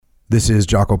This is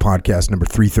Jocko Podcast number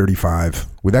 335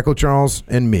 with Echo Charles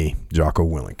and me, Jocko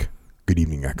Willink. Good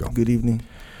evening, Echo. Good evening.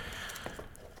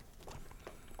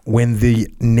 When the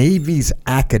Navy's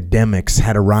academics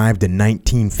had arrived in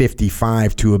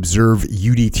 1955 to observe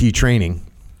UDT training,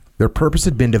 their purpose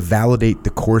had been to validate the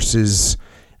course's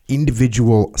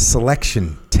individual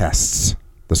selection tests,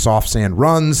 the soft sand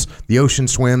runs, the ocean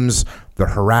swims, the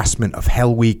harassment of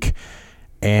Hell Week,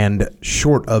 and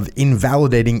short of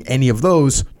invalidating any of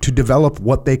those, to develop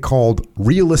what they called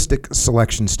realistic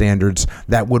selection standards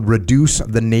that would reduce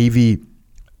the Navy,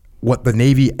 what the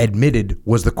Navy admitted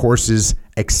was the course's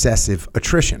excessive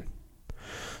attrition.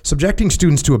 Subjecting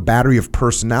students to a battery of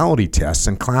personality tests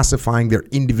and classifying their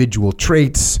individual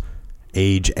traits,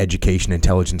 age, education,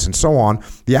 intelligence, and so on,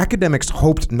 the academics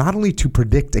hoped not only to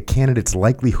predict a candidate's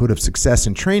likelihood of success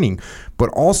in training, but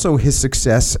also his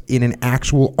success in an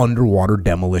actual underwater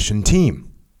demolition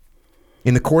team.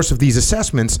 In the course of these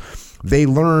assessments, they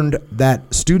learned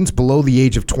that students below the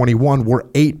age of 21 were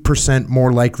 8%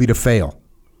 more likely to fail,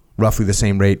 roughly the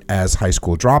same rate as high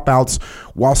school dropouts,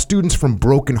 while students from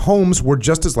broken homes were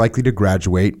just as likely to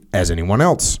graduate as anyone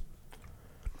else.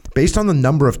 Based on the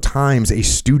number of times a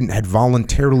student had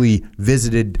voluntarily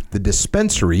visited the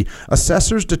dispensary,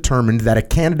 assessors determined that a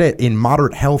candidate in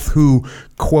moderate health who,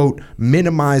 quote,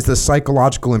 minimized the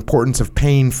psychological importance of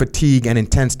pain, fatigue, and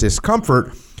intense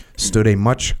discomfort stood a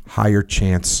much higher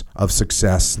chance of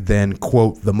success than,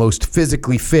 quote, the most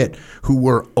physically fit who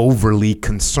were overly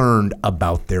concerned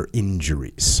about their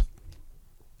injuries.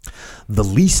 The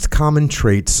least common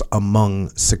traits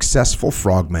among successful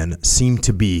frogmen seem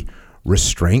to be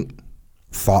restraint,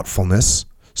 thoughtfulness,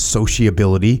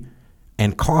 sociability,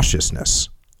 and cautiousness.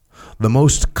 The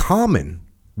most common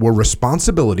were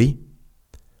responsibility,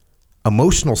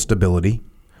 emotional stability,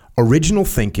 original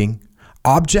thinking,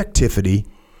 objectivity,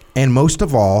 and most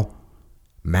of all,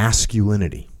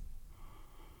 masculinity.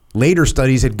 Later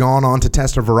studies had gone on to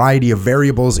test a variety of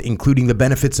variables, including the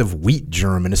benefits of wheat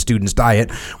germ in a student's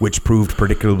diet, which proved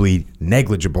particularly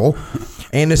negligible,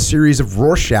 and a series of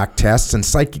Rorschach tests and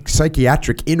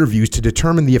psychiatric interviews to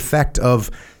determine the effect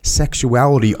of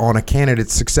sexuality on a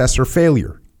candidate's success or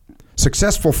failure.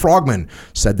 Successful frogmen,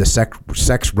 said the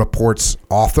sex report's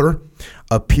author,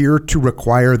 appear to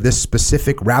require this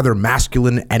specific, rather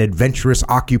masculine and adventurous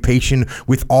occupation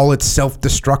with all its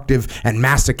self-destructive and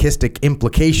masochistic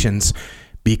implications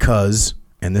because,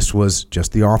 and this was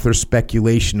just the author's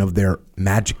speculation of their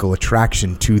magical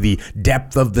attraction to the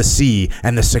depth of the sea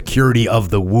and the security of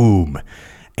the womb,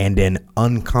 and an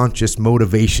unconscious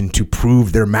motivation to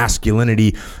prove their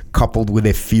masculinity coupled with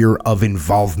a fear of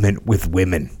involvement with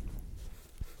women.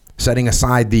 Setting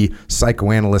aside the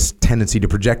psychoanalyst's tendency to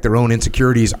project their own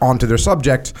insecurities onto their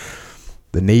subject,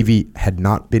 the Navy had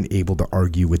not been able to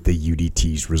argue with the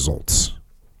UDT's results.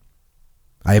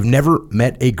 I have never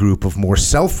met a group of more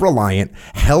self-reliant,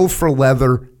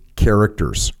 hell-for-leather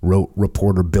characters, wrote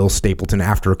reporter Bill Stapleton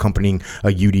after accompanying a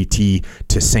UDT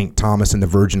to St. Thomas and the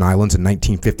Virgin Islands in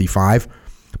 1955.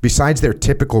 Besides their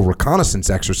typical reconnaissance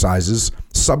exercises,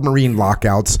 submarine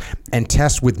lockouts, and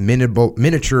tests with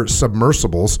miniature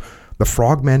submersibles, the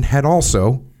frogmen had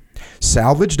also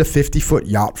salvaged a 50-foot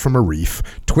yacht from a reef,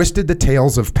 twisted the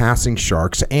tails of passing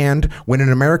sharks, and, when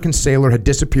an American sailor had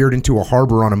disappeared into a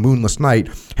harbor on a moonless night,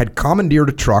 had commandeered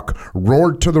a truck,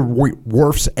 roared to the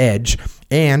wharf's edge,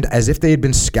 and, as if they had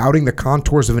been scouting the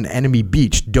contours of an enemy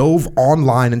beach, dove on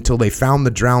line until they found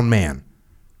the drowned man.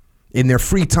 In their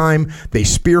free time, they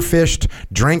spearfished,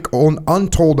 drank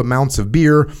untold amounts of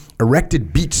beer,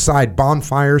 erected beachside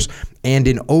bonfires, and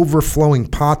in overflowing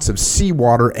pots of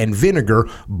seawater and vinegar,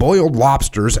 boiled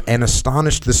lobsters and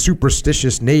astonished the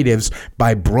superstitious natives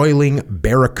by broiling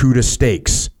barracuda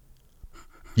steaks.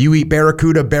 "You eat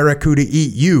barracuda, barracuda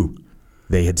eat you,"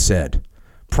 they had said.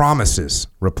 "Promises,"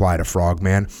 replied a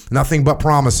frogman, "nothing but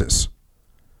promises."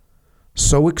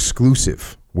 So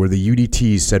exclusive were the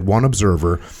UDTs, said one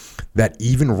observer, that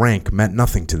even rank meant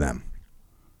nothing to them.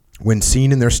 When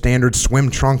seen in their standard swim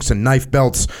trunks and knife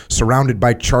belts, surrounded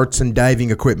by charts and diving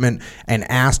equipment, and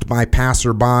asked by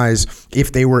passerbys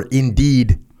if they were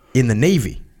indeed in the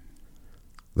Navy,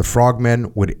 the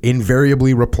frogmen would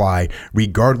invariably reply,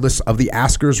 regardless of the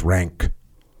asker's rank,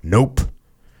 "Nope,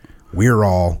 we're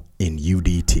all in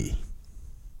UDT."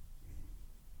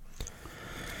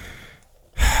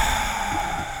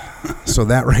 So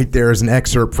that right there is an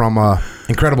excerpt from an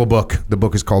incredible book. The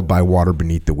book is called By Water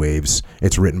Beneath the Waves.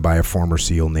 It's written by a former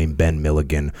SEAL named Ben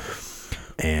Milligan.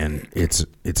 And it's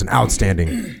an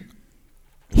outstanding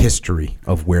history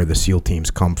of where the SEAL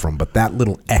teams come from. But that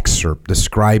little excerpt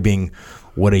describing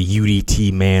what a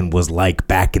UDT man was like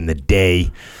back in the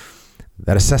day,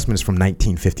 That assessment is from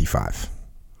 1955.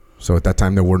 So at that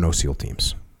time, there were no SEAL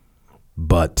teams.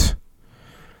 But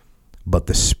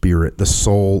the spirit, the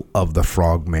soul of the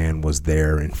frogman was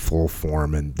there in full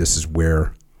form, and this is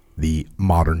where the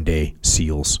modern-day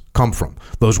SEALs come from.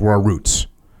 Those were our roots.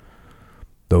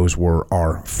 Those were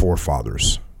our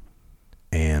forefathers.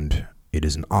 And it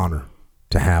is an honor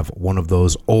to have one of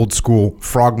those old-school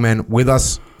frogmen with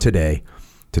us today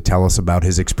to tell us about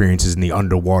his experiences in the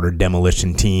underwater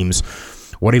demolition teams,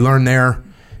 what he learned there,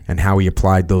 and how he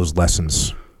applied those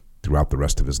lessons throughout the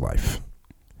rest of his life.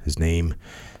 His name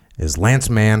is Lance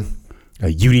Mann, a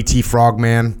UDT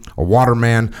frogman, a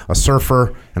waterman, a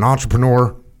surfer, an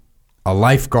entrepreneur, a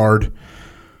lifeguard,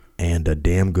 and a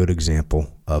damn good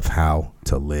example of how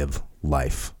to live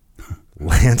life.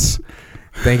 Lance,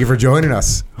 thank you for joining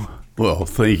us. Well,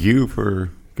 thank you for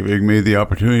giving me the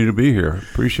opportunity to be here.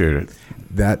 Appreciate it.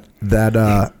 That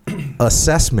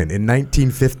assessment in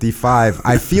 1955,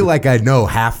 I feel like I know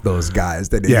half those guys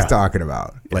that he's talking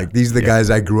about. Like, these are the guys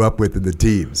I grew up with in the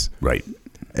teams. Right.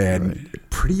 And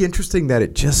pretty interesting that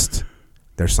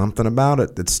there's something about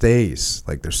it that stays.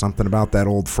 Like, there's something about that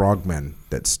old frogman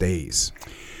that stays.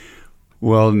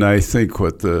 Well, and I think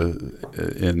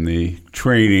in the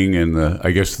training and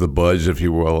the buzz, if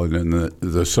you will, and then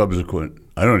the subsequent,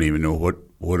 I don't even know what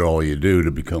all you do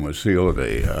to become a SEAL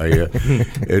today.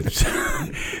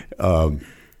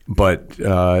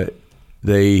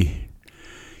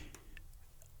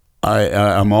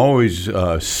 I'm always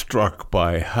struck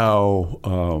by how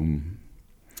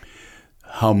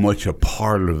much a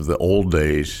part of the old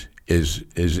days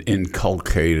is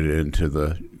inculcated into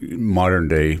the modern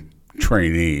day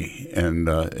trainee and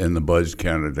the buzz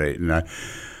candidate, and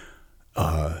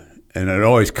it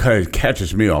always kind of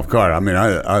catches me off guard. I mean,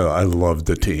 I love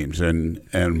the teams, and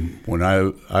when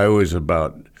I was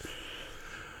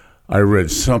I read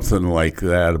something like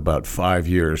that about 5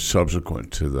 years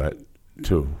subsequent to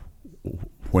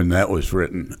when that was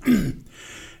written,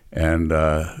 and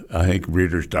I think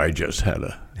Reader's Digest had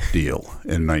a deal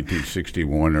in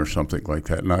 1961 or something like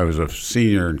that, and I was a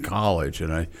senior in college,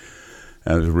 and I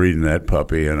was reading that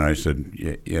puppy, and I said,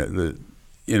 and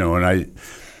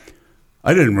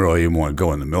I didn't really even want to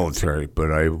go in the military, but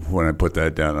when I put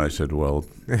that down, I said, well,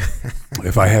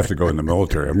 if I have to go in the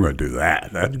military, I'm going to do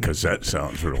that because that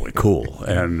sounds really cool.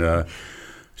 And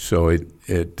so it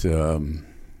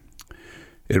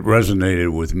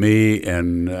resonated with me,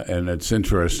 and it's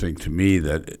interesting to me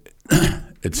that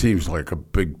it seems like a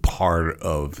big part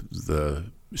of the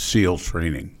SEAL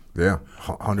training. Yeah,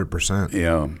 100%.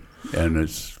 Yeah, and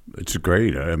it's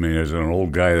great. I mean, as an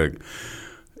old guy that.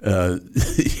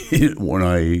 When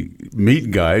I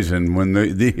meet guys and when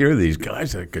they hear these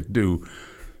guys that could do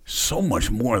so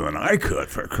much more than I could,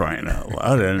 for crying out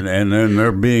loud, and then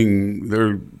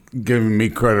they're giving me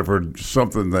credit for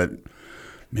something that,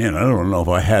 man, I don't know if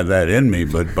I had that in me,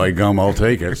 but by gum, I'll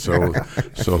take it. So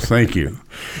thank you.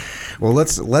 Well,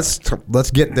 let's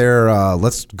get there.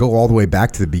 Let's go all the way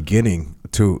back to the beginning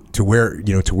to where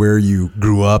you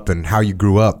grew up and how you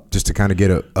grew up, just to kind of get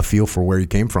a feel for where you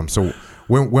came from. So.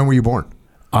 When were you born?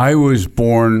 I was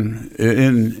born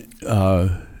in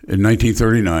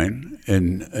 1939,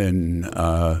 and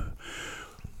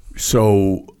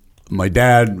so my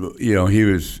dad, he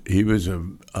was a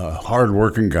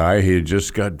hard-working guy. He had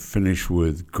just got finished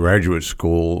with graduate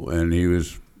school, and he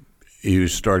was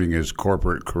starting his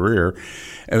corporate career,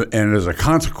 and as a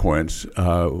consequence,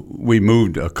 we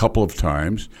moved a couple of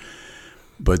times.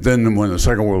 But then when the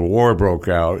Second World War broke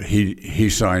out, he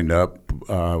signed up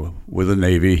with the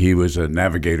Navy. He was a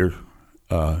navigator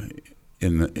I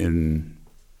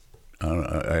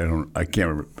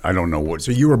don't know what.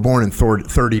 So you were born in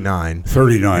 39.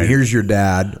 39. And here's your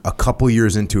dad a couple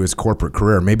years into his corporate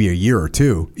career, maybe a year or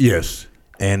two. Yes.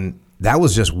 And that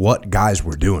was just what guys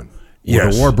were doing. When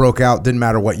yes. the war broke out, didn't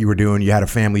matter what you were doing. You had a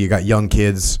family, you got young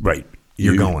kids. Right.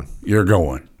 You're going.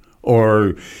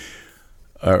 Or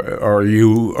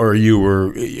you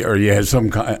had some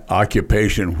kind of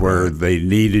occupation where they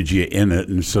needed you in it,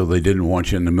 and so they didn't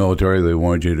want you in the military. They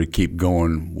wanted you to keep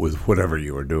going with whatever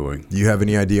you were doing. Do you have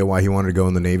any idea why he wanted to go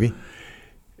in the Navy?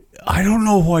 I don't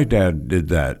know why Dad did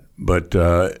that, but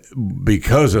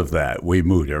because of that, we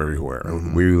moved everywhere.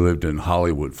 Mm-hmm. We lived in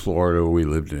Hollywood, Florida. We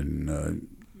lived in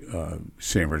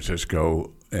San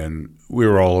Francisco, and we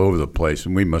were all over the place,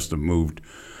 and we must have moved.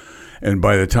 And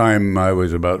by the time I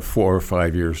was about 4 or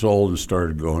 5 years old and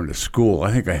started going to school,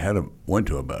 I think I went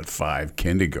to about 5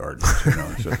 kindergartens.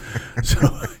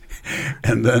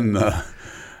 And then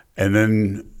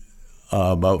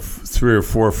about 3 or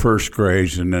 4 first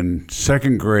grades, and then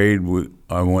second grade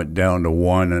I went down to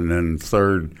 1, and then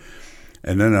third,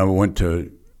 and then I went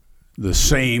to the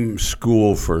same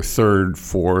school for third,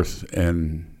 fourth,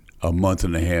 and a month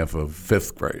and a half of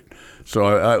fifth grade. So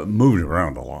I moved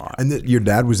around a lot. And your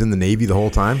dad was in the Navy the whole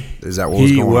time? Is that what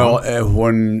was going on?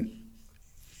 When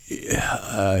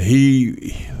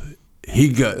he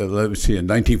got, let's see, in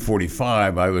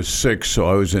 1945, I was 6, so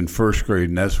I was in first grade,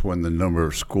 and that's when the number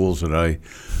of schools that I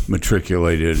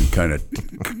matriculated kind of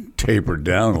tapered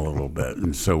down a little bit,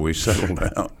 and so we settled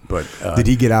down. But did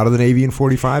he get out of the Navy in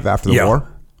 45 after the war?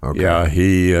 Okay. Yeah,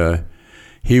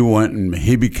 he went and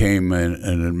he became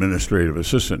an administrative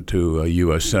assistant to a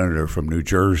U.S. senator from New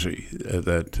Jersey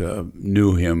that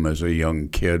knew him as a young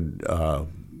kid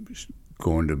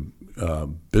going to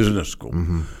business school.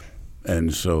 Mm-hmm.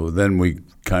 And so then we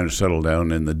kind of settled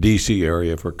down in the D.C.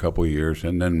 area for a couple of years,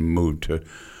 and then moved to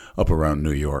up around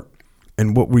New York.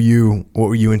 And what were you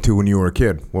into when you were a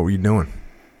kid? What were you doing?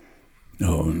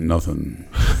 Oh, nothing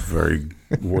very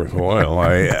worthwhile.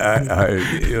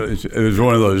 It was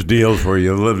one of those deals where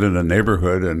you lived in a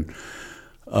neighborhood, and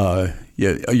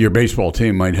your baseball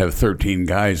team might have 13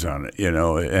 guys on it,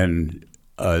 and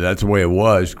that's the way it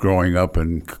was growing up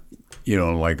in.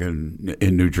 Like in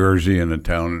New Jersey, in a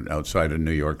town outside of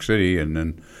New York City, and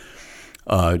then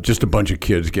just a bunch of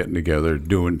kids getting together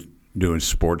doing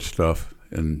sports stuff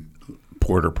in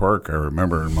Porter Park. I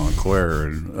remember in Montclair,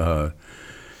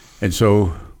 and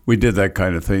so we did that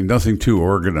kind of thing. Nothing too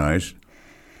organized,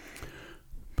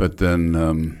 but then.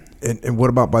 And what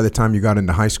about by the time you got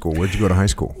into high school? Where'd you go to high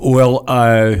school? Well,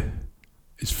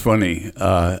 it's funny.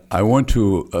 I went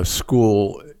to a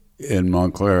school in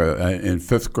Montclair in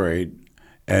fifth grade,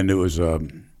 and it was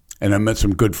and I met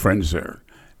some good friends there,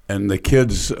 and the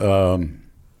kids, all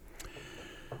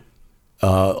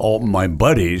my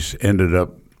buddies ended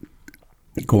up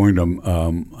going to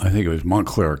I think it was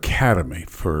Montclair Academy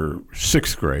for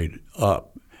sixth grade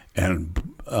up, and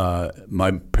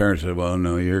my parents said, "Well,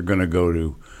 no, you're going to go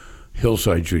to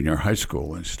Hillside Junior High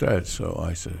School instead." So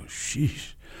I said,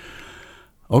 "Sheesh,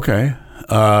 okay."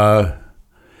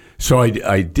 So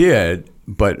I did,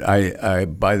 but I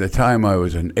by the time I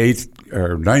was in eighth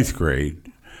or ninth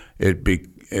grade, it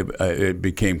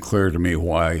became clear to me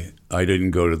why I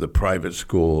didn't go to the private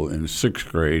school in sixth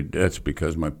grade. That's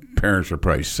because my parents were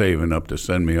probably saving up to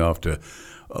send me off to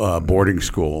boarding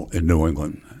school in New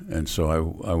England, and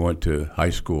so I went to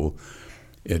high school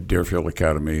at Deerfield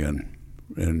Academy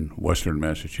in Western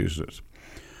Massachusetts.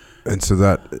 And so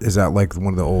is that like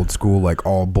one of the old school, like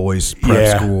all boys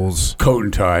prep schools? Coat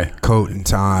and tie. Coat and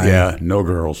tie. Yeah, no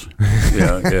girls.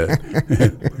 Yeah.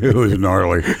 It was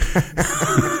gnarly.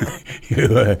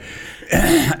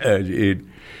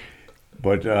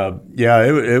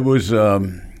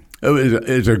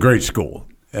 It's a great school.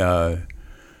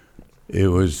 It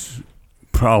was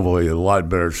probably a lot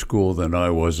better school than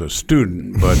I was a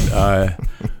student, but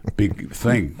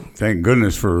thank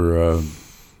goodness for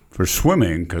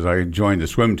swimming, because I joined the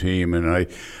swim team, and I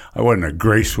wasn't a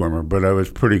great swimmer, but I was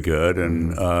pretty good,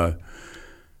 and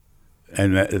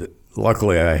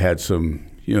luckily I had some,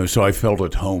 so I felt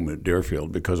at home at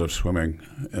Deerfield because of swimming,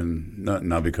 and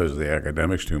not because of the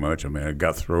academics too much. I mean, I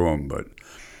got through them, but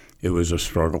it was a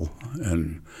struggle,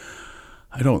 and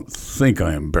I don't think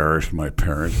I embarrassed my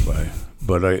parents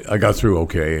but I got through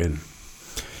okay.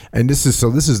 And this is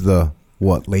the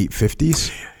late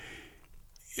 50s?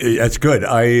 That's good.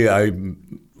 I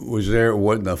was there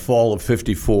in the fall of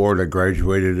 '54. And I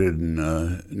graduated in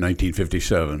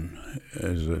 1957,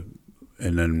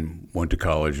 and then went to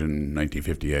college in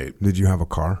 1958. Did you have a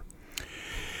car?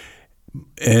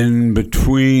 In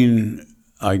between,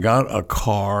 I got a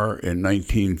car in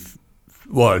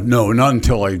no, not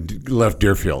until I left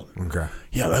Deerfield. Okay.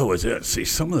 Yeah, that was it. See,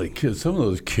 some of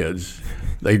those kids,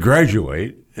 they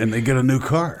graduate and they get a new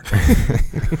car.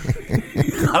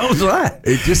 How was that?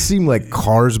 It just seemed like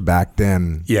cars back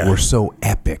then were so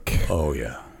epic. Oh,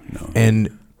 yeah. No. And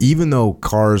even though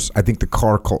cars, I think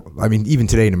even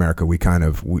today in America, we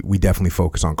definitely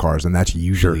focus on cars, and that's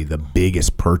usually the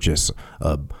biggest purchase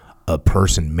a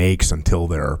person makes until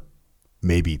they're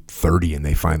maybe 30 and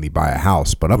they finally buy a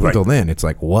house. But up until then, it's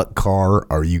like, what car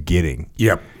are you getting?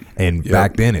 Yep. And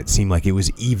back then, it seemed like it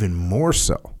was even more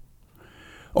so.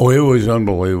 Oh, it was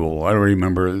unbelievable. I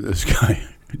remember this guy,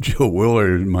 Joe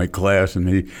Willard, in my class, and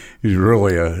he's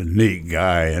really a neat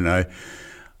guy. And I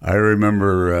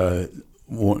remember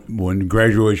when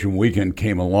graduation weekend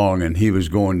came along, and he was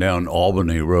going down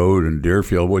Albany Road in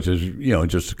Deerfield, which is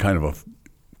just kind of a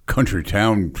country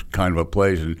town kind of a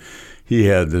place, and he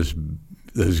had this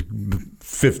this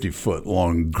 50-foot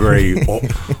long gray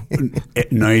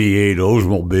 98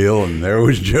 Oldsmobile, and there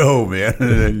was Joe, man.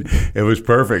 And it was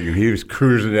perfect. And he was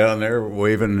cruising down there,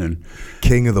 waving, and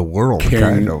king of the world,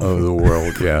 king of the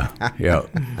world. Yeah, yeah.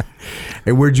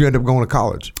 And where'd you end up going to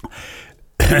college?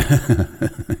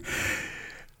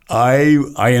 I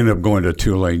ended up going to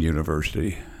Tulane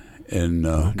University in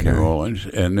New Orleans,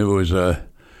 and it was I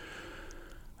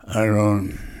don't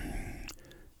know.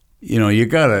 You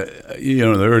gotta,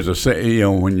 there is a say,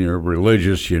 when you're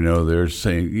religious, they're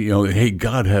saying, hey,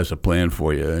 God has a plan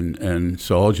for you. And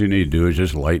so all you need to do is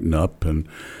just lighten up and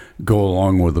go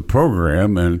along with the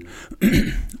program. And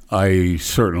I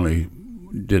certainly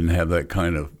didn't have that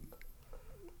kind of,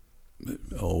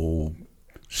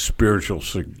 spiritual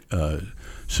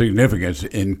significance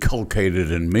inculcated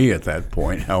in me at that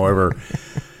point. However,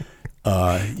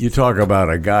 you talk about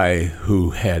a guy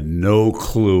who had no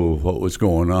clue what was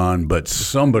going on, but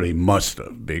somebody must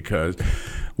have, because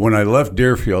when I left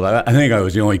Deerfield, I think I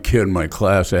was the only kid in my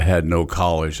class that had no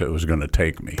college that was going to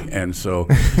take me. And so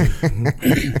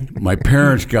my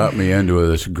parents got me into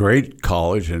this great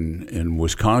college in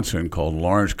Wisconsin called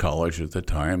Lawrence College at the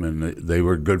time, and they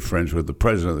were good friends with the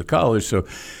president of the college. So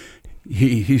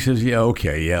he says, yeah,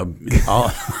 okay, yeah. A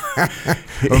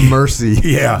mercy.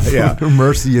 Yeah.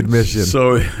 Mercy admission.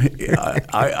 So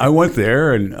I went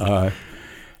there, and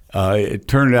it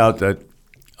turned out that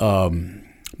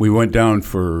we went down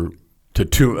to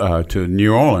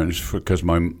New Orleans because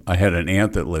I had an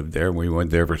aunt that lived there. We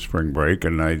went there for spring break,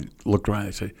 and I looked around.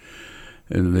 I said,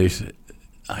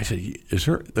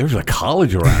 there's a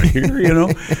college around here,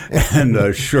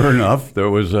 And sure enough, there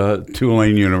was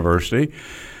Tulane University.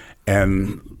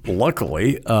 And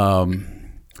luckily, I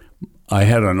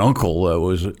had an uncle that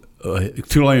was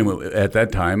Tulane at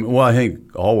that time. Well, I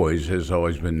think has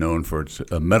always been known for its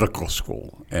medical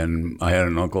school. And I had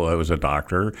an uncle that was a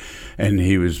doctor, and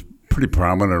he was pretty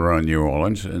prominent around New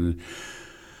Orleans. And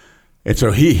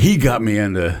so he got me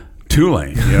into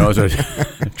Tulane, as a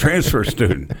transfer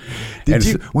student.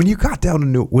 When you got down to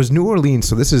New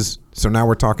Orleans, so now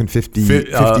we're talking 58,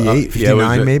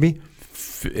 59 maybe?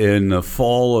 In the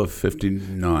fall of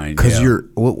 59. Because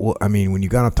when you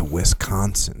got up to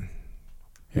Wisconsin,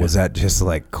 was that just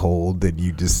like cold that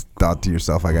you just thought to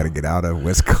yourself, I got to get out of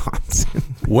Wisconsin?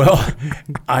 Well,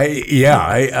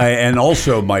 and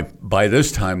also by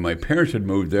this time my parents had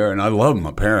moved there, and I loved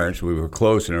my parents. We were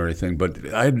close and everything, but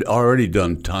I'd already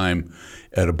done time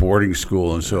at a boarding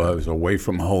school, and so I was away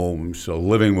from home. So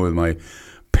living with my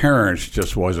parents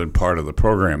just wasn't part of the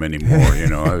program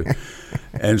anymore,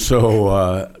 And so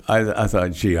I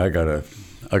thought, gee, I gotta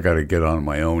get on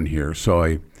my own here. So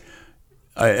I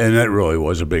and that really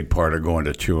was a big part of going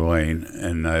to Tulane,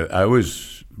 and I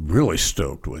was really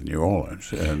stoked with New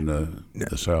Orleans and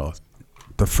the South.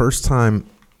 The first time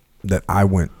that I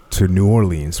went to New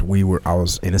Orleans, I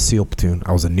was in a SEAL platoon.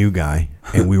 I was a new guy,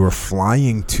 and we were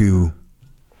flying to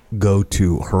go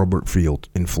to Hurlburt Field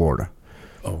in Florida.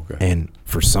 Okay. And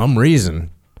for some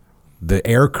reason, the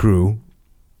air crew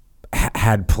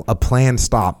had a planned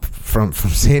stop from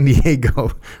San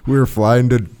Diego. We were flying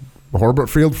to Hurlburt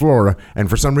Field, Florida, and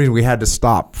for some reason we had to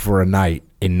stop for a night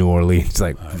in New Orleans,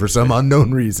 for some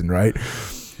unknown reason, right?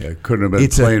 Yeah, it couldn't have been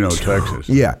Plano, Texas.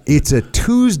 Yeah, it's a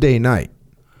Tuesday night,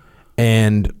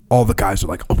 and all the guys are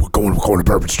like, "Oh, we're going to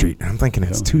Bourbon Street." And I'm thinking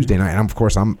it's Tuesday night, and of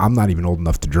course I'm not even old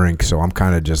enough to drink, so I'm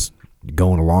kind of just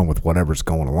going along with whatever's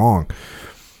going along.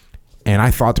 And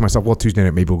I thought to myself, well, Tuesday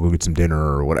night, maybe we'll go get some dinner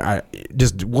or what. I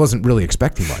just wasn't really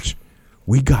expecting much.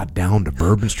 We got down to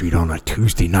Bourbon Street on a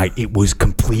Tuesday night. It was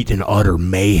complete and utter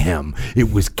mayhem.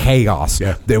 It was chaos.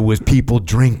 Yeah. There was people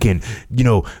drinking,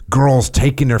 girls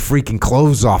taking their freaking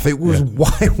clothes off. It was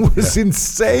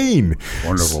insane.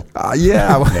 Wonderful.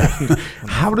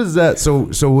 How does that? So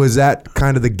was that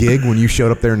kind of the gig when you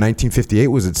showed up there in 1958?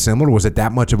 Was it similar? Was it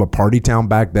that much of a party town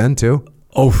back then too?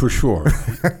 Oh, for sure.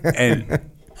 And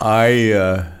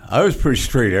I was pretty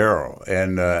straight arrow,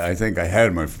 and I think I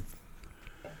had my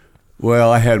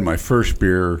first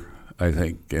beer, I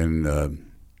think, in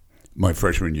my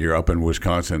freshman year up in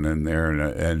Wisconsin, and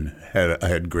I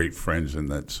had great friends in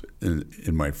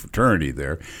my fraternity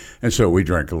there, and so we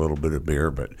drank a little bit of beer,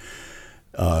 but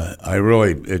I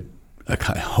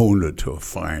kind of honed it to a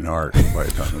fine art by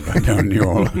the time I got down to New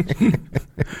Orleans.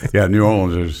 Yeah, New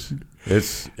Orleans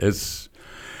it's.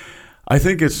 I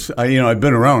think I've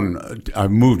been around.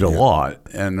 I've moved a lot,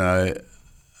 and I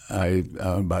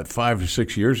about 5 or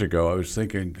 6 years ago, I was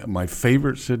thinking my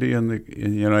favorite city in the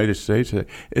United States.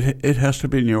 It has to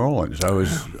be New Orleans. I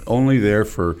was only there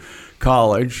for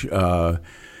college, and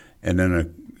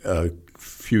then a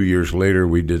few years later,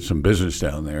 we did some business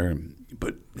down there.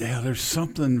 But there's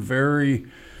something very,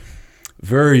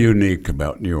 very unique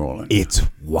about New Orleans. It's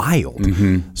wild.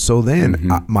 So then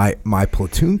my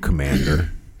platoon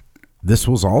commander, this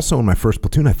was also in my first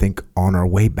platoon, I think on our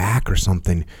way back or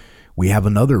something, we have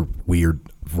another weird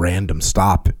random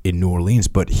stop in New Orleans,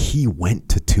 but he went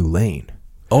to Tulane.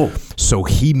 Oh. So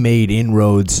he made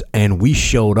inroads, and we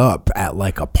showed up at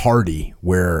like a party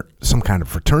where some kind of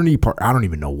fraternity party, I don't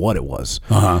even know what it was.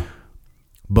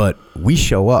 But we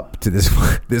show up to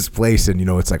this place, and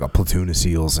it's like a platoon of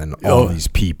SEALs, and all these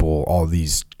people, all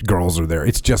these girls are there.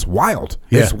 It's just wild.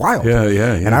 Yeah. It's wild.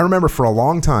 Yeah. And I remember for a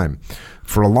long time,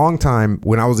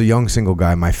 when I was a young single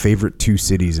guy, my favorite two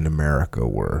cities in America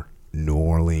were New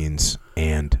Orleans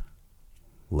and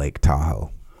Lake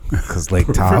Tahoe. Because Lake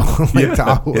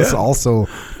Tahoe is also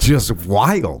just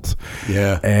wild.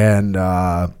 Yeah. And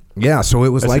so it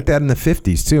was like that in the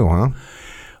 50s too, huh?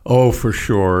 Oh, for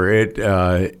sure.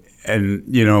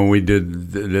 And we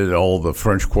did all the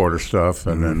French Quarter stuff,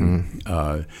 and then,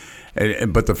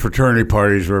 but the fraternity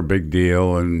parties were a big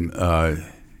deal, and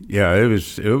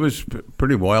it was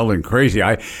pretty wild and crazy.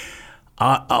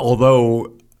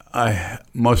 Although I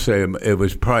must say it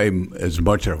was probably as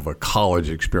much of a college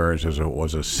experience as it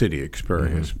was a city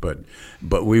experience, but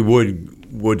we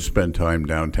would spend time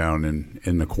downtown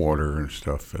in the quarter and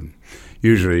stuff, and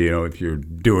usually, if you're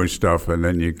doing stuff and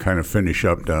then you kind of finish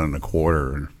up down in the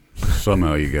quarter and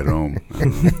somehow you get home.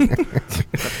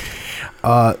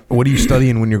 What are you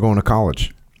studying when you're going to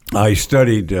college? I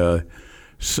studied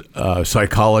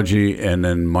psychology and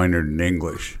then minored in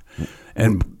English.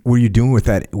 And were you doing with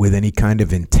any kind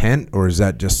of intent, or is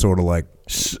that just sort of like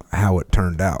how it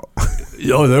turned out?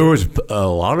 There was a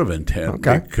lot of intent,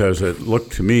 because it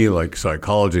looked to me like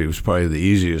psychology was probably the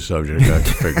easiest subject I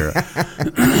could figure out.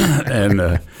 And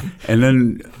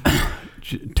then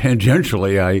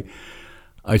tangentially,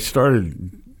 I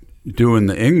started doing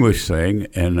the English thing,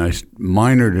 and I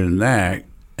minored in that,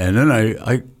 and then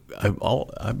I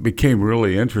became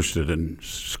really interested in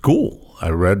school. I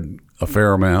read a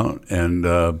fair amount, and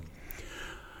I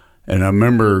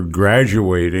remember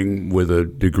graduating with a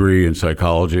degree in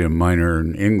psychology and minor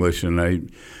in English, and I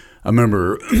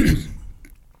remember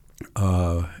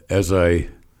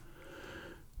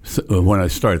when I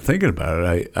started thinking about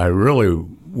it, I really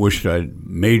wished I'd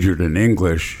majored in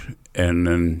English and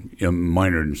then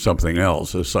minored in something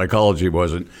else. Psychology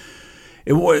wasn't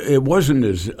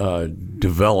as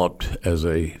developed as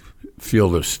a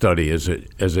field of study as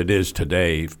it is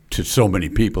today to so many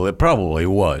people. It probably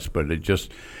was, but it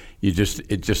just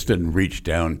didn't reach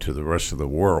down to the rest of the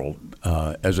world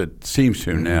as it seems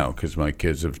to now. Because my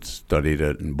kids have studied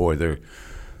it, and boy, they're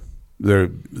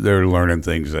learning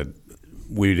things that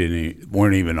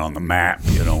weren't even on the map,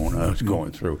 when I was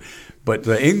going through. But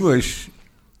the English,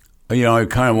 I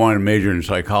kind of wanted to major in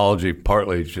psychology,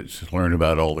 partly just to learn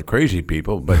about all the crazy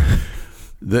people, but.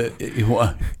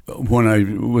 When I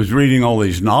was reading all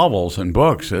these novels and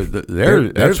books, that's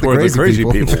where the crazy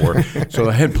people were. So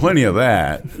I had plenty of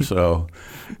that. So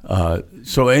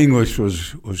English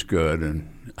was good, and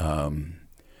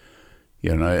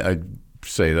I'd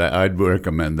say that I'd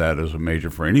recommend that as a major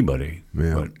for anybody.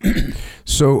 Yeah.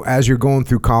 So as you're going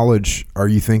through college, are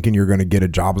you thinking you're going to get a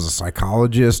job as a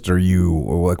psychologist? Or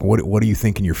what are you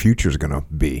thinking your future is going to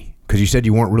be? Because you said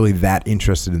you weren't really that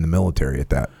interested in the military at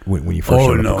that when you first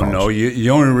showed up to college. No. The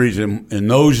only reason in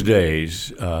those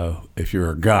days, if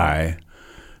you're a guy,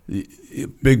 a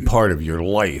big part of your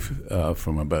life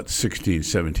from about 16,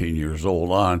 17 years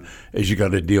old on is you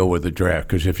got to deal with the draft.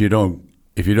 Because if you're not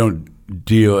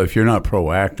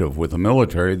proactive with the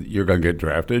military, you're going to get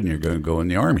drafted and you're going to go in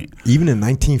the Army. Even in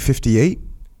 1958?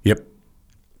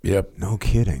 Yep. No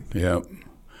kidding. Yep.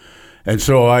 And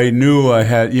so I knew I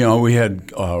had, we had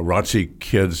ROTC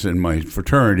kids in my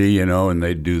fraternity, and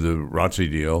they'd do the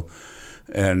ROTC deal.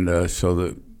 And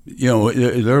so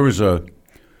there was an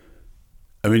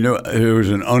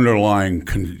underlying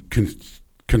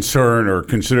concern or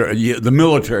the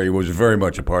military was very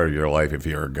much a part of your life if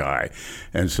you're a guy.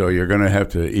 And so you're going to have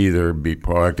to either be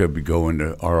proactive, go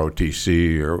into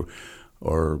ROTC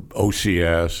or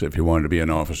OCS if you wanted to be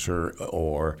an officer,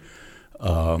 or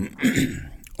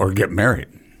get married.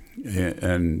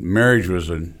 And marriage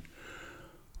was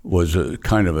a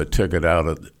kind of a ticket out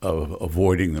of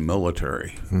avoiding the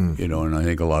military, and I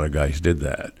think a lot of guys did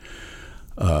that.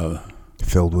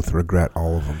 Filled with regret,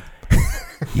 all of them.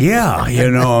 Yeah,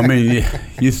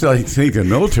 you think the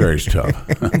military's tough.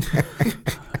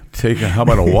 How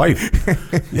about a wife?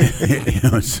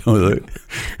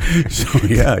 So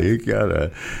yeah, you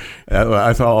gotta.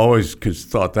 I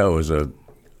thought that was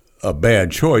a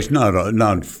bad choice,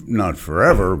 not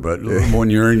forever, but when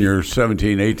you're in your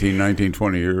 17, 18, 19,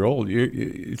 20-year-old,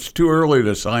 it's too early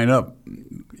to sign up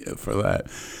for that.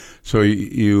 So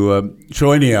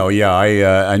so anyhow, yeah,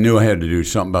 I knew I had to do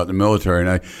something about the military,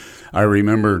 and I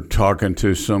remember talking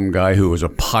to some guy who was a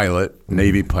pilot,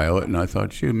 Navy pilot, and I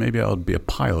thought, shoot, maybe I'll be a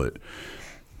pilot.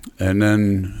 And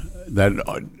then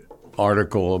that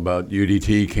article about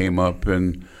UDT came up,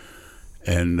 and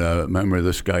remember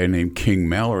this guy named King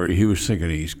Mallory, he was thinking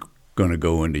he's going to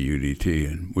go into UDT,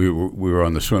 and we were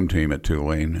on the swim team at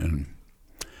Tulane. And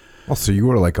well, so you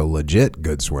were like a legit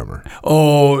good swimmer.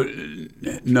 Oh,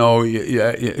 no,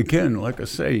 yeah, again, like I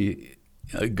say,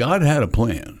 God had a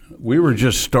plan. We were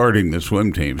just starting the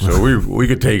swim team, so we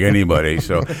could take anybody.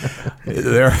 So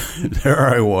there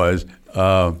I was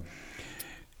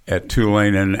at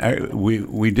Tulane, and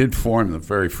we did form the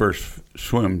very first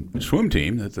swim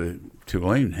team that the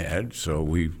Tulane had.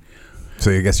 So I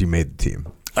guess you made the team.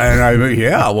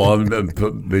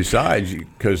 And besides,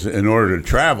 because in order to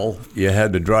travel, you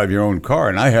had to drive your own car,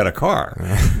 and I had a car,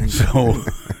 so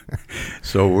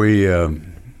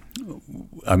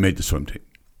I made the swim team.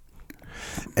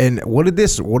 And what did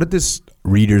this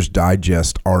Reader's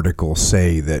Digest article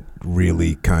say that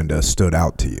really kind of stood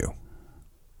out to you?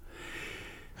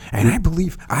 And I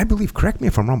believe, correct me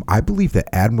if I'm wrong, I believe that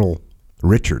Admiral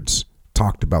Richards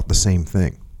talked about the same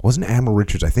thing. Wasn't Admiral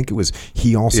Richards? I think it was.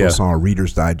 He also saw a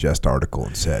Reader's Digest article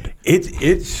and said,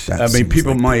 "It's." I mean,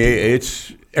 people like my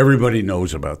age. Everybody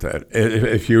knows about that.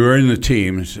 If you're in the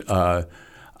teams,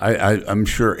 I'm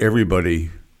sure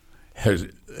everybody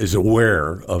is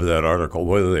aware of that article.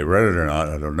 Whether they read it or not,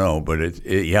 I don't know. But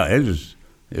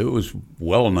it was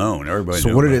well known. Everybody.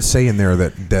 So, what did it say in there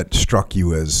that struck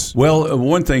you as? Well,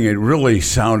 one thing, it really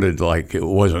sounded like it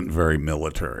wasn't very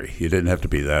military. You didn't have to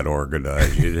be that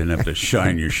organized. You didn't have to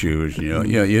shine your shoes. You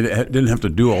didn't have to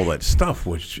do all that stuff,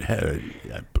 which had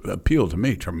appealed to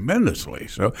me tremendously.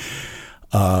 So,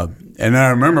 and I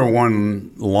remember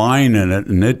one line in it,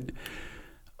 and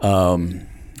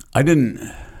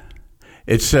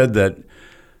it said that.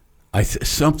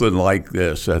 Something like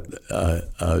this, that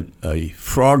a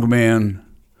frogman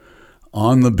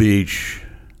on the beach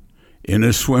in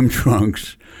his swim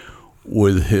trunks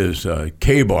with his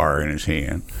K-bar in his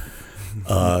hand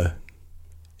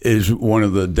is one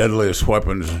of the deadliest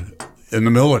weapons in the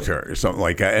military, or something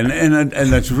like that, and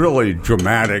that's really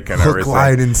dramatic and hook, everything.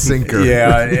 line, and sinker.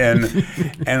 Yeah,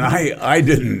 and I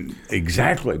didn't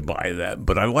exactly buy that,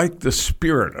 but I liked the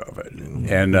spirit of it,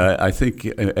 and I think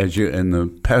as you in the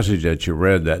passage that you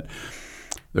read, that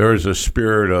there is a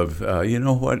spirit of you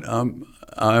know what, I'm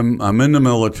in the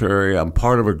military, I'm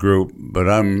part of a group, but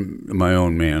I'm my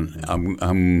own man.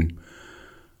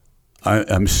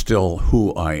 I'm still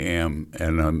who I am,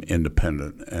 and I'm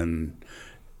independent, and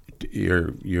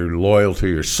you're loyal to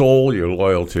your soul. You're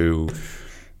loyal to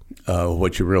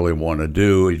what you really want to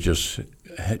do. It just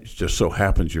so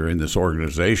happens you're in this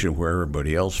organization where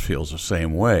everybody else feels the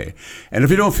same way. And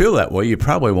if you don't feel that way, you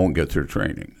probably won't get through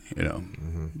training.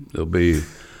 There'll be.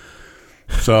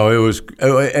 So it was.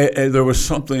 There was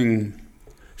something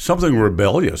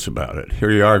rebellious about it.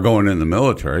 Here you are going in the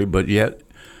military, but yet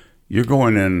you're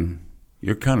going in.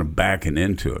 You're kind of backing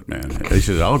into it, man. He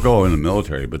says, "I'll go in the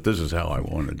military, but this is how I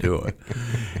want to do it."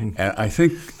 And I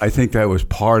think that was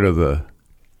part of the.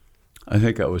 I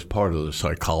think that was part of the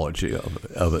psychology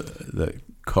of it that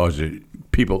caused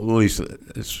people. At least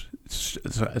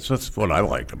that's what I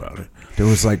liked about it. There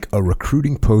was like a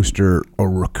recruiting poster,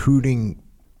 some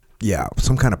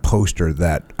kind of poster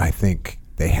that I think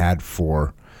they had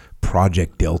for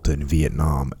Project Delta in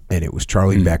Vietnam, and it was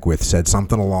Charlie Beckwith said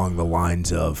something along the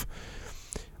lines of,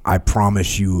 "I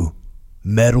promise you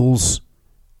medals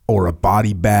or a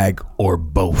body bag or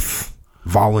both.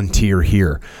 Volunteer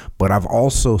here." But I've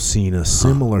also seen a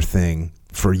similar thing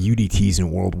for UDTs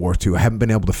in World War II. I haven't been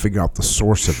able to figure out the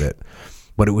source of it,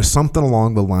 but it was something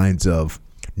along the lines of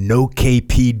no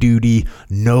KP duty,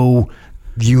 no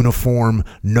uniform,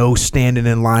 no standing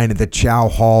in line at the chow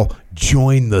hall,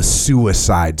 join the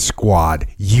Suicide Squad,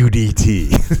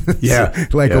 UDT.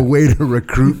 A way to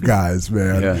recruit guys,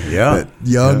 man.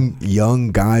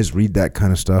 Young guys read that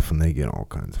kind of stuff and they get all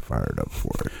kinds of fired up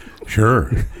for it.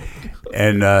 Sure.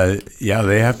 And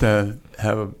they have to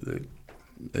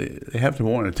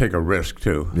want to take a risk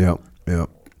too. Yep.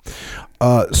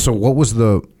 So what was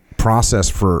the process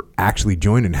for actually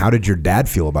joining? How did your dad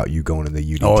feel about you going in the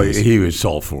UDTs? Oh, he was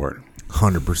all for it.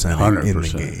 100% in the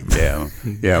game.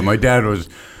 Yeah. My dad was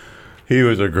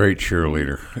a great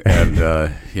cheerleader,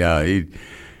 and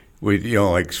we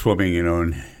like swimming,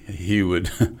 and he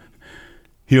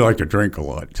he liked to drink a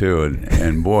lot too,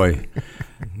 and boy,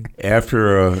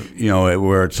 after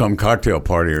we're at some cocktail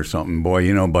party or something,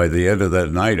 boy, by the end of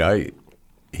that night,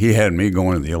 he had me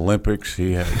going to the Olympics.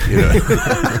 He had,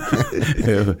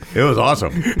 it was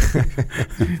awesome,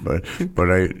 but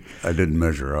I didn't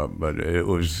measure up, but it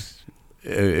was,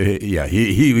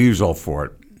 he was all for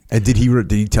it. And did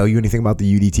he tell you anything about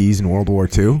the UDTs in World War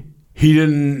II? He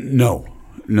didn't know.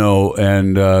 No,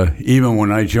 and even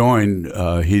when I joined,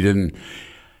 he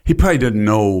probably didn't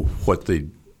know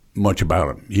much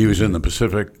about him. He was in the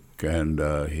Pacific, and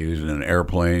he was in an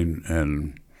airplane,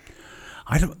 and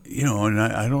the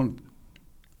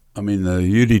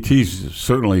UDTs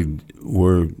certainly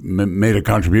made a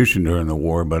contribution during the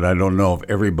war, but I don't know if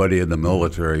everybody in the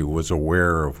military was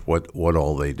aware of what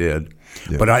all they did.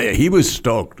 Yeah. But he was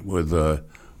stoked with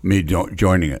me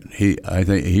joining it. I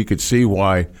think he could see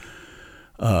why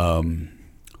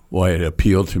it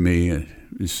appealed to me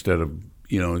instead of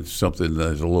something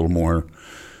that's a little more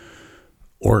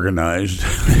organized.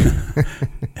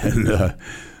 And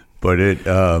but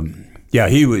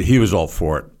he was all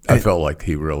for it. I felt like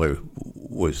he really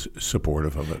was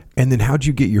supportive of it. And then how'd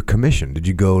you get your commission? Did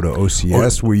you go to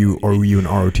OCS? Were you in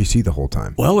ROTC the whole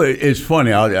time? Well, it's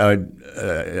funny. I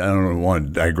don't want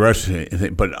to digress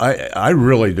anything, but I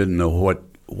really didn't know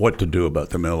what to do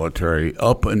about the military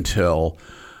up until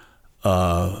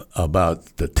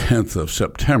about the 10th of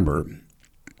September.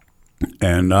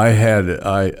 And I had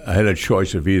a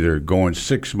choice of either going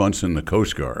 6 months in the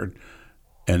Coast Guard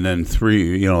and then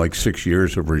 6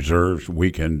 years of reserves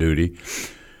weekend duty,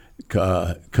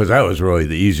 because that was really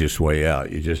the easiest way out.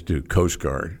 You just do Coast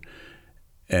Guard,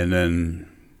 and then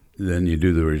you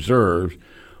do the reserves,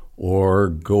 or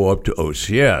go up to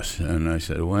OCS. And I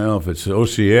said, well, if it's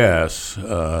OCS,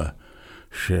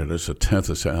 it's the 10th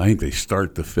of September. I think they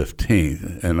start the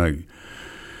 15th, and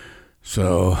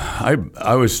So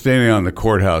I was standing on the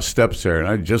courthouse steps there, and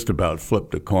I just about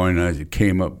flipped a coin as it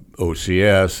came up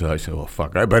OCS. I said, well,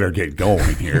 fuck, I better get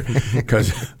going here,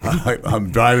 because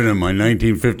I'm driving in my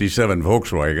 1957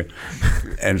 Volkswagen.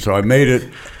 And so I made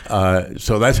it.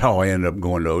 So that's how I ended up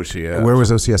going to OCS. Where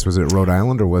was OCS? Was it Rhode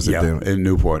Island, or was it? Yeah, in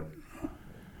Newport.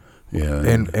 Yeah.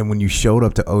 And when you showed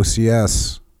up to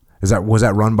OCS, was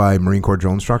that run by Marine Corps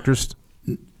drill instructors?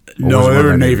 No, they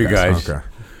were Navy guys. Okay.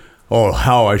 Oh,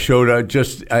 how I showed up.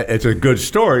 It's a good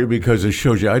story because it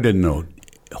shows you I didn't know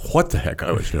what the heck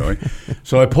I was doing.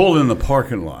 So I pulled in the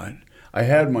parking lot. I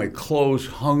had my clothes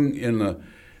hung in the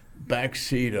back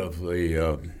seat of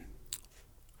my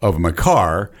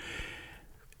car,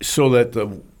 so that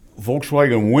the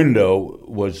Volkswagen window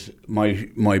was my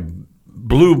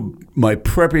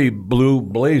preppy blue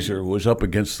Blazer was up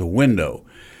against the window.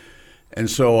 And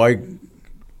so I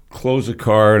closed the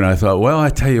car, and I thought, well, I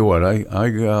tell you what,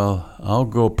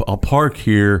 I'll park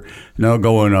here, and I'll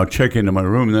go and I'll check into my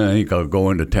room, and then I think I'll go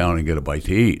into town and get a bite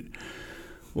to eat.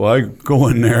 Well, I go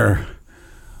in there.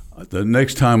 The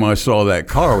next time I saw that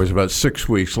car was about 6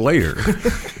 weeks later.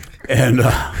 And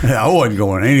I wasn't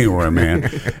going anywhere, man.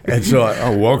 And so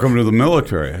welcome to the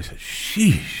military. I said,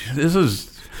 sheesh, this is...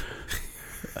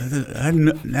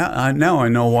 Now I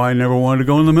know why I never wanted to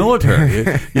go in the military.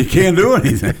 You can't do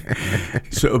anything.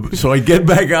 So I get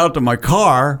back out to my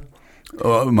car,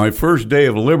 my first day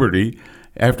of liberty,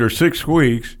 after 6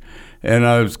 weeks, and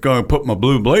I was going to put my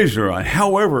blue Blazer on.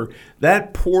 However,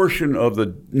 that portion of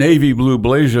the navy blue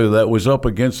Blazer that was up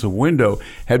against the window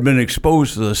had been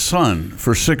exposed to the sun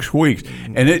for 6 weeks,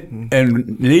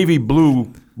 and navy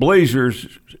blue Blazers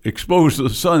exposed to the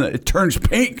sun, it turns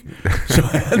pink. So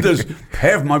I had this,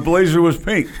 half my Blazer was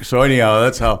pink. So anyhow,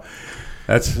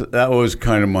 that was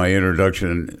kind of my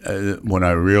introduction when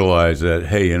I realized that,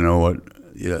 hey, you know what?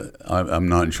 Yeah, I'm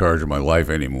not in charge of my life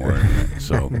anymore.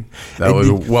 So that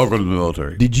was welcome to the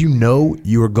military. Did you know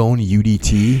you were going to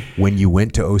UDT when you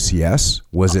went to OCS?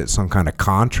 Was it some kind of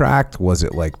contract? Was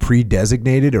it like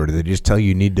pre-designated, or did they just tell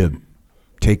you need to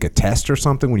take a test or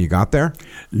something when you got there?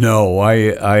 No,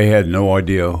 I had no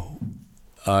idea.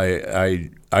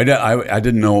 I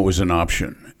didn't know it was an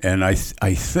option, and I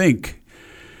think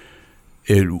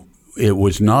it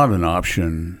was not an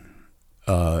option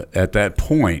at that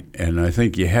point, and I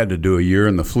think you had to do a year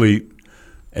in the fleet,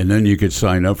 and then you could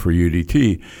sign up for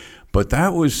UDT. But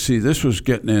this was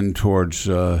getting in towards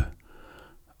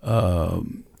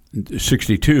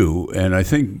 62, and I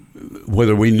think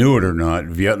whether we knew it or not,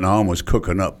 Vietnam was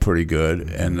cooking up pretty good,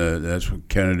 and that's when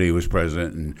Kennedy was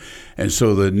president, and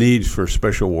so the need for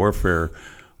special warfare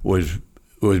was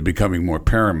becoming more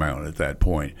paramount at that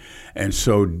point. And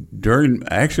so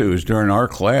it was during our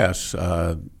class,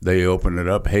 they opened it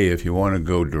up, hey, if you want to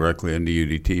go directly into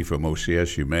UDT from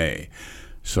OCS, you may.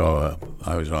 So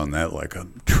I was on that like a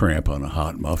tramp on a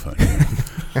hot muffin.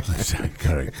 I said, I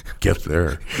gotta get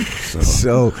there.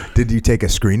 So did you take a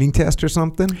screening test or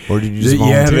something, or did you just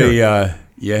volunteer?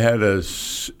 You had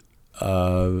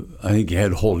I think you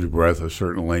had to hold your breath a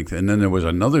certain length, and then there was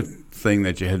another thing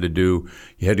that you had to do.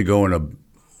 You had to go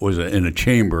in a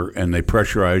chamber, and they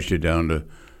pressurized you down to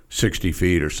 60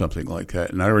 feet or something like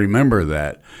that. And I remember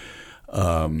that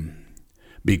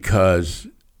because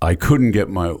I couldn't get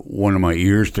one of my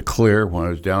ears to clear when I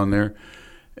was down there,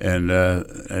 and I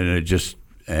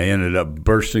ended up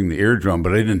bursting the eardrum,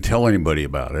 but I didn't tell anybody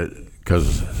about it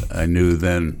because I knew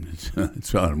then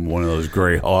it's on one of those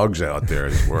gray hogs out there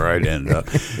is where I'd end up.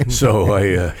 So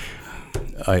I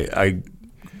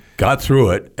got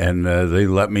through it, and they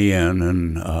let me in,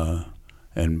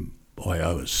 and boy,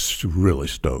 I was really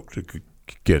stoked to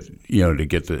get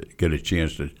a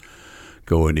chance to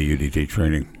go into UDT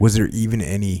training. Was there even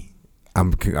any?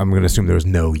 I'm going to assume there was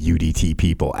no UDT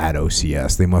people at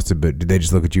OCS. They must have been. Did they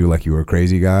just look at you like you were a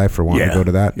crazy guy for wanting to go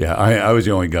to that? Yeah, I was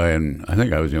the only guy I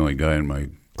think I was the only guy in my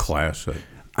class.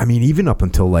 I mean, even up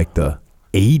until like the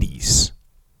 80s,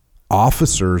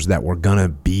 officers that were gonna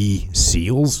be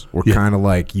SEALs were kind of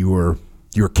like you were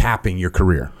capping your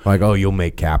career. Like, oh, you'll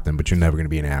make captain, but you're never going to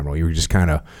be an admiral. You were just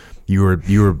kind of you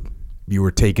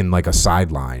were taking like a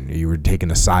sideline. You were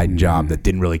taking a side job that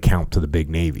didn't really count to the big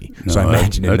Navy. No, so I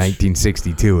imagine in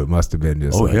 1962 it must have been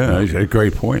just. Oh like, yeah, that's a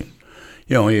great point.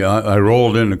 I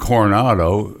rolled into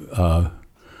Coronado.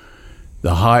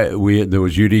 There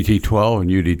was UDT 12 and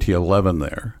UDT 11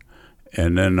 there,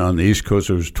 and then on the East Coast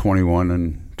it was 21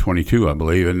 and 22, I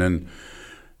believe, and then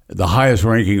the highest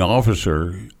ranking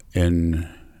officer on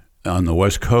the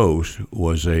West Coast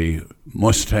was a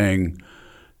Mustang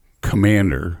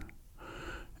commander,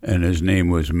 and his name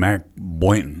was Mac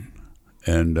Boynton,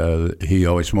 and he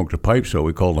always smoked a pipe, so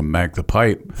we called him Mac the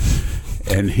Pipe.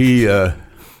 And he was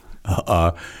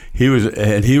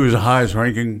the highest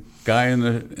ranking guy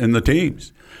in the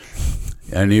teams,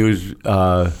 and he was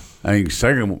I think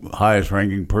second highest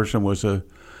ranking person was a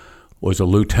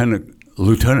lieutenant,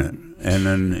 and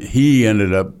then he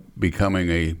ended up becoming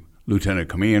a lieutenant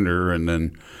commander, and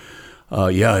then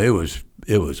it was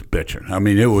bitching. I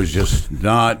mean, it was just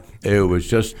not. It was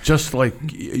just like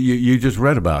you just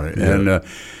read about it, yeah.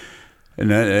 And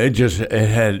when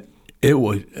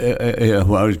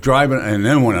I was driving, and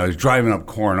then when I was driving up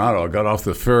Coronado, I got off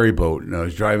the ferry boat, and I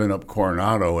was driving up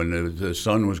Coronado, and the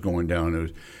sun was going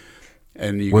down.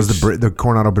 The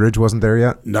Coronado Bridge wasn't there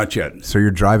yet? Not yet. So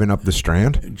you're driving up the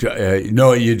Strand?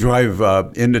 No, you drive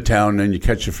into town, and you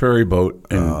catch a ferry boat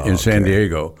in San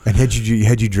Diego. And had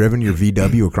you driven your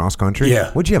VW across country?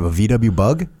 Yeah. What'd you have, a VW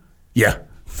Bug? Yeah,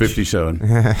 57.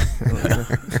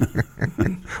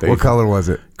 What color was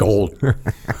it? Gold.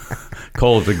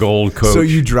 Call it the Gold Coach. So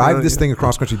you drive this thing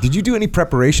across country. Did you do any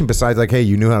preparation besides like, hey,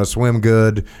 you knew how to swim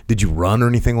good? Did you run or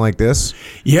anything like this?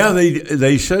 Yeah,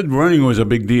 they said running was a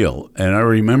big deal. And I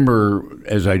remember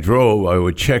as I drove, I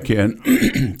would check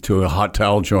in to a hot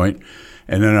towel joint,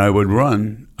 and then I would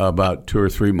run about 2 or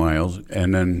 3 miles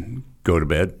and then go to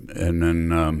bed. And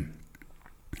then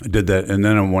I did that. And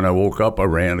then when I woke up, I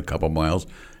ran a couple miles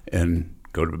and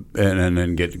go to and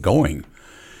then get going.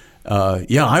 I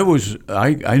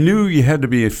knew you had to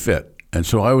be fit, and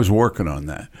so I was working on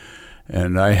that,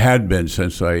 and I had been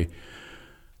since I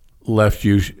left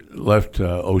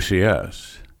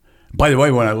OCS. By the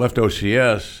way, when I left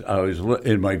OCS, I was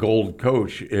in my Gold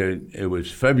Coach. It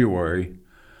was February,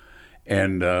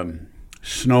 and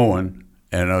snowing,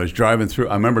 and I was driving through.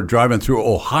 I remember driving through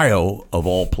Ohio, of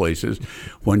all places,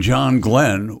 when John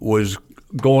Glenn was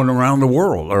going around the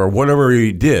world or whatever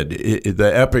he did,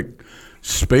 the epic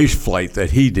space flight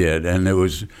that he did, and I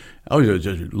was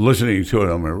just listening to it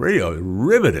on my radio,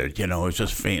 riveted. It's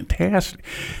just fantastic,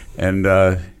 and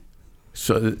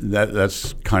so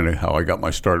that's kind of how I got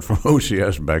my start from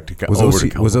OCS back to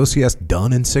was OCS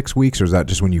done in 6 weeks, or is that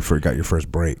just when you got your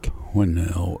first break?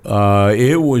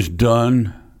 It was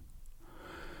done.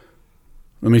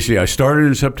 Let me see. I started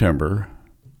in September.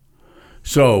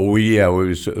 So it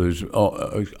was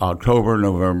October,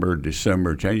 November,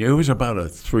 December, January. It was about a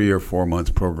 3 or 4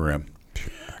 month program,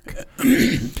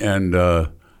 and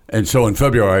so in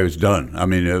February I was done. I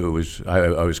mean, I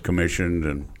was commissioned,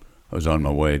 and I was on my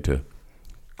way to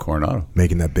Coronado,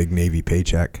 making that big Navy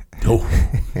paycheck. Oh,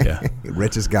 yeah,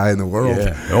 richest guy in the world.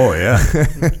 Yeah. Oh, yeah,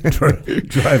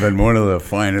 driving one of the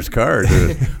finest cars,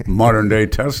 modern day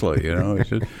Tesla. It's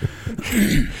just...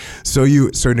 So you're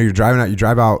driving out. You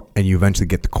drive out, and you eventually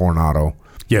get to Coronado.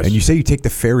 Yes. And you say you take the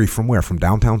ferry from where? From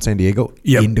downtown San Diego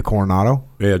into Coronado?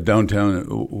 Yeah, downtown.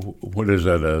 What is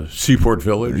that? Seaport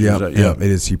Village? Yeah, it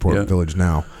is Seaport Village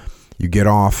now. You get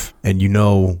off, and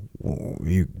you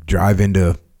drive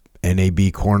into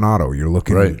NAB Coronado. You're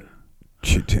looking. Right.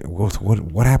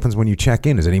 What happens when you check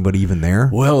in? Is anybody even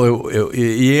there? Well,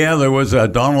 there was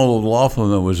Donald Laughlin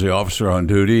that was the officer on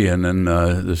duty, and then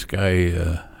this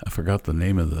guy, I forgot the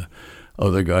name of the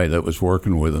other guy that was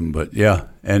working with him, but yeah,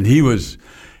 and he was,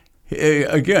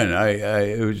 again,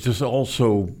 it was just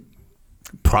also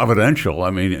providential.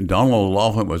 I mean, Donald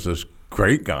Laughlin was this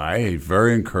great guy,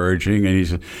 very encouraging, and he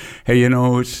said, "Hey,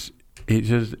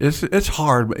 it's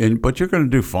hard, but you're going to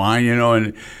do fine,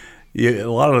 and." Yeah,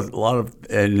 a lot of,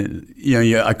 and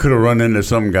I could have run into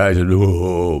some guys and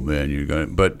oh man, you're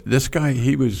going. But this guy,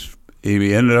 he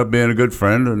ended up being a good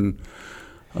friend, and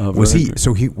was he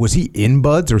in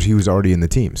Buds or he was already in the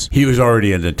teams? He was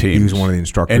already in the teams. He was one of the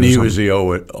instructors, and he was the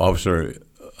officer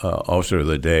of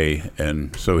the day,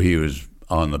 and so he was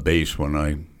on the base when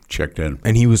I checked in.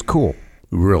 And he was cool,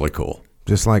 really cool.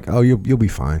 Just like, oh, you'll be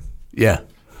fine. Yeah,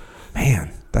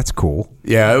 man. That's cool.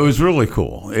 Yeah, it was really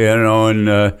cool,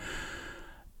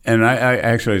 and I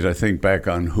actually, as I think back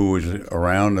on who was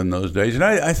around in those days, and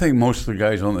I think most of the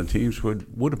guys on the teams would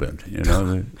have been,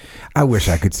 I wish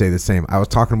I could say the same. I was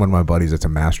talking to one of my buddies that's a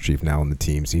Master Chief now in the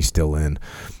teams. He's still in,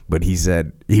 but he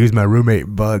said he was my roommate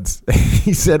in Buds.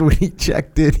 He said when he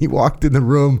checked in, he walked in the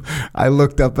room. I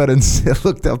looked up at him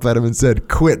and said,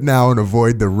 "Quit now and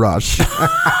avoid the rush."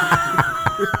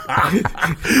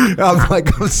 I'm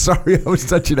like, I'm sorry, I was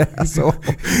such an asshole.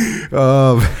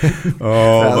 My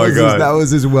God. That was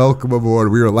his welcome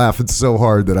aboard. We were laughing so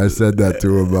hard that I said that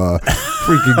to him.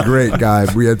 Freaking great guy.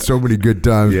 We had so many good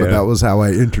times, but that was how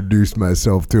I introduced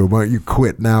myself to him. Why don't you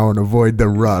quit now and avoid the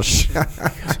rush?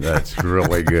 That's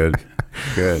really good.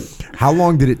 Good. How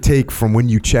long did it take from when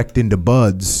you checked into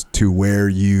Buds to where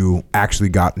you actually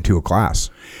got into a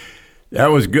class? That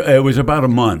was good. It was about a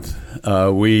month.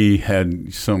 We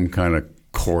had some kind of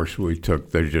course we took.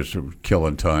 They're just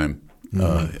killing time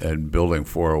at Building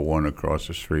 401 across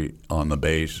the street on the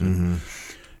base, and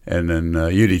then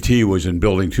UDT was in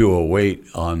Building 208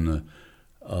 on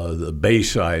the bay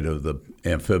side of the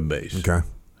amphib base. Okay,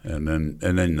 and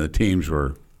then the teams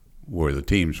were where the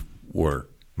teams were.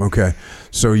 Okay,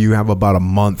 so you have about a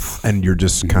month, and you're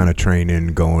just kind of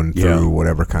training, going through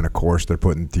whatever kind of course they're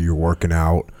putting through. You're working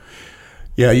out.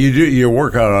 Yeah, you do your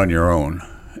workout on your own,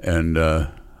 and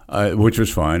which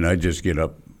was fine. I'd just get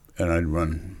up and I'd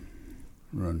run.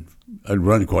 I'd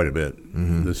run quite a bit.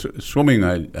 The swimming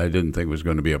I didn't think was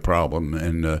going to be a problem,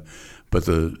 and but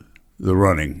the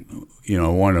running, I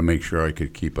wanted to make sure I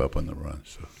could keep up on the run,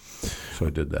 so I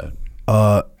did that.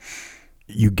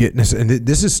 You get this, and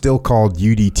this is still called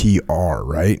UDTR,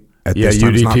 right? At this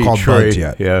time, UDT it's not called Trade. Buds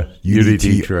yet. Yeah,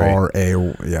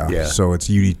 UDTRA. Yeah. So it's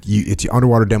it's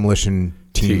Underwater Demolition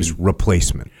Team's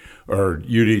replacement, or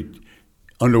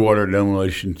Underwater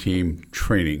Demolition Team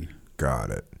Training. Got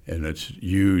it. And it's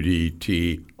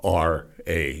UDTRA.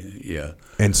 Yeah.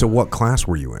 And so, what class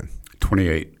were you in?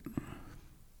 28.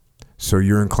 So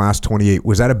you're in class 28.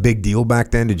 Was that a big deal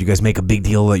back then? Did you guys make a big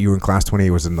deal that you were in class 28?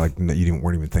 Was it like you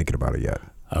weren't even thinking about it yet?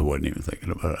 I wasn't even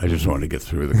thinking about it. I just wanted to get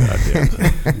through the goddamn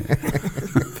thing.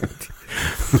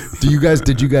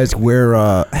 Did you guys wear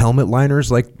helmet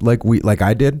liners like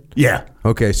I did? Yeah.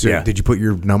 Okay. So did you put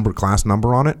your class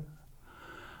number on it?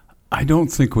 I don't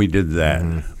think we did that,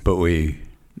 but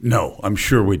no, I'm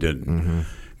sure we didn't.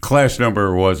 Class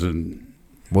number wasn't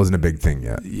a big thing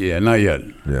yet. Yeah, not yet.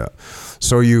 Yeah.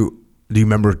 So do you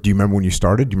remember when you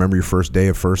started? Do you remember your first day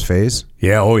of first phase?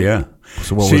 Yeah. Oh, yeah.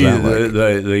 So what was that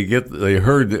like? They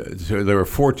heard there were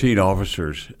 14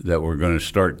 officers that were going to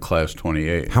start class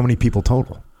 28. How many people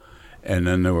total? And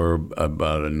then there were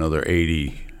about another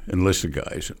 80 enlisted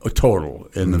guys total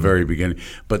in the very beginning.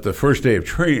 But the first day of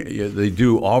training, they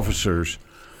do officers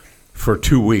for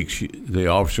 2 weeks. The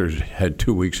officers had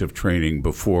 2 weeks of training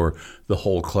before the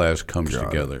whole class comes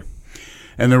together.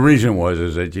 And the reason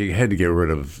is that you had to get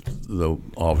rid of the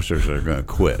officers that are going to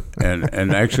quit.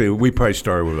 And actually, we probably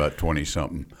started with about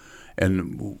 20-something.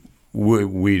 And we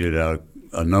weeded out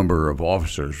a number of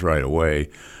officers right away,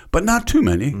 but not too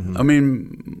many. I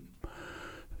mean,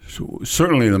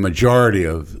 certainly the majority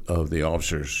of the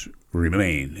officers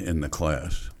remain in the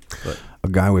class. But a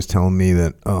guy was telling me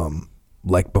that,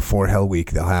 like before Hell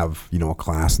Week, they'll have, a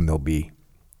class and there'll be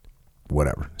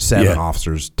whatever, 7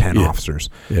 officers, 10 officers.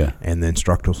 Yeah. And the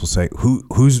instructors will say,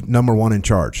 who's number one in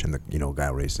charge? And the guy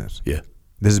raised this. Yeah.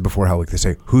 This is before Hell Week. They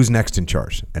say, who's next in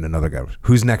charge? And another guy,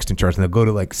 who's next in charge? And they'll go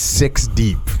to like 6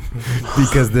 deep.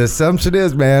 Because the assumption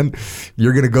is, man,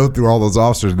 you're going to go through all those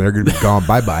officers and they're going to be gone.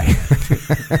 Bye-bye.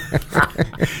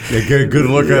 Yeah, get a good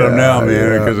look at them now,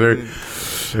 man,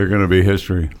 because They're going to be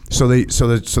history. So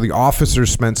the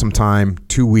officers spent some time,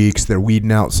 2 weeks. They're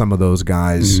weeding out some of those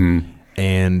guys,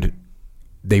 and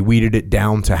they weeded it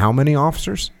down to how many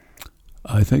officers?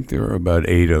 I think there were about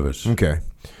 8 of us. Okay.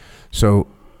 So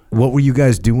what were you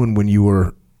guys doing when you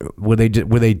were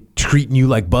they treating you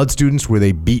like bud students? Were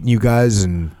they beating you guys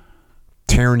and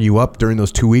tearing you up during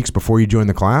those 2 weeks before you joined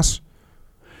the class?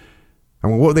 I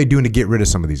mean, what were they doing to get rid of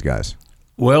some of these guys?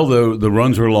 Well, the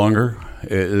runs were longer.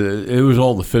 It was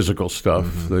all the physical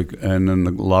stuff, and then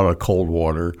a lot of cold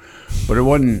water, but it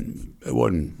wasn't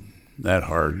that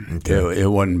hard. Okay. It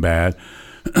wasn't bad.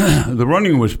 The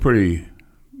running was pretty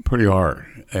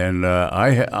hard, and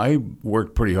I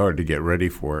worked pretty hard to get ready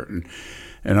for it,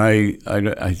 and I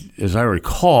as I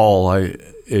recall,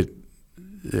 it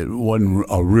wasn't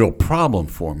a real problem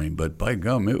for me, but by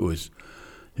gum, it was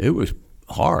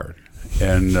hard,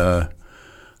 and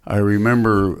I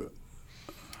remember.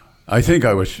 I think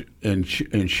I was in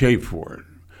shape for it,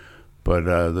 but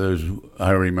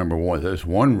I remember there's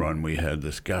one run we had.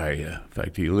 This guy, in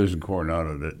fact, he lives in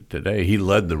Coronado today. He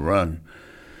led the run,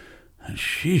 and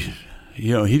he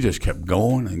just kept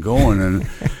going and going, and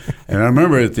I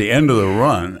remember at the end of the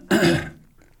run,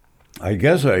 I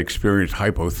guess I experienced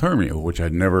hypothermia, which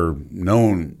I'd never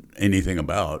known anything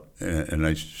about, and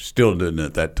I still didn't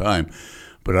at that time.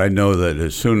 But I know that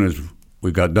as soon as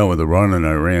we got done with the run, and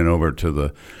I ran over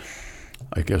to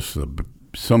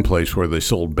someplace where they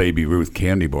sold Baby Ruth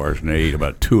candy bars, and I ate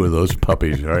about 2 of those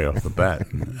puppies right off the bat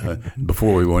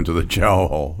before we went to the chow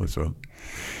hall. So,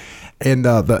 and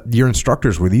your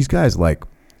instructors, were these guys like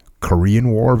Korean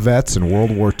War vets and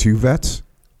World War II vets?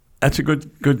 That's a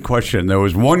good question. There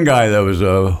was one guy that was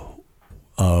a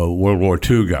World War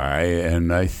II guy,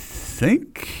 and I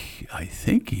think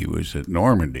he was at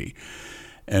Normandy.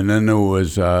 And then there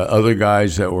was other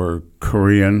guys that were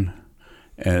Korean,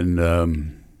 and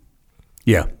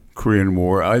Korean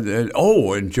War.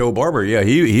 And Joe Barber,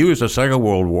 he was a Second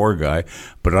World War guy,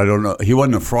 but I don't know. He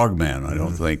wasn't a frogman, I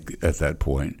don't think, at that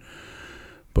point.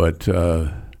 But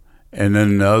and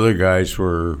then the other guys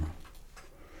were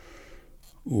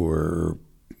the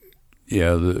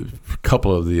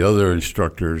couple of the other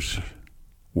instructors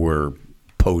were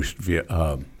post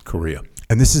Korea.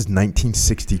 And this is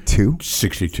 1962?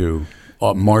 62.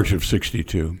 March of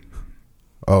 62.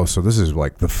 Oh, so this is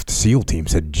like the SEAL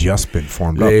teams had just been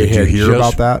formed up. Did you hear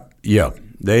about that? Yeah.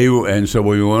 And so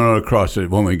we went across it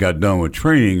when we got done with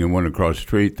training and went across the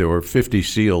street. There were 50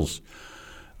 SEALs.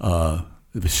 The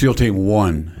SEAL Team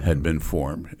 1 had been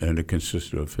formed, and it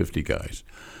consisted of 50 guys.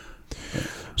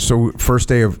 So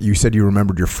you said you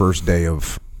remembered your first day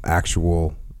of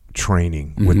actual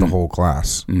training with the whole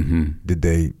class. Mm-hmm. Did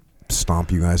they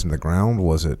stomp you guys in the ground?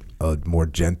 Was it a more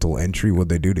gentle entry? What'd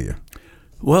they do to you?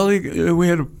 Well, we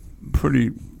had a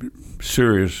pretty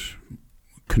serious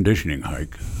conditioning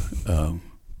hike,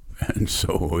 and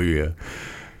so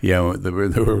there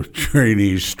were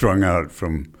trainees strung out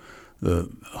from the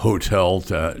hotel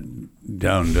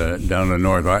down to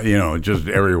north, just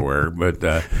everywhere.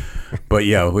 But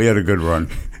yeah, we had a good run,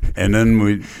 and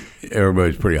then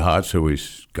everybody's pretty hot, so we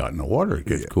got in the water,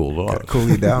 get cooled off, cool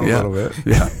you down a little bit.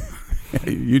 Yeah,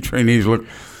 you trainees look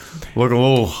a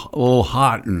little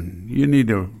hot, and you need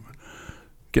to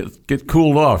get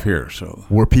cooled off here. So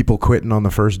were people quitting on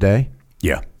the first day?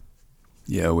 Yeah,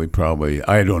 we probably,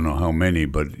 I don't know how many,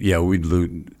 but yeah, we'd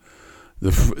lose.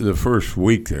 The first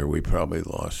week there, we probably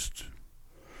lost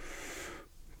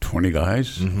 20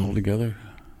 guys altogether.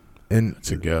 And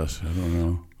that's a guess. I don't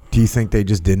know. Do you think they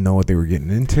just didn't know what they were getting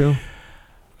into?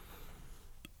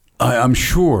 I'm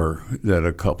sure that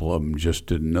a couple of them just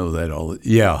didn't know that all.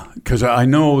 Yeah, because I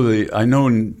know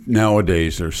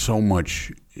nowadays there's so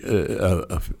much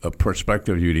a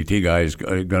prospective UDT guy is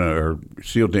or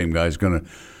SEAL team guy is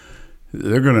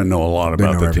they're gonna know a lot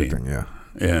about the team. Yeah.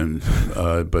 And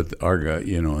but our guy,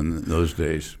 in those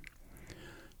days,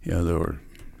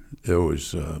 there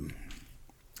was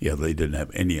they didn't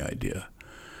have any idea,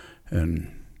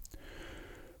 and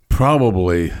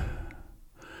probably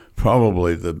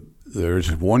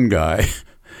there's one guy.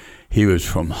 He was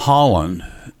from Holland,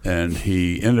 and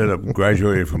he ended up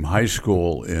graduating from high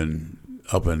school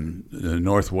up in the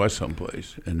Northwest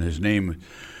someplace. And his name,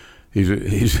 he's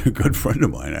a good friend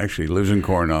of mine. Actually, he lives in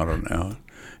Coronado now.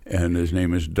 And his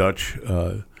name is Dutch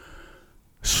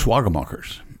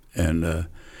Swagemakers, and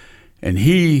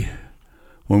he,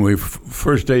 when we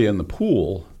first day in the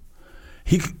pool,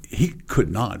 he could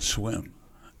not swim,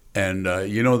 and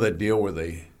that deal where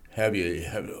they have you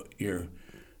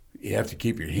have to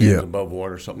keep your hands above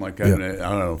water, something like that. Yeah. And I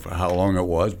don't know for how long it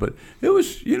was, but it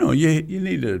was you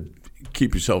need to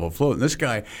keep yourself afloat. And this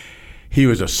guy, he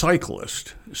was a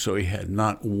cyclist, so he had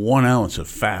not 1 ounce of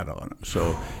fat on him.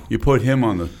 So you put him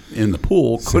in the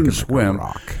pool, couldn't swim,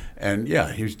 and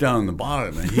he was down in the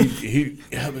bottom, and he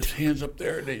had his hands up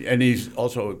there, and he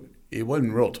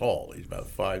wasn't real tall. He's about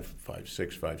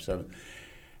 5'6", 5'7",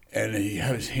 and he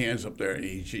had his hands up there, and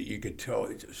you could tell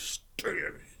he just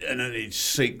and then he'd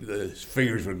sink. His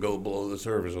fingers would go below the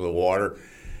surface of the water,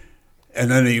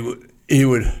 and then he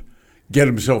would get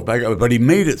himself back up, but he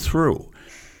made it through.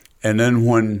 And then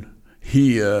when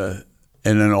and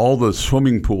then all the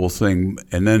swimming pool thing,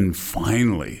 and then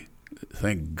finally,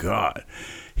 thank God,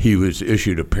 he was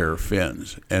issued a pair of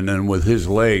fins. And then with his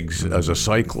legs as a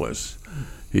cyclist,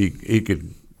 he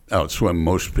could outswim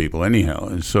most people anyhow.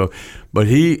 And so, but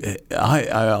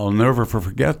I'll never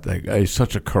forget that guy. He's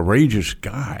such a courageous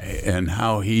guy, and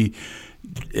how he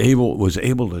was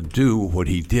able to do what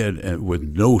he did with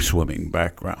no swimming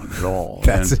background at all.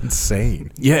 That's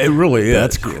insane. Yeah, it really is.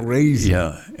 That's crazy.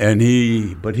 Yeah,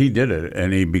 and but he did it,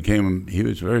 and he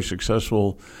was a very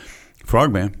successful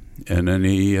frogman, and then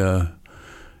he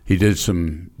did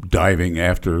some diving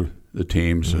after the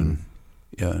teams, and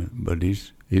but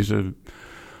he's a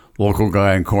local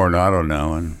guy in Coronado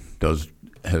now, and has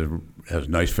a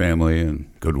nice family and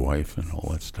good wife and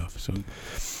all that stuff.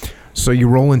 So you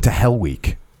roll into Hell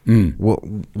Week. What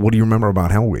do you remember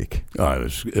about Hell Week? Oh, it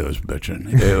was bitching.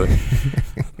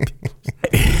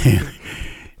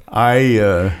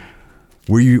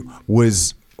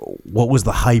 What was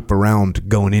the hype around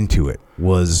going into it?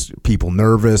 Was people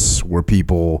nervous? Were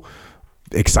people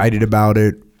excited about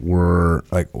it? Were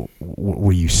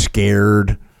you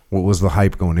scared? What was the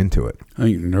hype going into it? I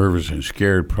think nervous and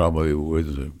scared probably were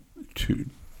the two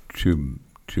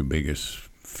biggest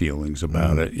feelings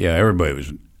about it. Yeah, everybody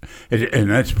was, and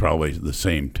that's probably the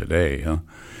same today, huh?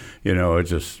 It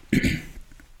just, it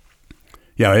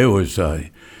was.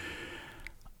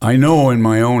 I know in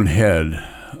my own head,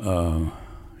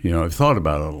 I've thought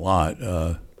about it a lot.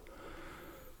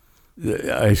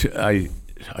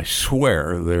 I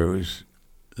swear there was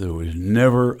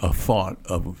never a thought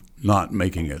of not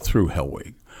making it through Hell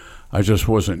Week. I just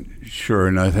wasn't sure,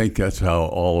 and I think that's how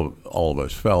all of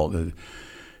us felt.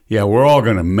 Yeah, we're all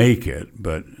going to make it,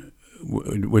 but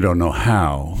we don't know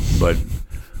how. But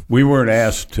we weren't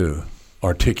asked to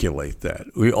articulate that.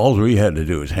 All we had to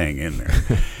do was hang in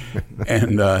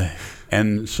there,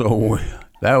 and so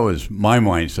that was my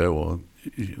mindset. Well,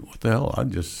 what the hell? I'll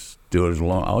just do it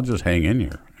I'll just hang in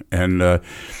here. And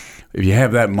if you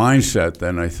have that mindset,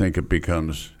 then I think it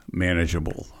becomes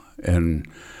manageable. And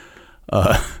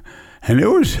it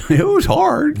was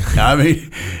hard. I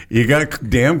mean, you got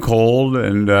damn cold,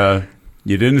 and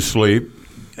you didn't sleep,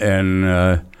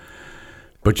 and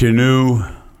but you knew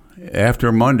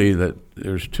after Monday that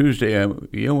there's Tuesday. And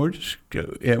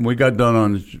we got done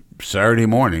on Saturday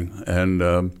morning, and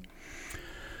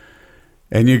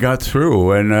you got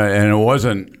through, and it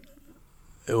wasn't.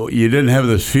 You didn't have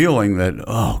this feeling that,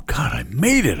 oh God, I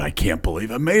made it. I can't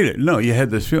believe I made it. No, you had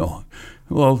this feeling.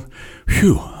 Well,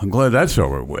 phew, I'm glad that's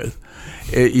over with.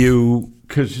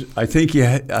 Because I think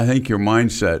your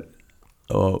mindset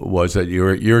was that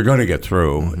you're going to get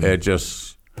through. Mm-hmm. It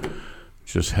just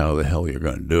how the hell you're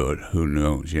going to do it. Who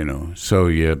knows? So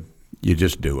you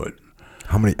just do it.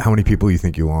 How many people do you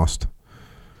think you lost?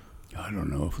 I don't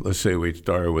know. Let's say we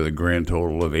started with a grand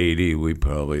total of 80. We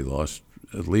probably lost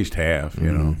at least half.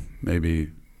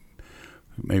 Maybe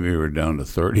we were down to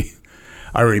 30.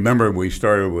 I remember we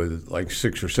started with like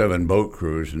 6 or 7 boat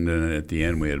crews, and then at the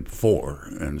end we had 4,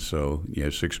 and so you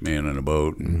had 6 men in a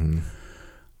boat. And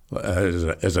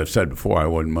as I've said before, I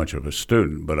wasn't much of a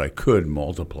student, but I could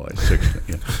multiply 6.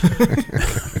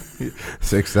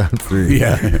 6 times 3.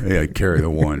 Yeah, carry the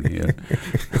 1. Yeah.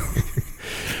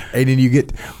 And then you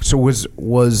get. So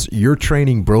was your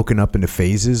training broken up into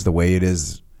phases the way it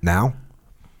is now?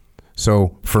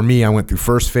 So for me, I went through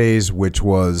first phase, which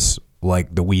was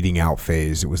like the weeding out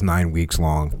phase. It was 9 weeks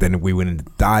long. Then we went into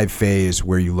dive phase,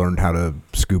 where you learned how to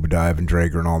scuba dive and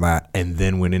Draeger and all that, and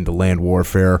then went into land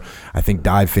warfare. I think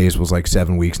dive phase was like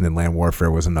 7 weeks, and then land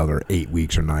warfare was another 8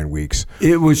 weeks or 9 weeks.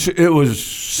 It was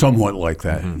somewhat like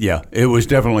that. Mm-hmm. Yeah, it was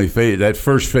definitely phase. That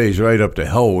first phase right up to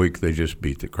Hell Week, they just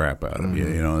beat the crap out of you,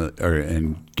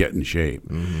 and get in shape.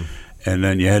 Mm-hmm. And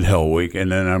then you had Hell Week,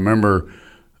 and then I remember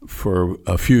for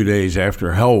a few days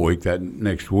after Hell Week, that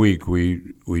next week, we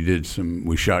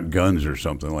shot guns or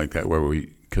something like that,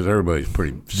 because everybody's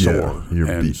pretty sore. Yeah,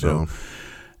 you're beat down.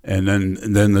 And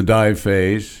then the dive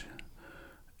phase,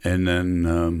 and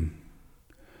then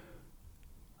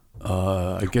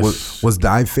I guess was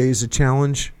dive phase a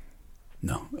challenge?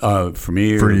 No, for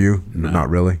me. For you, no, not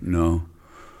really. No,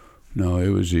 No, it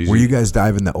was easy. Were you guys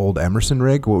diving the old Emerson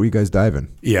rig? What were you guys diving?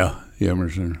 Yeah, the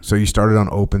Emerson. So you started on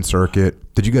open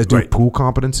circuit. Did you guys do Right. pool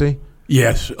competency?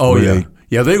 Yes. Oh, Were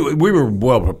yeah. they- We were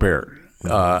well prepared.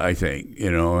 I think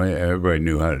everybody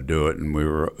knew how to do it, and we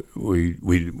were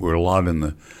a lot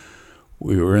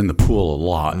we were in the pool a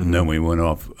lot, and then we went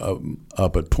up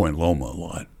at Point Loma a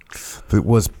lot. It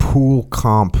was pool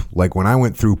comp. Like when I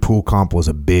went through, pool comp was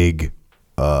a big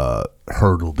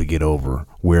hurdle to get over,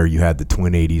 where you had the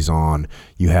twin 80s on,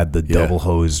 you had the double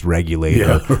hose regulator.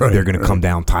 Yeah, right, They're going to come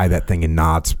down, tie that thing in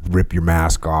knots, rip your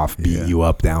mask off, beat you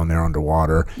up down there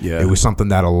underwater. Yeah. It was something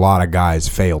that a lot of guys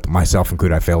failed, myself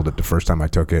included. I failed it the first time I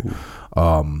took it.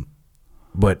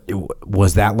 But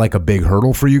was that like a big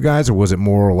hurdle for you guys, or was it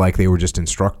more like they were just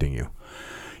instructing you?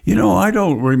 I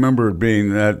don't remember it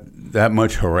being that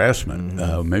much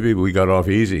harassment. Maybe we got off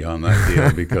easy on that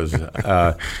deal because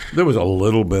there was a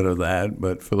little bit of that,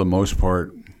 but for the most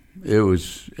part, it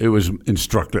was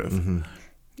instructive,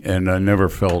 and I never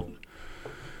felt,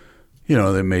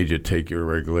 they made you take your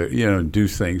regular, do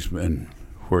things and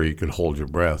where you could hold your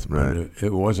breath. But Right.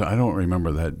 it wasn't. I don't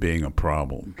remember that being a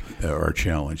problem or a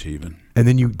challenge even. And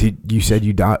then you said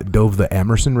you dove the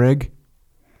Emerson rig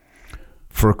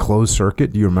for a closed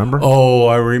circuit. Do you remember? Oh,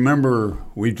 I remember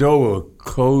we dove a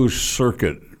closed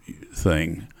circuit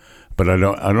thing, but I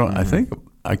don't. I think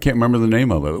I can't remember the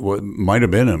name of it. It might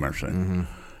have been Emerson,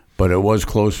 but it was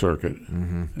closed circuit.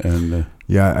 And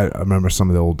Yeah, I remember some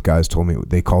of the old guys told me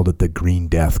they called it the Green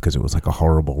Death because it was like a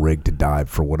horrible rig to dive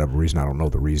for whatever reason. I don't know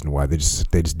the reason why. They just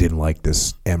didn't like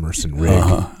this Emerson rig.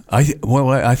 I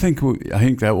think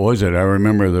that was it. I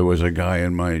remember there was a guy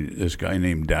this guy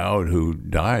named Dowd who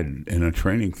died in a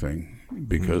training thing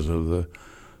because of the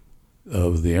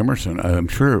Emerson. I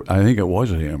think it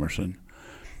was the Emerson,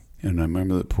 and I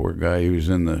remember the poor guy. He was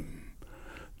in the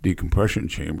decompression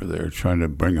chamber there trying to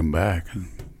bring him back and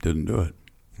didn't do it.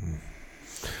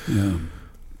 Yeah.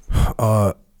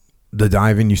 The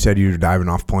diving, you said you were diving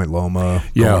off Point Loma,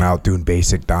 going out doing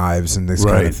basic dives and this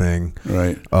kind of thing.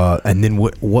 Right. And then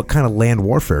what kind of land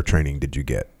warfare training did you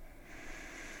get?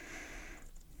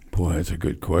 Boy, that's a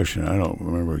good question. I don't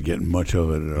remember getting much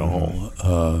of it at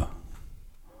all.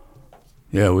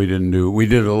 We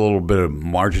did a little bit of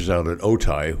marches out at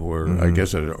Otay, where I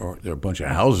guess there are a bunch of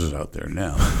houses out there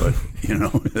now, but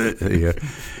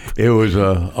it was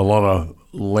a lot of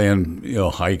land,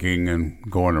 hiking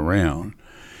and going around,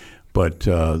 but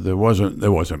there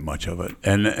wasn't much of it,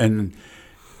 and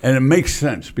it makes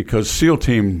sense because SEAL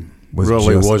Team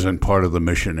wasn't part of the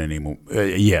mission anymore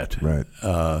yet, Right.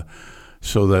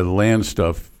 So that land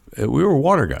stuff, we were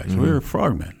water guys, we were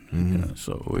frogmen.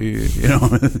 So we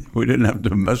didn't have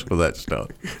to mess with that stuff.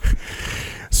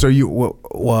 So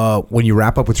when you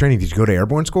wrap up with training, did you go to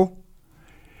airborne school?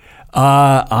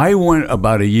 I went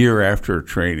about a year after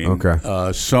training.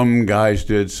 Okay. Some guys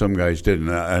did, some guys didn't,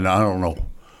 and I don't know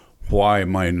why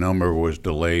my number was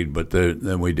delayed, but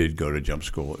then we did go to jump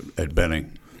school at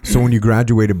Benning. So when you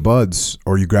graduated BUD/S,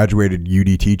 or you graduated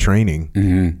UDT training,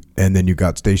 and then you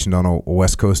got stationed on a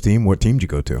West Coast team, what team did you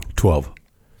go to? 12.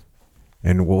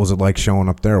 And what was it like showing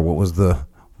up there? What was the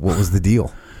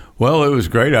deal? Well, it was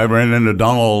great. I ran into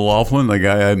Donald O'Loughlin, the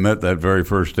guy I met that very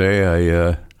first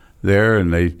day there,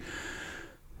 and I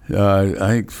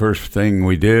think first thing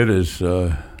we did is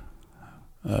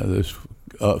this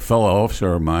fellow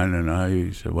officer of mine and I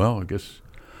said, well, I guess,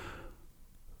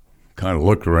 kind of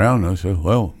looked around and I said,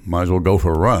 well, might as well go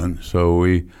for a run. So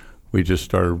we just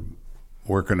started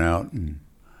working out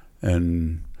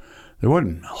and there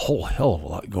wasn't a whole hell of a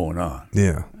lot going on.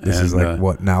 Yeah. This is like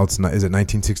what now? It's not. Is it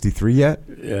 1963 yet?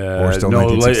 Or still no,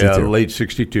 1962? late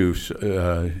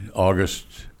 62. August.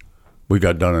 We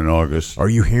got done in August. Are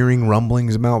you hearing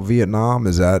rumblings about Vietnam?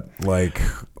 Is that like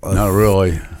not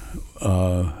really?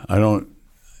 I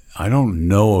don't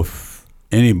know if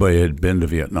anybody had been to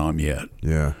Vietnam yet.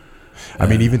 Yeah. I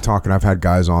mean, even talking, I've had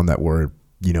guys on that were,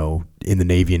 in the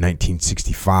Navy in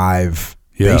 1965.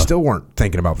 Yeah. They still weren't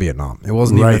thinking about Vietnam. It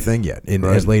wasn't even a thing yet.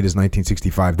 As late as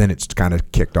 1965, then it's kind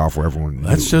of kicked off where everyone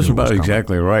That's just knew about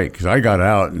exactly right, because I got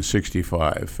out in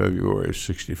 65, February of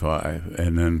 65,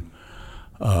 and then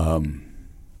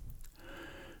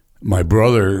my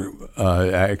brother,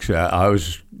 actually, I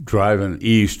was driving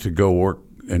east to go work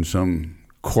in some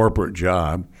corporate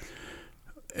job,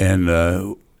 and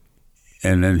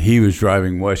then he was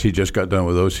driving west. He just got done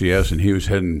with OCS, and he was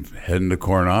heading to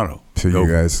Coronado. So you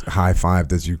guys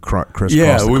high-fived as you crisscrossed the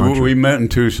country. Yeah, we met in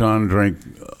Tucson,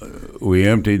 we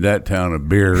emptied that town of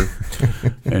beer,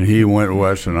 and he went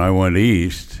west and I went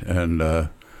east, and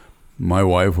my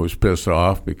wife was pissed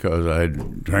off because I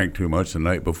had drank too much the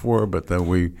night before, but then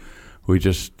we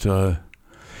just...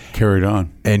 carried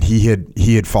on. And he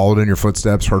had followed in your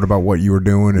footsteps, heard about what you were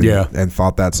doing, and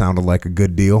thought that sounded like a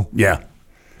good deal. Yeah.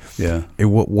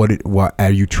 What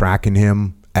are you tracking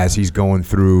him as he's going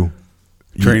through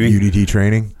training? UDT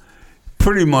training?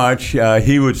 Pretty much.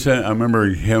 He would send. I remember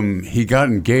him. He got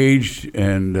engaged,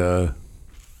 and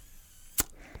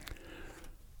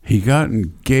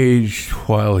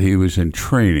while he was in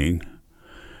training,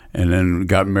 and then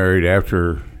got married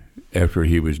after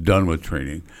he was done with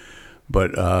training.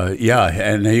 But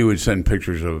and he would send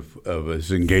pictures of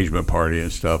his engagement party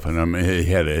and stuff, and I mean, he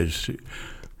had his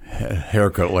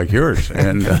haircut like yours,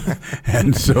 and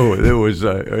so it was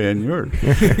and yours.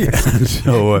 And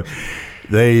so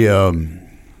they,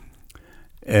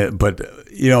 but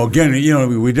again,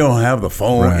 we don't have the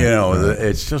phone. Right.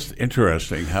 It's just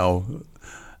interesting how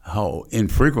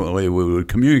infrequently we would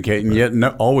communicate, and yet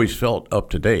always felt up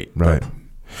to date. Right. But,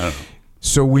 I don't know.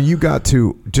 So when you got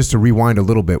to, just to rewind a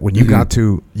little bit, when you got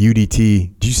to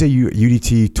UDT, did you say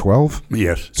UDT 12?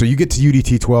 Yes. So you get to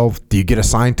UDT 12, do you get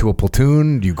assigned to a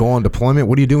platoon? Do you go on deployment?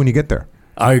 What do you do when you get there?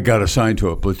 I got assigned to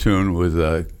a platoon with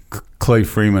Clay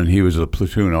Freeman. He was a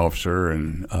platoon officer,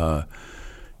 and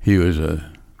he was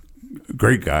a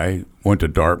great guy. Went to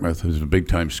Dartmouth. He was a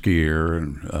big-time skier,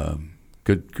 and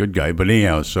good guy. But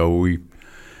anyhow, so we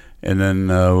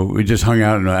just hung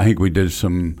out, and I think we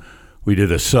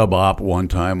did a sub-op one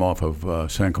time off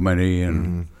of San Clemente,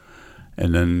 and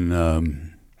then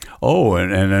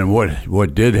and then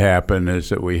what did happen is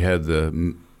that we had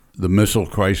the missile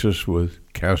crisis with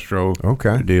Castro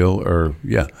deal,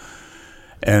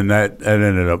 and that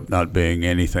ended up not being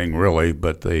anything really,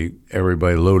 but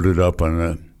everybody loaded up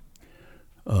on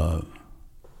a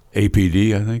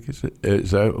APD, I think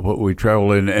is that what we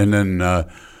traveled in, and then.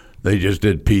 They just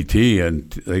did PT,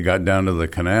 and they got down to the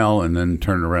canal and then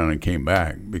turned around and came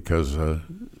back because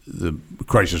the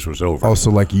crisis was over.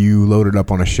 Also, like you loaded up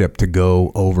on a ship to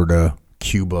go over to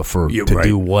Cuba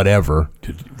do whatever.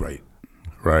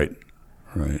 Right.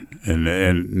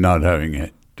 And not having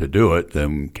to do it,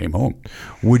 then came home.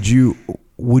 Would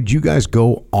you guys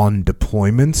go on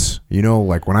deployments?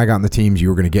 Like when I got in the teams, you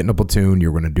were going to get in a platoon,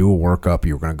 you were going to do a workup,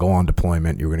 you were going to go on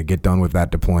deployment, you were going to get done with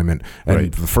that deployment.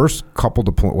 And the first couple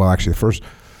the first,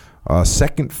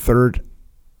 second, third,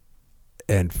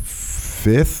 and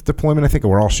fifth deployment, I think,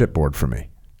 were all shipboard for me.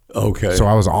 Okay. So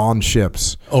I was on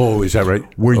ships. Oh, is that right?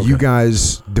 Were you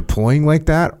guys deploying like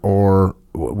that, or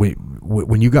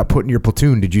when you got put in your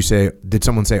platoon, did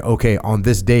someone say, okay, on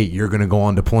this date you're going to go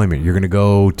on deployment, you're going to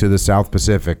go to the South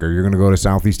Pacific, or you're going to go to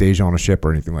Southeast Asia on a ship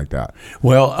or anything like that?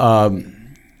 Well,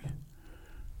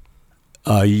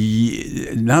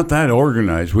 not that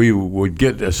organized. We would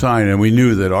get assigned, and we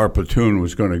knew that our platoon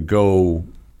was going to go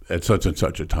at such and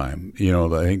such a time.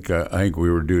 I think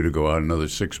we were due to go out another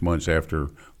 6 months after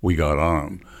we got on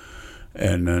them,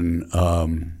 and then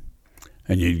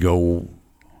and you'd go.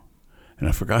 And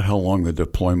I forgot how long the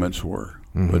deployments were,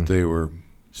 but they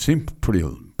seemed pretty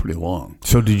long.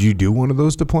 So did you do one of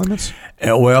those deployments?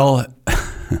 Well,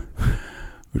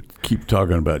 we keep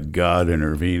talking about God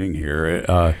intervening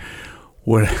here.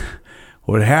 What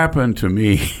happened to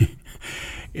me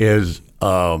is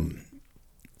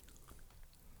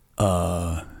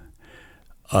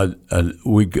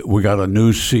we got a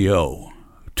new CO,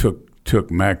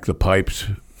 took Mac the Pipe's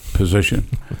position.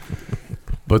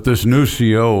 But this new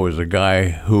CO was a guy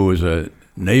who was a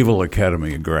Naval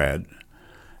Academy grad,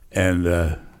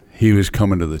 and he was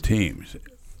coming to the teams.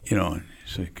 And he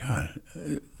said, God,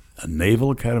 a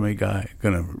Naval Academy guy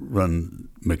going to run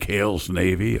McHale's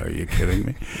Navy? Are you kidding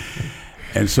me?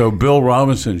 And so Bill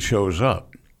Robinson shows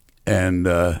up,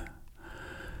 and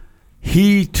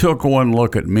he took one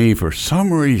look at me for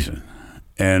some reason,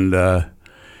 and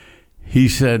he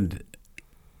said,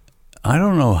 I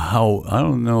don't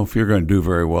know if you're going to do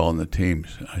very well in the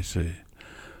teams. I said,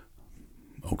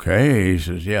 okay. He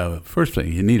says, yeah, first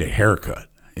thing, you need a haircut,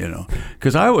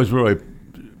 because I was really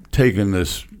taking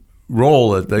this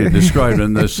role that they described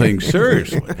in this thing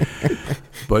seriously.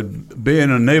 But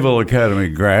being a Naval Academy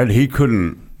grad, he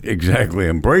couldn't exactly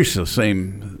embrace the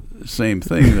same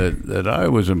thing that I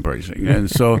was embracing. And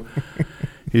so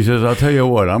he says, I'll tell you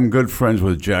what, I'm good friends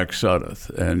with Jack Sudduth,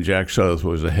 and Jack Sudduth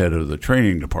was the head of the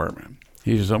training department.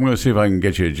 He says, I'm going to see if I can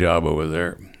get you a job over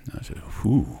there. I said,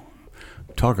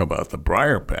 talk about the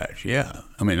briar patch. Yeah.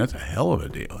 I mean, that's a hell of a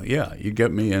deal. Yeah, you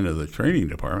get me into the training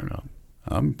department,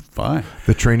 I'm fine.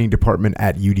 The training department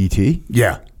at UDT?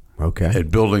 Yeah. Okay. At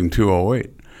Building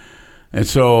 208. And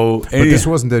so... But this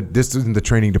isn't the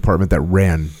training department that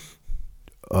ran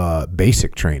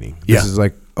basic training. This is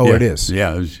like, it is.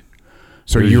 Yeah.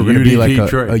 So you were going to be like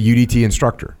a UDT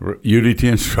instructor. UDT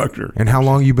instructor. And how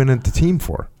long you been at the team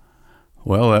for?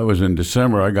 Well, that was in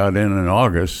December. I got in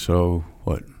August, so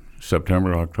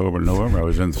September, October, November. I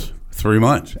was in 3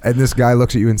 months. And this guy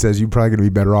looks at you and says, "You're probably going to be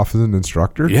better off as an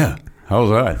instructor." Yeah, how's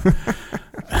that?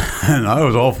 And I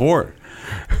was all for it.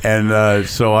 And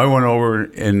so I went over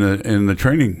in the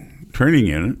training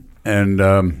unit, and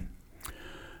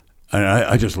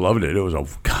I just loved it. It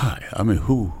was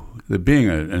being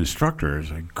an instructor is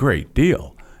a great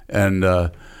deal, and I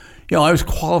was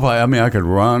qualified. I mean, I could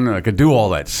run, I could do all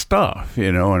that stuff,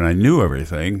 and I knew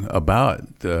everything about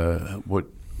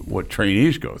what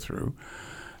trainees go through,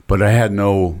 but I had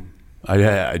no.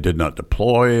 I did not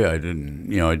deploy. I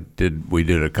didn't. We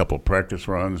did a couple of practice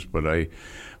runs,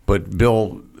 but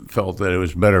Bill felt that it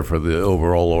was better for the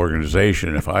overall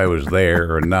organization if I was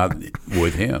there and not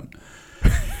with him.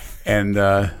 And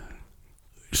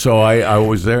so I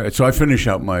was there. So I finished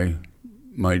out my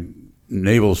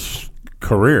naval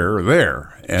career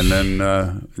there, and then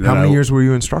how many years were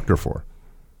you instructor for?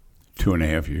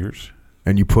 2.5 years.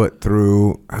 And you put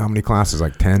through how many classes?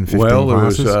 Like 10, 15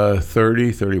 classes? Well, it was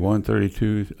 30, 31,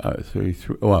 32,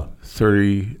 33. Well,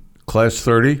 30, class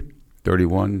 30,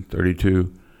 31,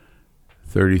 32,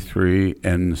 33,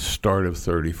 and start of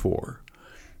 34.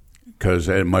 Because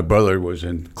my brother was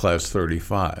in class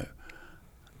 35.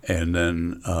 And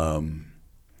then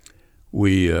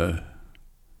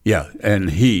and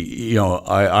he,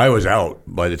 I was out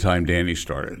by the time Danny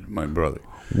started, my brother.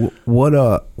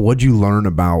 What'd you learn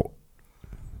about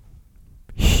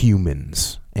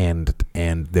humans and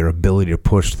their ability to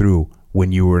push through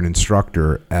when you were an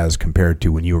instructor as compared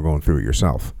to when you were going through it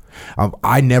yourself?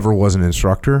 I never was an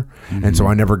instructor, and so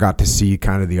I never got to see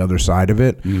kind of the other side of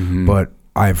it. But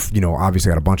I've, obviously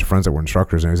got a bunch of friends that were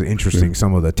instructors, and it was interesting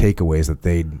some of the takeaways that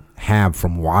they'd have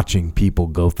from watching people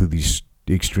go through these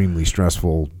extremely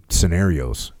stressful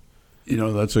scenarios.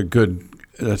 That's a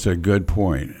good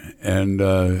point, and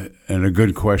a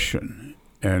good question,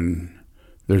 and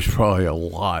there's probably a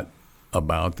lot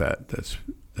about that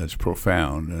that's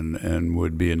profound and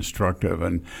would be instructive.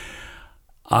 And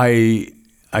I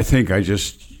think I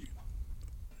just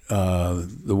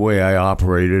the way I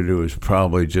operated, it was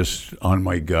probably just on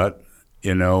my gut,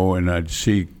 and I'd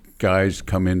see guys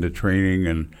come into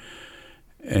training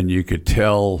and you could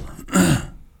tell,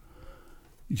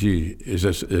 gee, is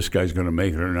this guy's going to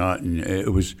make it or not? And it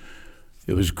was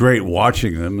great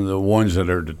watching them, the ones that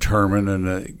are determined and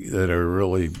that are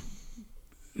really.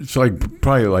 It's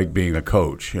probably like being a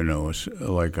coach, It's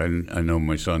like I know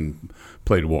my son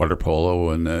played water polo,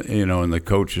 and and the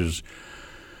coach is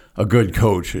a good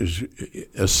coach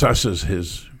assesses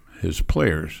his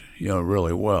players,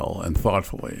 really well and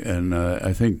thoughtfully. And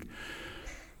I think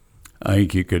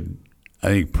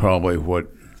probably what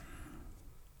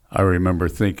I remember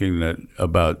thinking that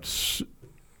about.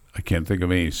 I can't think of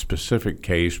any specific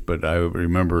case, but I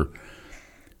remember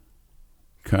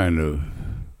kind of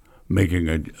making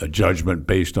a judgment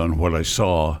based on what I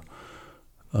saw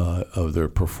of their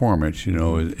performance,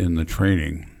 in the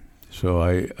training. So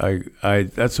I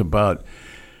that's about,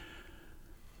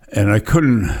 and I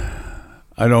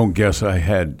don't guess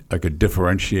I could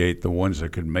differentiate the ones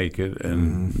that could make it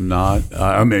and not.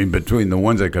 I mean, between the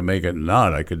ones that could make it and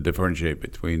not, I could differentiate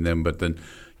between them. But then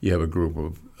you have a group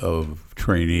of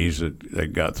trainees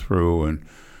that got through, and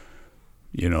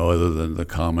other than the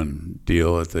common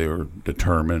deal that they were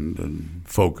determined and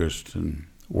focused and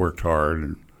worked hard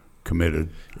and committed.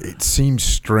 It seems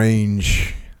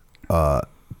strange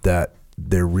that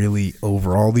they're really,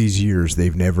 over all these years,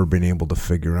 they've never been able to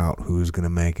figure out who's going to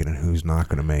make it and who's not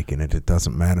going to make it. It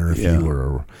doesn't matter if you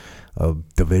were a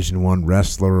Division I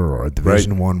wrestler or a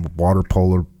Division I water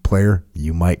polo player.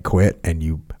 You might quit and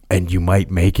you might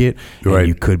make it. Right. And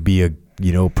you could be a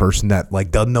person that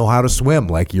doesn't know how to swim,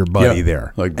 like your buddy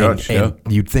there. Like Dutch, and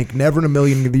you'd think never in a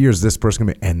million of the years this person can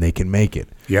make, and they can make it.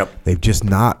 Yep. They've just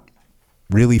not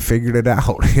really figured it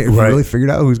out. Really figured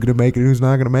out who's going to make it and who's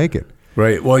not going to make it.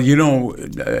 Right. Well,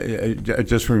 it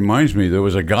just reminds me, there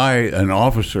was a guy, an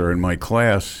officer in my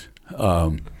class,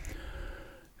 when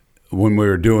we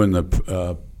were doing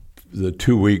the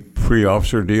 2-week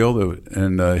pre-officer deal,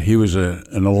 and he was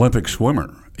an Olympic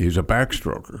swimmer. He was a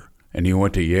backstroker, and he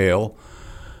went to Yale.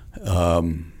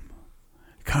 God,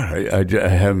 I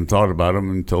haven't thought about him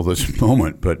until this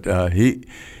moment, but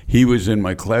he was in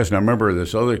my class, and I remember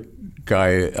this other guy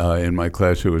in my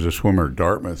class who was a swimmer at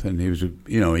Dartmouth, and he was,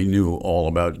 he knew all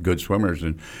about good swimmers,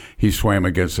 and he swam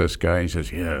against this guy. He says,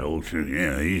 he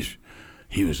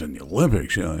was in the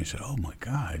Olympics. I said, oh my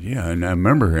God, yeah. And I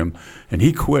remember him, and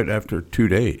he quit after 2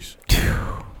 days.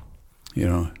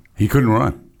 He couldn't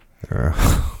run.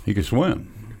 He could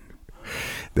swim.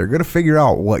 They're going to figure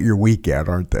out what you're weak at,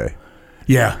 aren't they?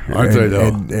 Yeah, aren't they though?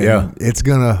 And it's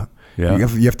gonna. Yeah.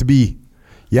 You have to be.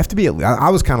 I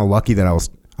was kind of lucky that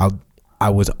I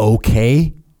was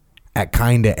okay at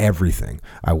kind of everything.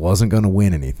 I wasn't going to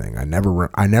win anything. I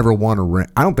never won a run.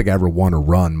 I don't think I ever won a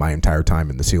run my entire time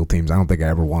in the SEAL teams. I don't think I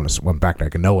ever won a swim. In fact, I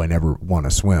know I never won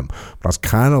a swim. But I was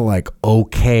kind of like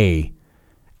okay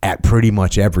at pretty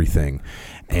much everything.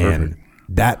 And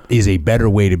that is a better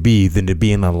way to be than to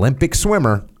be an Olympic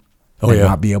swimmer and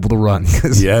not be able to run.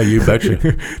 Yeah, you betcha.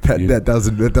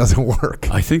 that doesn't work.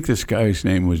 I think this guy's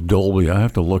name was Dolby. I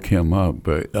have to look him up.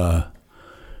 But, I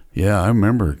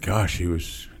remember, gosh, he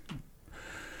was...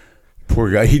 Poor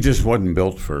guy. He just wasn't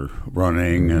built for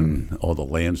running and all the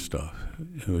land stuff.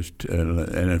 It was,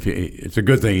 and it's a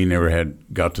good thing he never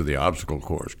got to the obstacle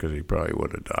course because he probably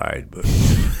would have died.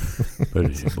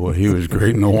 But boy, he was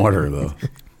great in the water though.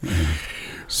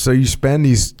 So you spend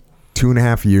these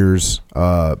 2.5 years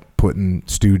putting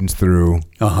students through,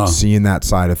 seeing that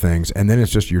side of things, and then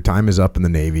it's just your time is up in the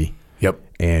Navy. Yep.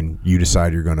 And you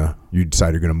decide you're gonna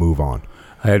move on.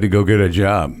 I had to go get a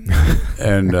job,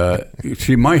 and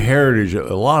see, my heritage,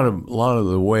 a lot of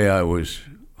the way I was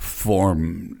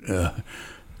formed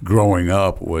growing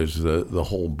up was the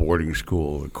whole boarding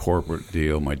school, the corporate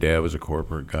deal. My dad was a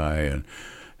corporate guy,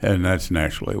 and that's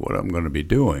naturally what I'm going to be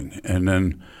doing. And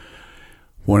then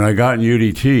when I got in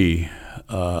UDT,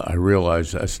 I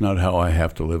realized that's not how I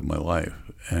have to live my life.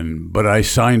 But I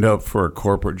signed up for a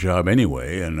corporate job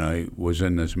anyway, and I was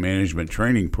in this management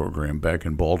training program back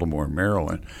in Baltimore,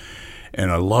 Maryland.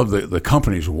 And I love the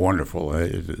company's wonderful.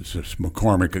 It's this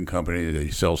McCormick and Company. They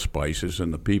sell spices,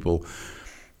 and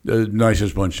the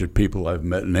nicest bunch of people I've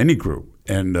met in any group.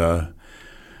 And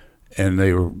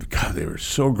they were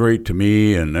so great to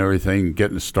me and everything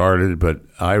getting started. But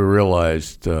I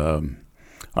realized, I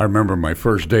remember my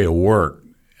first day of work.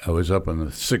 I was up on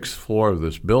the 6th floor of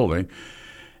this building.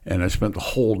 And I spent the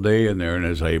whole day in there, and it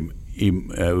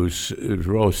was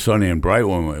real sunny and bright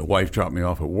when my wife dropped me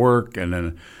off at work, and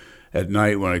then at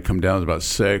night when I come down it was about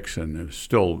 6, and it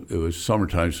was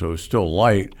summertime, so it was still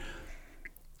light,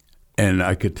 and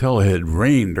I could tell it had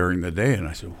rained during the day, and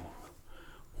I said,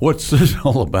 "What's this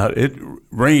all about?" It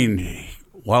rained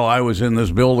while I was in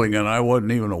this building, and I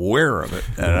wasn't even aware of it,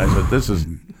 and I said, "This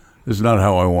is not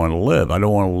how I want to live. I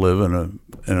don't want to live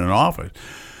in an office."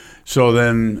 So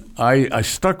then I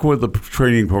stuck with the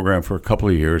training program for a couple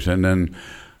of years, and then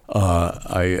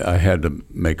I had to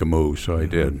make a move, so I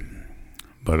did.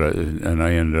 But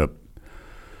I ended up.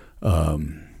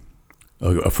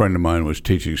 A friend of mine was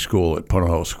teaching school at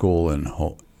Punahou School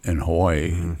in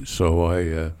Hawaii, so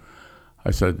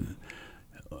I said.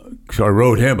 So I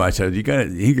wrote him. I said, "You got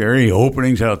any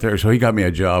openings out there?" So he got me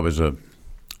a job as a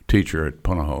teacher at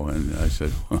Punahou, and I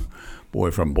said,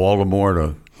 "Boy, from Baltimore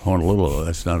to Honolulu,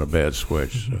 that's not a bad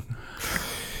switch."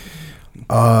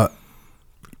 So.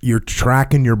 You're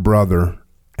tracking your brother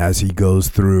as he goes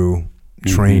through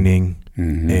training,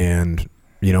 and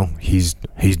he's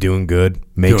doing good,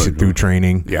 makes it through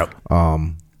training. Yep.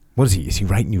 What is he? Is he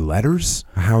writing you letters?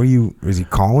 How are you? Is he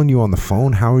calling you on the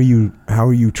phone? How are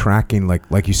you tracking?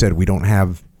 Like you said, we don't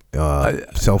have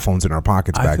cell phones in our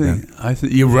pockets back then. I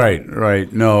think you're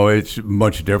right. No, it's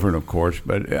much different, of course.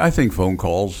 But I think phone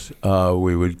calls.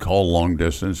 We would call long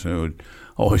distance, and it would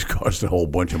always cost a whole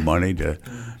bunch of money to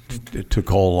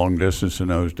call long distance in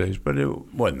those days. But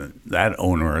it wasn't that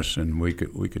onerous, and we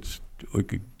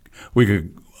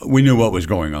knew what was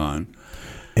going on.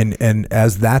 And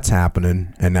as that's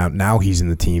happening, and now he's in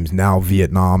the teams. Now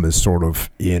Vietnam is sort of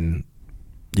in.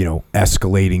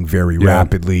 Escalating very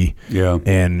rapidly. Yeah.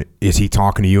 And is he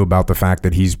talking to you about the fact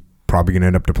that he's probably going to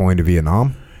end up deploying to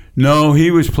Vietnam? No,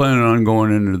 he was planning on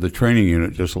going into the training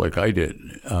unit just like I did,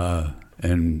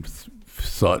 and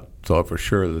thought for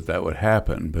sure that would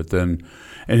happen. But then,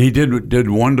 and he did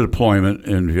one deployment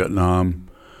in Vietnam,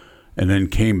 and then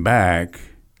came back.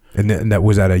 And that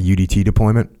was at a UDT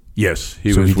deployment? Yes,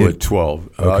 he was with 12.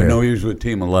 Okay. No, he was with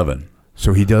Team 11.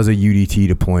 So he does a UDT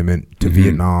deployment to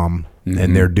Vietnam.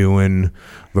 And they're doing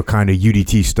the kind of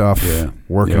UDT stuff,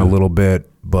 working a little bit,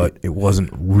 but it wasn't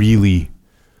really.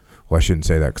 Well, I shouldn't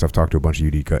say that because I've talked to a bunch of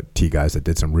UDT guys that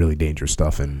did some really dangerous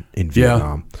stuff in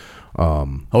Vietnam. They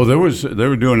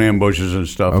were doing ambushes and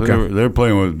stuff. Okay. They were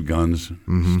playing with guns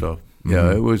and stuff.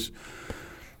 Yeah, it was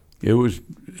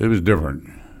different.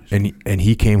 And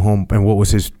he came home. And what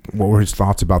were his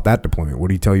thoughts about that deployment? What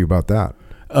did he tell you about that?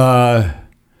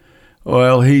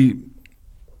 Well, he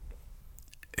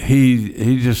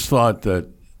just thought that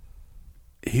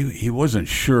he wasn't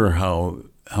sure how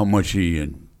much he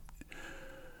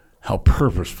how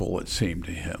purposeful it seemed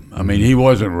to him. I mean, he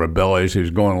wasn't rebellious. He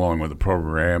was going along with the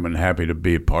program and happy to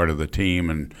be a part of the team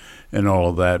and all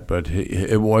of that. But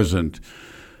it wasn't.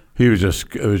 It was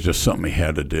just something he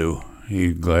had to do.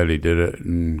 He's glad he did it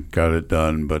and got it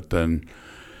done. But then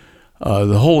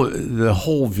the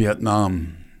whole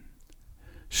Vietnam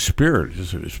spirit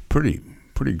is pretty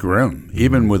grim,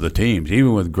 even with the teams,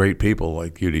 even with great people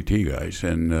like UDT guys,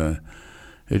 and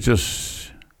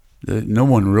no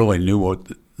one really knew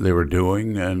what they were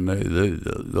doing, and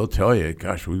they'll tell you,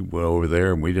 gosh, we went over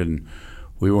there and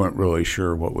we weren't really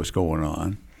sure what was going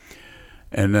on.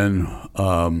 And then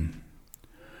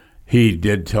he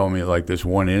did tell me, like this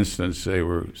one instance, they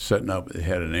were setting up, they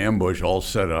had an ambush all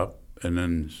set up, and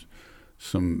then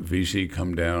some VC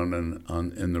come down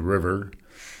in the river,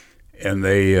 and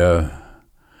they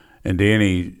and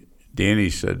Danny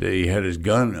said that he had his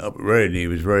gun up ready and he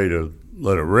was ready to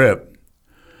let it rip,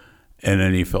 and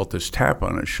then he felt this tap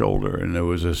on his shoulder, and there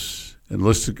was this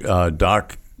enlisted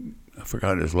doc, I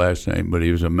forgot his last name, but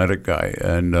he was a medic guy,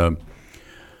 and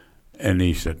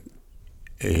he said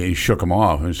he shook him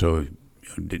off, and so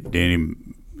Danny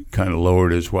kind of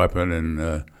lowered his weapon, and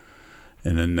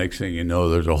then next thing you know,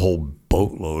 there's a whole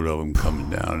boatload of them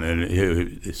coming down,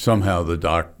 and somehow the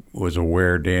doc was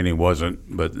aware, Danny wasn't,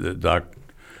 but the doc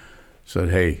said,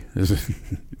 "Hey,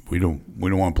 we don't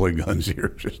want to play guns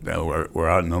here. Just now we're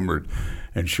outnumbered,"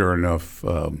 and sure enough,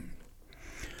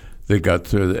 they got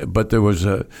through that. But it was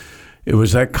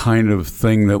that kind of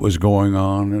thing that was going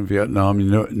on in Vietnam.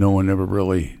 No one ever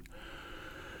really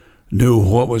knew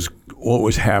what was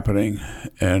happening,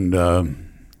 and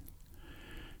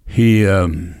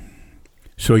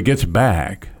so he gets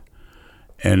back.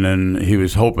 And then he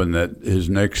was hoping that his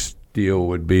next deal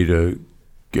would be to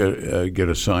get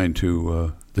assigned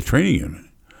to the training unit,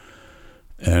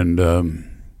 and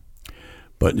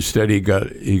but instead he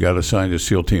got assigned to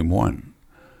SEAL Team 1,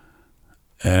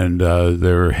 and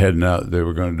they were heading out. They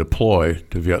were going to deploy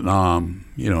to Vietnam,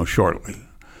 shortly.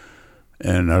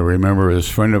 And I remember this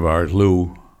friend of ours,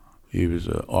 Lou. He was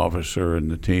an officer in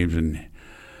the teams, and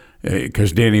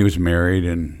because Danny was married,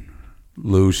 and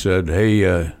Lou said,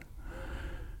 "Hey."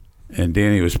 And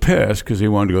Danny was pissed because he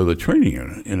wanted to go to the training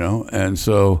unit, and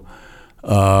so,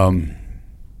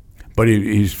 but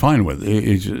he's fine with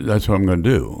it. That's what I'm going to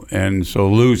do. And so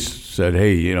Lou said,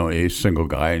 "Hey, he's a single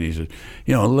guy," and he said,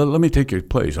 let me take your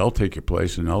place. I'll take your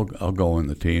place, and I'll go in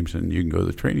the teams, and you can go to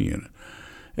the training unit,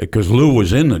 because Lou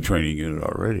was in the training unit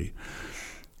already.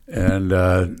 And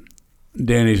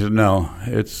Danny said, "No,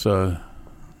 it's I'm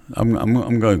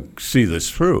going to see this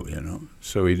through,"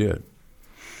 So he did,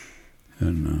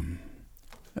 and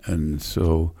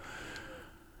so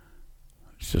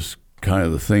it's just kind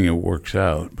of the thing that works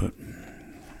out. But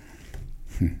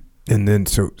and then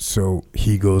so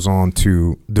he goes on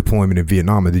to deployment in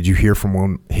Vietnam. Did you hear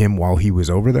from him while he was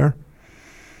over there?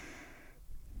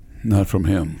 Not from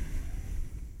him.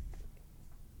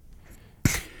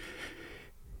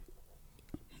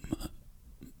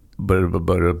 But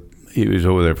he was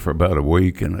over there for about a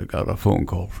week, and I got a phone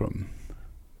call from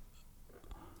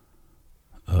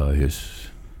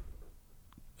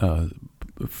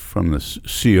from the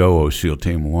COO of SEAL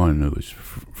Team 1, who was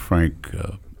Frank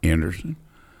Anderson.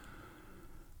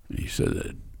 And he said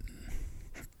that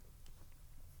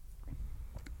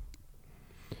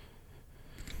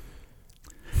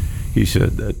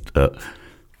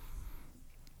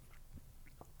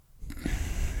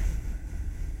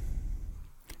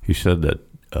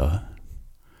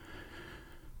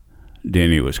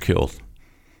Danny was killed.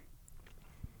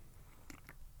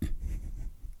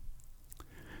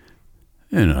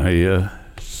 And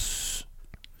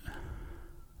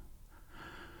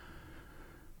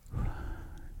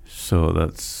so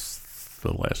that's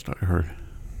the last I heard.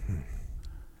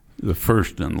 The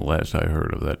first and the last I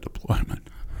heard of that deployment.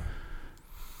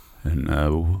 And I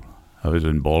was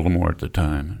in Baltimore at the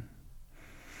time.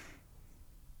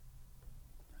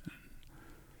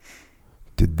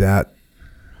 Did that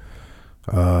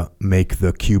make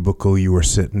the cubicle you were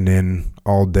sitting in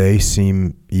all day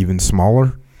seem even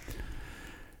smaller?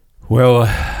 Well,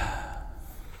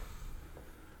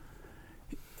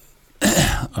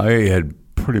 I had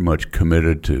pretty much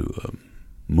committed to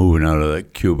moving out of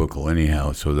that cubicle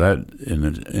anyhow, so that in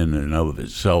and of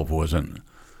itself wasn't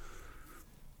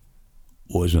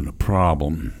a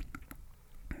problem.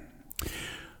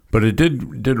 But it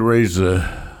did raise and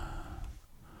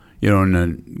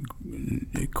then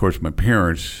of course my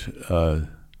parents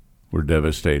were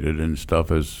devastated and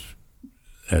stuff,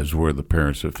 as were the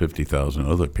parents of 50,000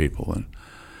 other people, and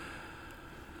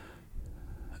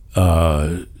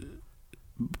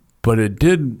but it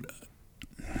did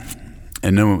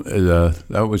And then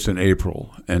that was in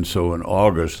April, and so in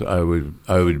August I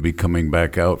would be coming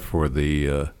back out for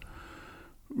the.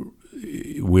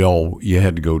 You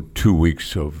had to go 2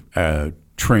 weeks of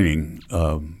training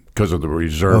because of the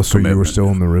reserve. Oh, so commitment. you were still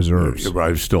in the reserves. I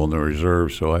was still in the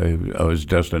reserve, so I was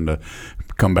destined to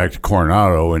come back to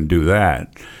Coronado and do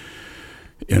that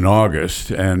in August,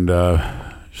 and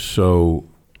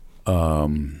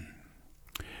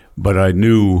but I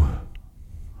knew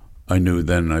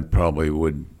then I probably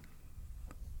would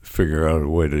figure out a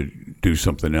way to do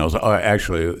something else.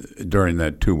 Actually, during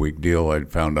that 2-week deal, I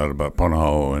found out about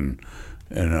Punahou and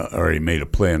I already made a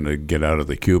plan to get out of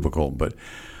the cubicle. But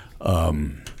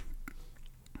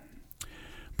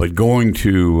going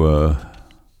to,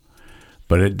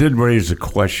 but it did raise the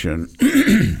question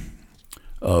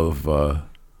of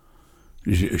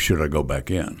should I go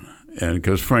back in? And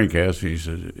because Frank asked, he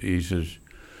says.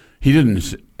 He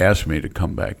didn't ask me to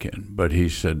come back in, but he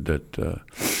said that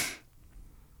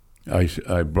I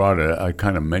brought it. I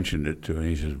kind of mentioned it to him.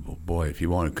 He says, well, "Boy, if you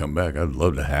want to come back, I'd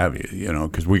love to have you."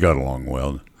 Because we got along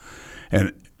well.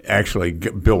 And actually,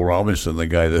 Bill Robinson, the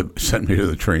guy that sent me to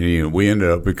the training, and we ended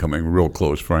up becoming real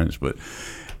close friends. But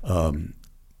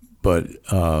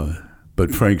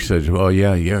Frank says, "Well,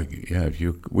 yeah. If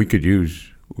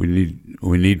we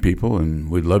need people, and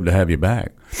we'd love to have you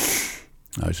back."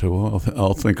 I said, "Well,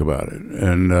 I'll think about it."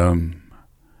 And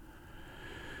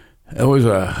I was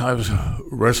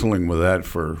wrestling with that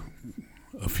for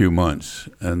a few months,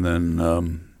 and then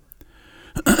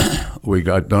we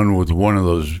got done with one of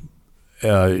those.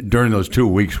 During those 2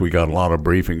 weeks, we got a lot of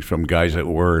briefings from guys that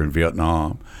were in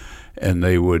Vietnam, and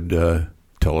they would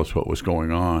tell us what was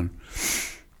going on.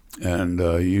 And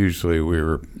usually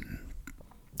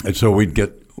and so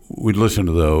we'd listen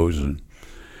to those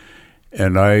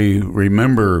and I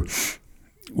remember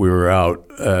we were out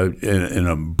in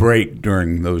a break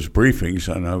during those briefings,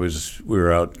 and we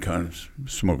were out kind of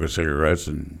smoking cigarettes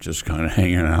and just kind of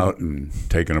hanging out and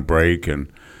taking a break. And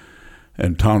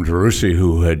Tom Jerussi,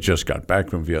 who had just got back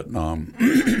from Vietnam,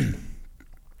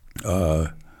 and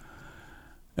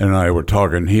I were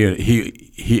talking.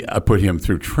 I put him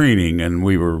through training, and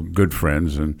we were good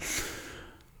friends. And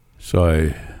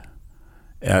so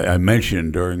I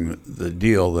mentioned during the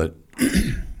deal that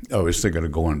I was thinking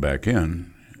of going back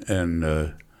in, and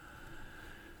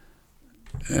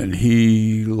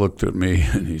he looked at me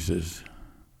and he says,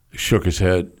 shook his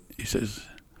head. He says,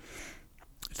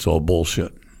 "It's all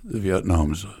bullshit. The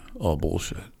Vietnam's all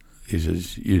bullshit." He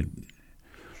says, "You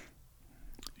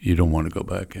don't want to go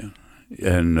back in,"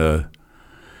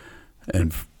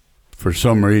 and for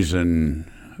some reason,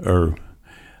 or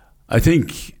I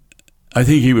think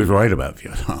he was right about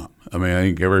Vietnam. I mean, I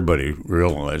think everybody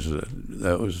realized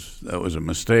that was a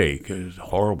mistake. It was a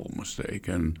horrible mistake,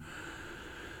 and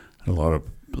a lot of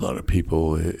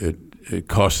people. It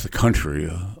cost the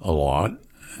country a lot,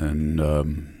 and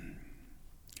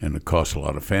it cost a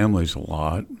lot of families a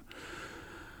lot.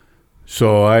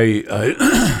 So I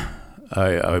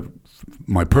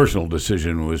my personal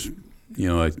decision was,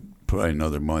 probably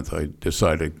another month. I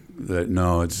decided that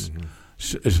no, it's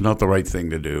not the right thing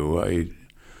to do. I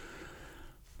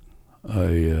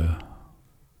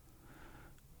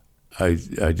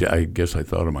guess I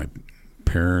thought of my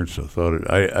parents.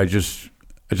 I just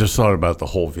thought about the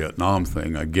whole Vietnam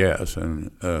thing, I guess,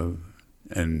 and I'm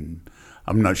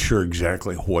not sure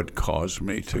exactly what caused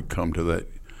me to come to that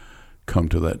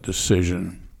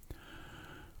decision,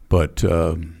 but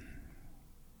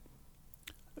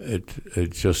it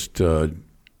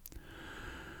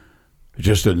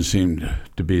just didn't seem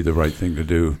to be the right thing to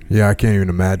do. Yeah, I can't even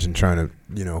imagine trying to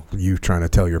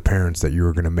tell your parents that you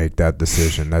were going to make that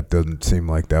decision. That doesn't seem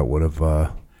like that would have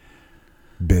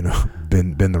been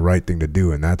the right thing to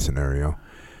do in that scenario.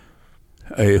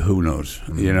 Who knows?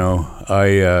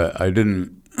 Mm-hmm. I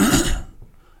didn't.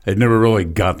 It never really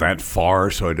got that far,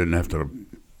 so I didn't have to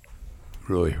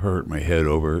really hurt my head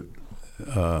over it.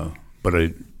 But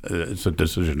it's a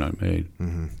decision I made.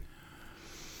 Mm-hmm.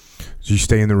 Did you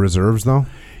stay in the reserves, though?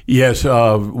 Yes.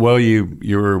 Well, you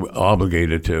were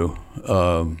obligated to.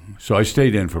 So I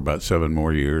stayed in for about 7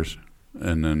 more years,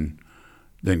 and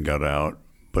then got out.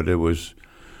 But I was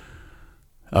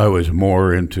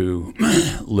more into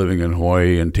living in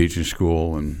Hawaii and teaching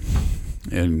school and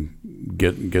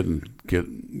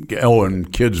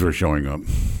and kids were showing up.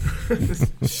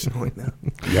 Showing up.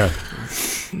 Yeah.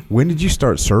 When did you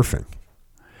start surfing?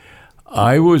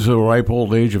 I was a ripe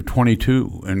old age of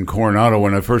 22 in Coronado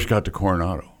when I first got to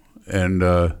Coronado. And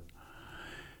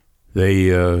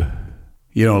they,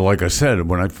 like I said,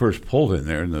 when I first pulled in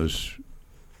there, and those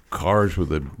cars with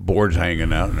the boards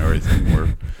hanging out and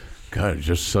everything God, it's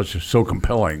just so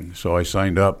compelling. So I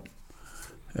signed up,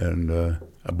 and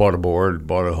I bought a board,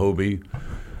 bought a Hobie,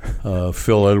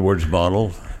 Phil Edwards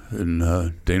model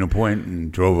in Dana Point,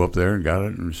 and drove up there and got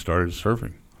it and started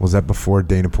surfing. Was that before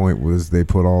Dana Point they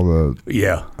put all the?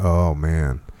 Yeah. Oh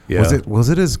man. Yeah. Was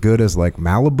it as good as like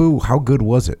Malibu? How good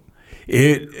was it?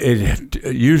 It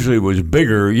usually was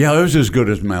bigger. Yeah, it was as good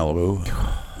as Malibu,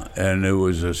 and it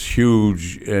was this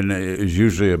huge, and it was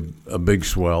usually a big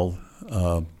swell,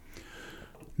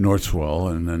 north swell,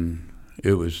 and then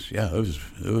it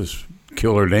was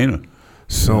killer Dana.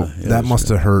 So that must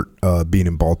have hurt being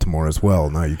in Baltimore as well.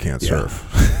 Now you can't surf.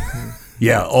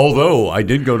 Yeah, although I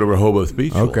did go to Rehoboth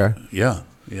Beach. Okay. Yeah,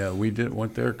 we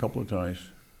went there a couple of times,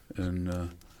 and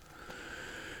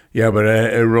but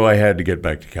I really had to get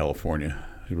back to California.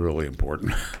 It's really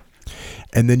important.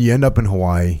 And then you end up in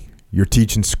Hawaii. You're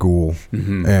teaching school,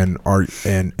 and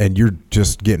you're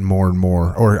just getting more and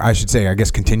more, or I should say, I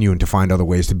guess, continuing to find other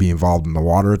ways to be involved in the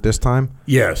water at this time.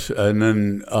 Yes, and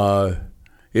then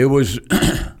it was.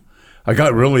 I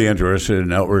got really interested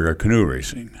in outrigger canoe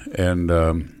racing, and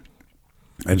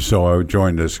so I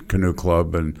joined this canoe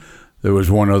club, and there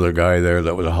was one other guy there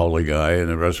that was a Holly guy, and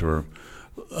the rest were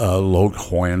Lot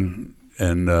Hoyen,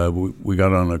 and we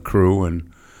got on a crew,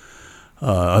 and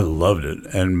I loved it,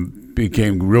 and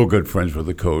became real good friends with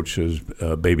the coach, his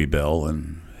Baby Bell,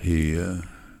 and he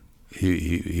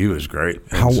was great.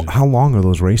 How long are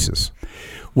those races?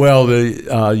 Well,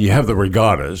 you have the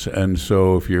regattas, and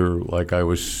so if you're like I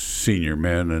was senior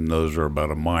men, and those are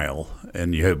about a mile,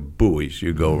 and you have buoys,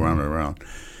 you go around and around.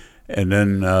 And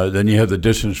then you have the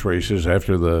distance races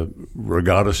after the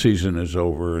regatta season is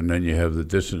over, and then you have the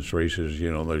distance races.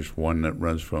 You know, there's one that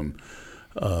runs from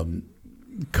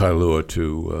Kailua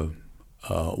to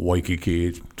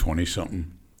Waikiki,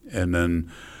 20-something. And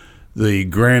then the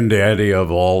granddaddy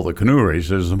of all the canoe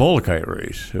races is the Molokai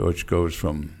race, which goes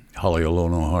from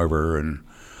Haleakala Harbor and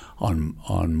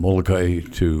on Molokai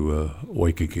to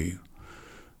Waikiki.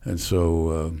 And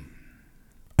so...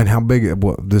 and how big?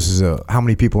 How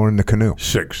many people are in the canoe?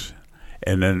 6.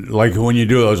 And then, like when you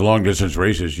do those long distance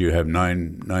races, you have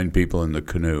nine people in the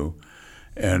canoe,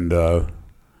 and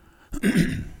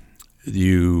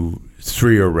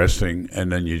 3 are resting,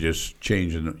 and then you just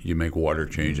change, and you make water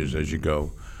changes as you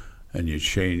go, and you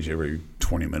change every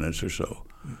 20 minutes or so,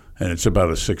 and it's about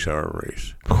a 6-hour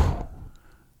race.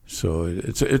 So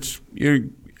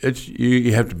you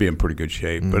have to be in pretty good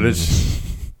shape,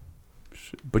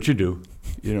 but you do.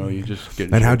 You know, you just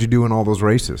get. And how'd you do in all those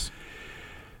races?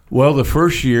 Well, the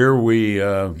first year we,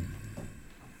 let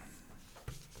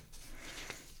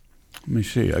me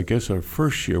see. I guess our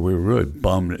first year we were really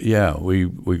bummed. Yeah, we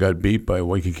got beat by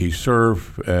Waikiki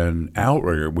Surf and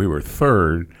Outrigger. We were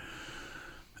 3rd,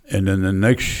 and then the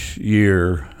next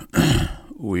year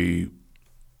we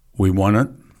won it,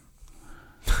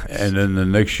 and then the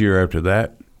next year after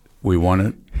that we won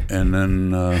it, and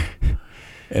then.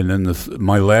 And then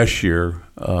my last year,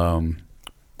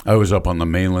 I was up on the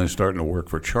mainland starting to work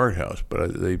for Chart House,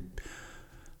 but they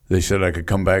said I could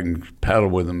come back and paddle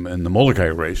with them in the Molokai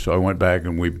race. So I went back,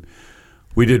 and we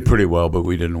did pretty well, but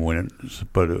we didn't win it.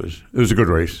 But it was a good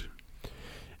race.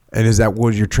 And is that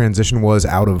what your transition was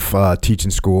out of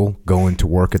teaching school, going to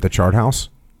work at the Chart House?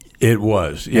 It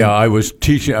was. Yeah, I was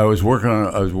teaching. I was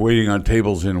waiting on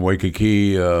tables in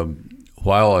Waikiki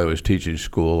while I was teaching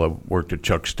school. I worked at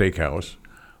Chuck's Steakhouse.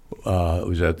 It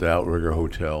was at the Outrigger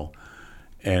Hotel,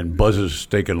 and Buzz's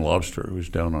Steak and Lobster. It was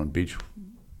down on Beach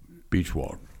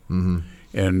Walk, and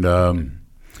I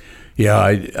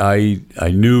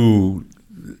knew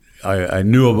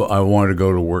I wanted to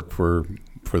go to work for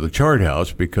the Chart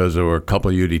House because there were a couple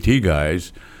of UDT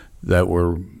guys that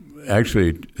were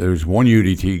actually there was one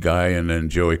UDT guy, and then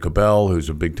Joey Cabell, who's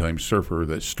a big time surfer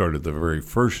that started the very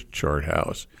first Chart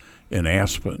House in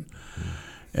Aspen.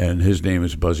 And his name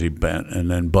is Buzzy Bent. And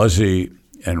then Buzzy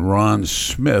and Ron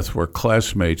Smith were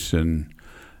classmates in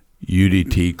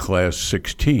UDT class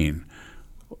 16.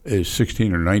 It's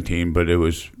 16 or 19, but it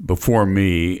was before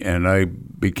me. And I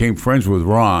became friends with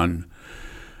Ron,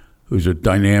 who's a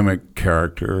dynamic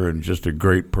character and just a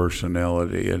great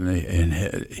personality. And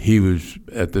he was,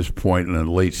 at this point in the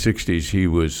late 60s, he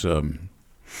was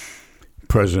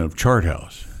president of Chart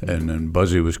House. And then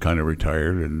Buzzy was kind of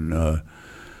retired, and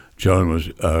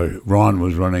Ron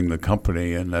was running the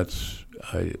company, and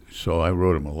so I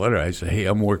wrote him a letter. I said, "Hey,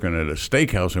 I'm working at a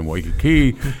steakhouse in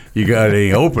Waikiki. You got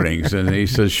any openings?" And he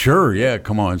says, "Sure, yeah,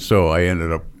 come on." So I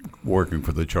ended up working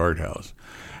for the Chart House.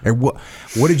 And what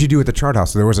did you do at the Chart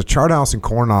House? So there was a Chart House in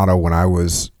Coronado when I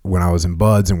was in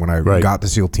Buds, and when I got to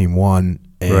SEAL Team 1.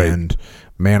 And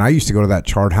man, I used to go to that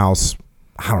Chart House.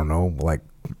 I don't know, like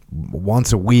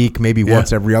once a week, maybe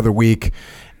once every other week,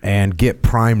 and get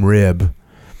prime rib.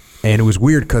 And it was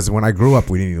weird because when I grew up,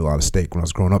 we didn't eat a lot of steak when I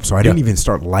was growing up, so I didn't even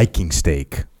start liking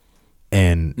steak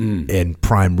and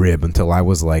prime rib until I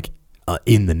was like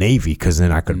in the Navy, because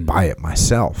then I could buy it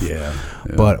myself.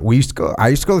 But I used to go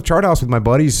to the Chart House with my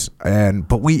buddies, and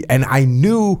I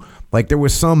knew like there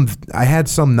was I had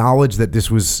some knowledge that this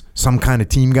was some kind of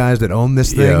team guys that owned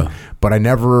this thing, but I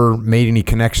never made any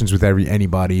connections with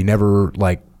anybody. Never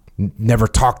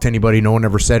talked to anybody. No one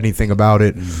ever said anything about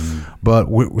it. But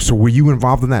so were you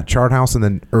involved in that Chart House in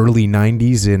the early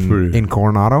 90s in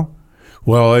Coronado?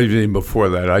 Well, even before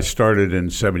that, I started in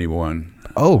 71.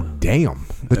 Oh, damn.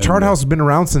 The Chart House has been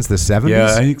around since the 70s?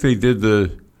 Yeah, I think they did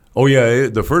the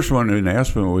first one in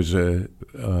Aspen was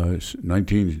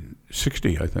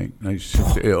 1960, I think.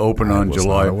 It opened on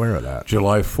July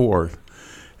 4th.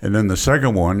 And then the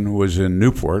second one was in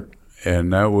Newport.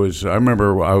 And that was, I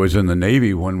remember I was in the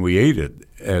Navy when we ate it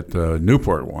at the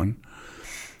Newport one.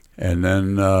 And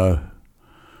then that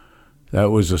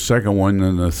was the second one.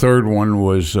 And the third one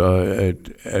was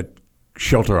at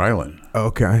Shelter Island.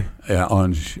 Okay.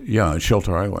 On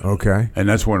Shelter Island. Okay. And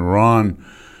that's when Ron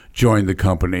joined the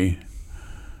company.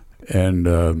 And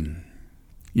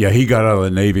he got out of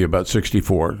the Navy about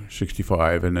 64,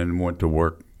 65, and then went to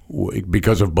work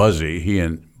because of Buzzy. He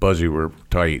and Buzzy were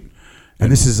tight.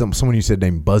 And this is someone you said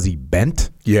named Buzzy Bent?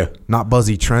 Yeah. Not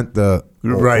Buzzy Trent, the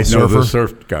surfer? No, the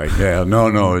surf guy. Yeah, no,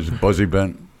 it was Buzzy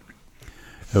Bent.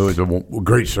 He was a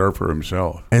great surfer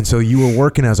himself. And so you were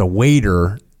working as a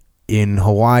waiter in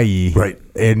Hawaii. Right.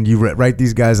 And you write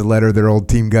these guys a letter. They're old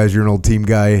team guys. You're an old team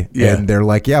guy. Yeah. And they're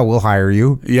like, yeah, we'll hire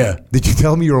you. Yeah. Did you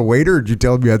tell them you were a waiter, or did you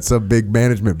tell them you had some big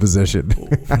management position?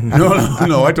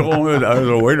 No. I told them I was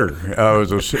a waiter.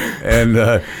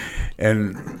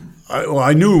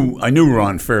 I knew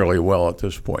Ron fairly well at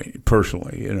this point,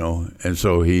 personally, and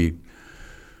so he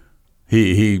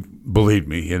believed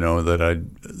me,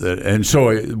 and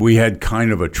so we had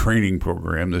kind of a training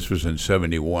program. This was in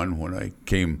 71 when I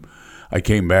came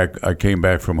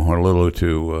back from Honolulu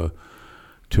to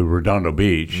Redondo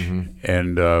Beach,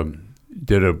 and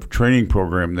did a training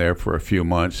program there for a few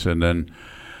months, and then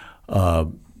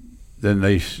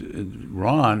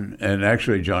Ron and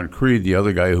actually John Creed, the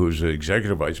other guy who was the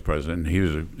executive vice president, he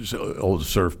was an old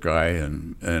surf guy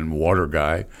and water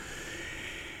guy.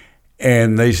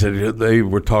 And they said they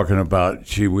were talking about,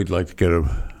 gee, we'd like to get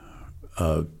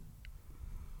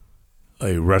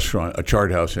a restaurant, a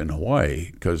Chart House in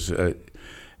Hawaii,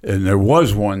 and there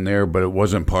was one there, but it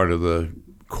wasn't part of the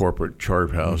corporate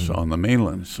Chart House on the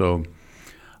mainland. So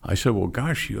I said, well,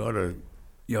 gosh, you ought to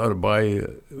buy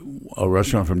a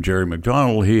restaurant from Jerry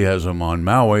McDonald. He has them on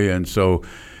Maui, and so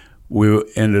we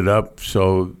ended up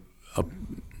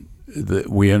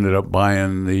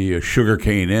buying the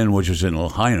Sugarcane Inn, which is in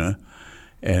Lahaina,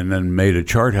 and then made a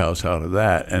Chart House out of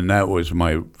that. And that was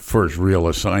my first real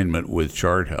assignment with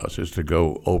Chart House, is to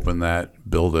go open that,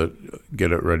 build it,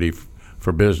 get it ready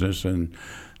for business, and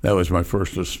that was my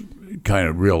first kind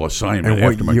of real assignment.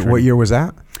 And what year was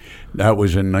that? That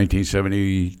was in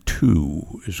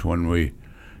 1972 is when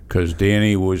because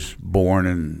Danny was born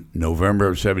in November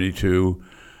of 72.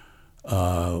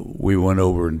 We went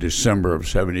over in December of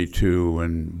 72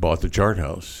 and bought the Chart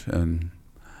House. And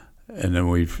then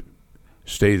we've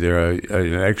stayed there. I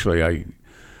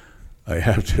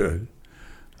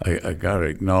got to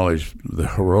acknowledge the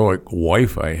heroic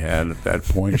wife I had at that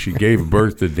point. She gave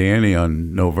birth to Danny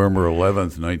on November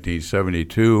 11th,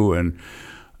 1972, and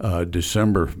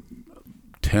December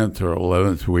 10th or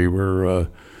 11th, we were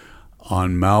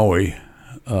on Maui.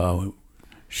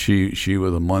 She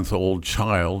with a month-old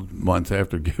child, month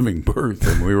after giving birth,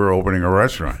 and we were opening a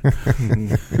restaurant.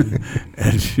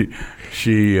 And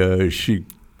she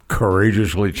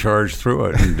courageously charged through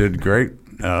it and did great.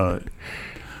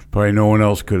 Probably no one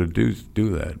else could do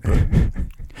that. But.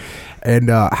 And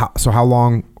so how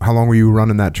long were you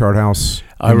running that Chart House?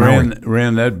 I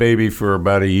ran that baby for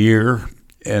about a year,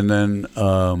 and then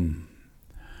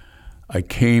I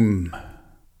came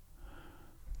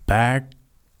back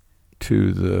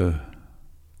to the.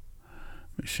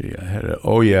 Let me see.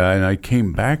 And I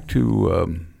came back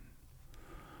to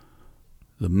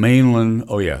the mainland.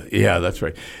 Oh yeah, that's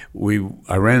right.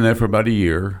 I ran that for about a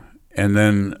year, and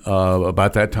then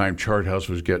about that time, Chart House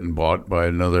was getting bought by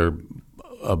another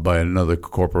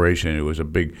corporation. It was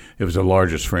the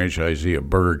largest franchisee of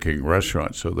Burger King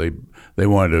restaurants. So they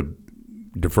wanted to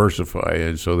diversify,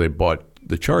 and so they bought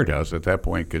the Chart House. At that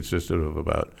point, consisted of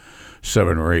about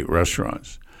 7 or 8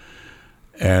 restaurants,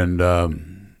 and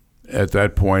at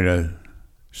that point,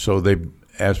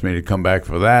 asked me to come back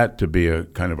for that to be a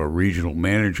kind of a regional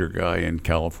manager guy in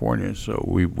California. So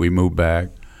we moved back,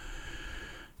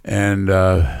 and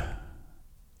again,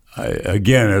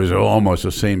 it was almost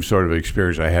the same sort of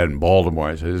experience I had in Baltimore.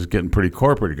 I said, "This is getting pretty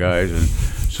corporate, guys," and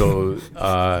so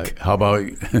how about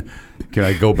can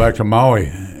I go back to Maui?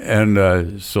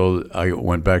 And so I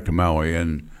went back to Maui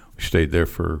and stayed there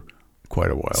for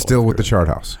quite a while. Still with the Chart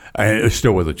House?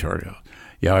 Still with the Chart House.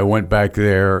 Yeah, I went back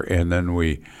there, and then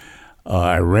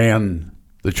I ran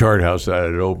the Chart House that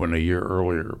had opened a year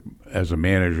earlier as a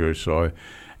manager.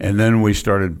 And then we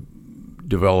started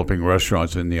developing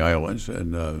restaurants in the islands,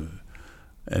 and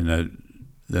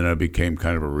then I became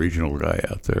kind of a regional guy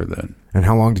out there then. And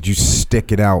how long did you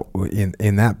stick it out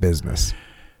in that business?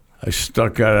 I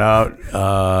stuck it out.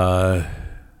 I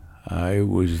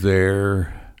was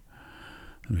there.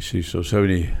 Let me see. So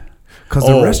 70. Because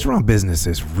the restaurant business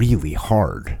is really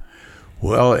hard.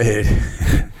 Well, it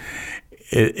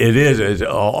is.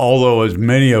 Although, as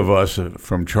many of us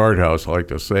from Chart House like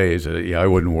to say, is that, I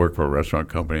wouldn't work for a restaurant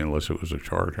company unless it was a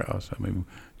Chart House. I mean,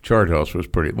 Chart House was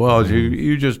pretty well.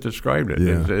 You just described it.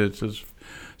 Yeah. It's a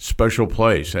special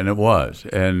place, and it was.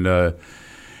 And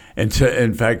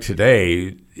in fact,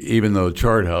 today, even though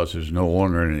Chart House is no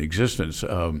longer in existence,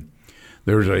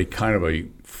 there's a kind of a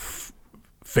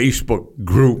Facebook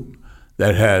group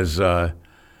that has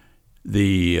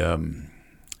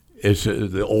it's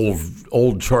the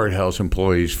old Chart House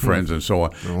employees, friends, and so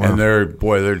on. Oh, wow. And they're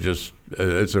just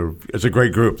it's a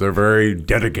great group. They're very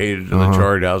dedicated to the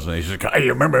Chart House, and they say, "Hey,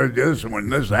 you remember this when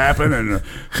this happened, and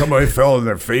somebody fell in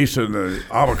their face in the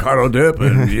avocado dip?"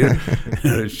 And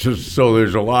it's just so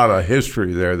there's a lot of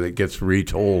history there that gets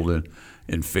retold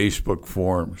in Facebook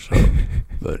form. So,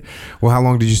 but well, how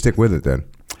long did you stick with it then?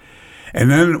 And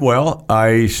then,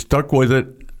 I stuck with it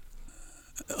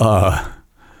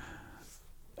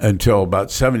until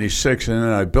about 76, and then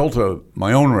I built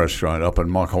my own restaurant up in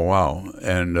Makawao,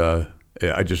 and I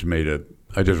just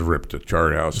ripped the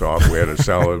Chart House off. We had a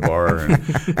salad bar, and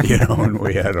and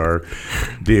we had our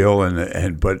deal,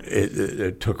 but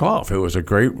it took off. It was a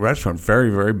great restaurant, very,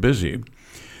 very busy,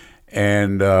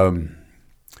 and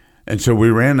so we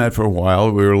ran that for a while.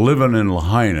 We were living in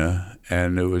Lahaina.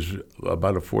 And it was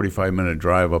about a 45-minute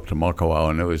drive up to Makawao,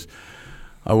 and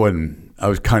I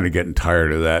was kind of getting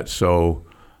tired of that. So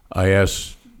I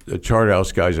asked the Chart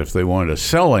House guys if they wanted to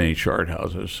sell any Chart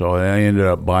Houses. So I ended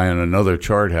up buying another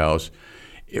Chart House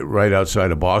right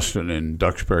outside of Boston in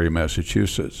Duxbury,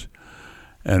 Massachusetts.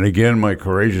 And again, my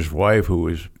courageous wife, who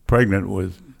was pregnant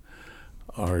with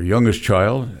our youngest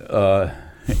child,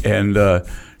 and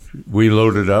we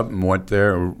loaded up and went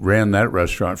there and ran that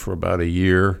restaurant for about a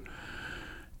year.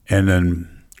 And then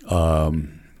our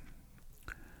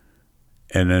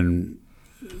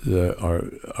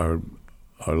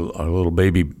little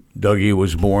baby Dougie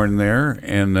was born there,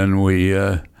 and then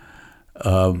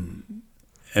and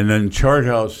then Chart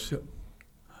House,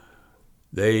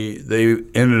 they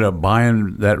ended up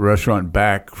buying that restaurant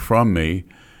back from me,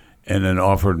 and then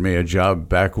offered me a job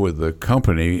back with the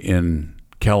company in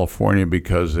California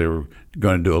because they were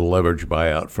going to do a leverage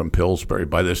buyout from Pillsbury.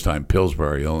 By this time,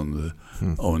 Pillsbury owned the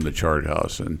Chart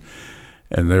House, and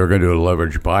they were going to do a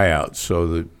leverage buyout.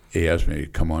 So he asked me to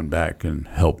come on back and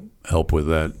help with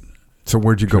that. So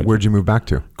where'd you go? Where'd you move back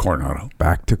to? Coronado.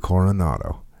 Back to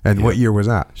Coronado. And what year was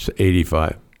that? It's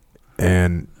 85.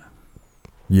 And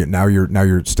now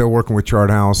you're still working with Chart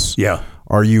House. Yeah.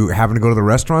 Are you having to go to the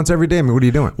restaurants every day? I mean, what are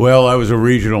you doing? Well, I was a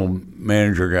regional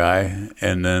manager guy,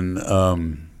 and then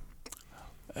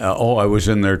I was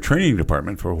in their training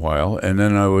department for a while, and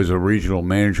then I was a regional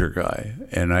manager guy.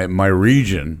 And my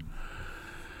region,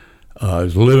 I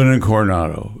was living in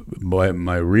Coronado.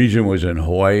 My region was in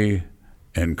Hawaii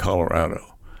and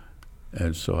Colorado.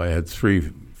 And so I had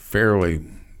three fairly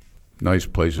nice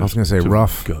places. I was going to say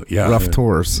rough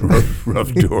tours.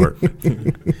 rough tour.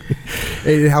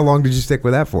 Hey, how long did you stick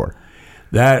with that for?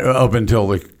 That up until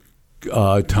the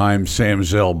time Sam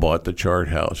Zell bought the Chart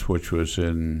House, which was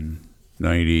in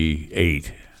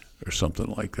 98 or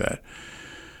something like that.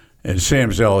 And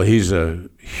Sam Zell, he's a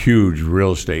huge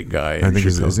real estate guy. I think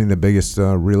isn't he the biggest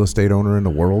real estate owner in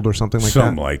the world or something like that?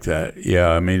 Something like that. Yeah,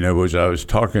 I mean, I was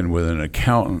talking with an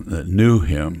accountant that knew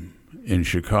him in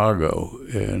Chicago,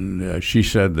 and she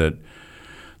said that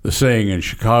the saying in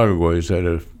Chicago is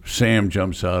that if Sam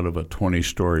jumps out of a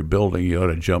 20-story building, you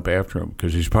ought to jump after him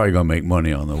because he's probably going to make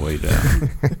money on the way down.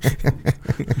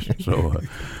 So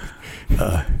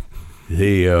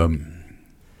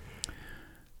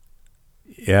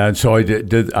and so I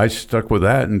did. I stuck with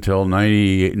that until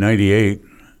 98,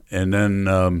 and then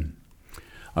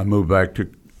I moved back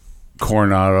to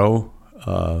Coronado.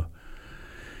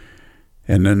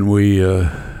 And then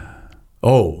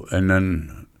and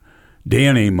then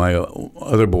Danny, my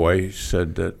other boy,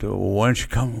 said that, why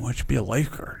don't you be a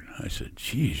lifeguard? I said,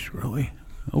 geez, really?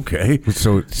 Okay.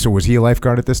 So was he a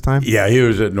lifeguard at this time? Yeah, he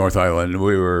was at North Island.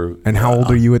 We were. And how old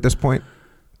are you at this point?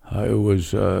 I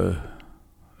was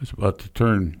about to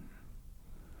turn.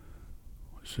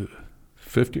 Was it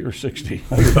 50 or 60?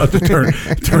 I was about to turn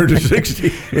to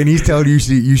 60. And he's telling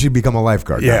you should become a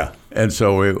lifeguard. Yeah. Now. And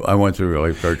so I went through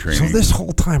lifeguard training. So this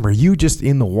whole time, are you just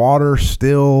in the water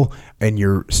still, and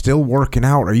you're still working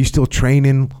out? Are you still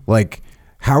training? Like,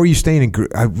 how are you staying in?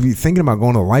 Are you thinking about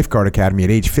going to the lifeguard academy at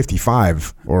age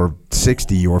 55 or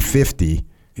 60 or 50?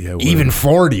 Yeah, even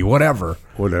 40, whatever.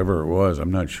 Whatever it was,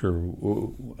 I'm not sure.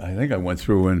 I think I went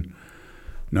through in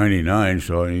 99,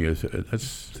 so I guess that's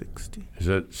 60. Is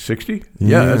that 60?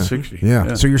 Yeah, that's 60.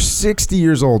 Yeah. So you're 60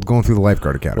 years old going through the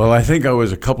lifeguard academy. Well, I think I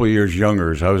was a couple of years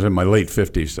younger. So I was in my late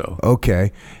 50s, though.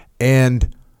 Okay.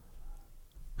 And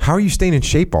how are you staying in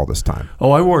shape all this time?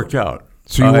 Oh, I worked out.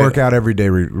 So you work out every day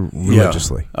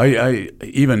religiously? Yeah. I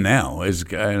even now,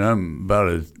 and I'm about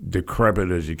as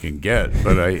decrepit as you can get,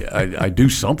 but I do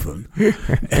something.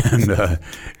 And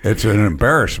it's an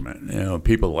embarrassment. You know,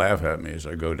 people laugh at me as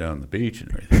I go down the beach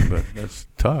and everything, but that's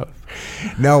tough.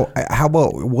 Now, how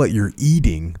about what you're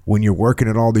eating when you're working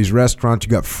at all these restaurants?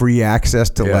 You got free access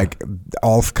to like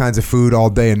all kinds of food all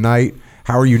day and night.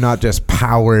 How are you not just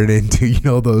powering into,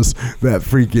 that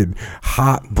freaking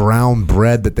hot brown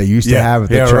bread that they used to have at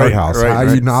the chart house? Right, How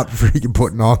are you not freaking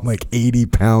putting on like 80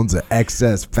 pounds of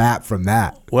excess fat from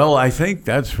that? Well, I think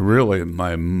that's really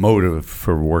my motive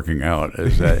for working out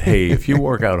is that, hey, if you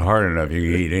work out hard enough, you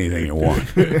can eat anything you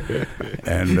want.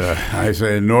 And I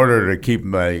say in order to keep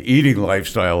my eating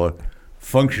lifestyle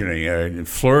functioning and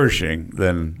flourishing,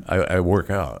 then I work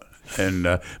out. And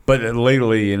but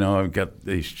lately, I've got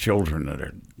these children that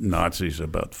are Nazis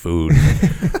about food.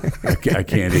 I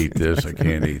can't eat this. I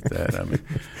can't eat that. I mean,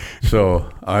 so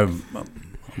I'm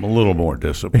a little more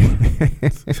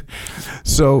disciplined.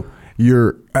 So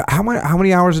you're how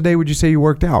many hours a day would you say you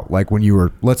worked out? Like when you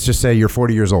were, let's just say you're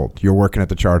 40 years old, you're working at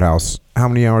the chart house. How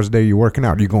many hours a day are you working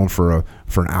out? Are you going for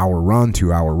an hour run,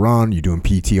 2 hour run? You doing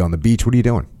PT on the beach? What are you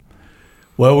doing?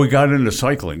 Well, we got into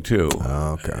cycling too.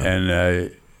 Oh, okay.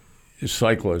 And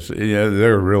cyclists,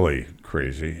 they're really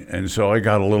crazy, and so I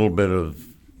got a little bit of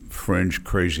fringe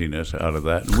craziness out of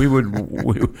that. And we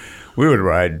would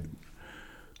ride.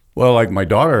 Well, like my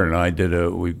daughter and I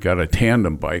we got a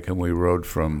tandem bike, and we rode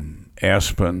from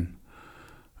Aspen,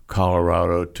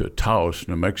 Colorado to Taos,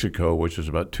 New Mexico, which is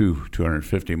about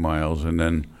 250 miles, and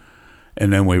then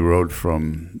we rode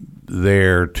from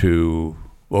there to.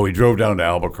 Well, we drove down to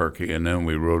Albuquerque, and then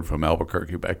we rode from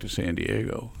Albuquerque back to San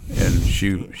Diego. And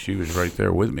she was right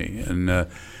there with me. And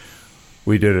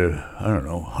we did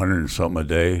 100 and something a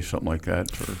day, something like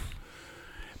that.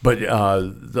 But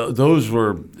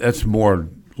that's more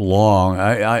long.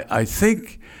 I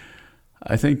think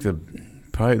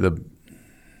probably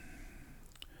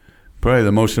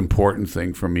the most important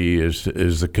thing for me is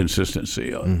the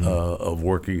consistency of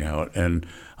working out. And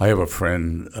I have a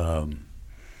friend.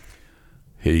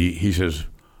 He says,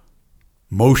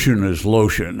 motion is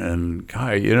lotion, and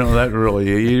Kai, that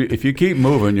really, if you keep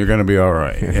moving, you're going to be all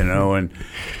right,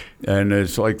 and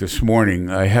it's like this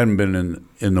morning, I hadn't been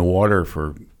in the water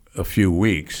for a few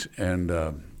weeks, and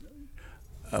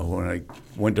when I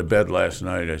went to bed last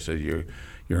night, I said, you're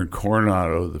in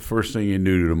Coronado, the first thing you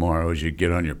do tomorrow is you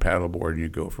get on your paddleboard and you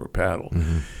go for a paddle.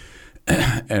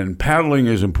 Mm-hmm. And paddling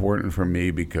is important for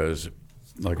me because,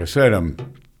 like I said, I'm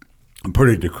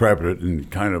pretty decrepit and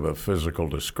kind of a physical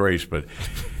disgrace, but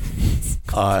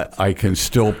I can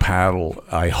still paddle,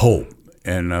 I hope.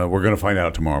 And we're going to find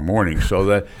out tomorrow morning. So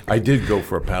that I did go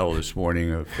for a paddle this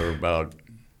morning for about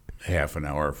half an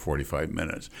hour, 45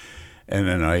 minutes. And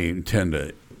then I intend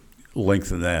to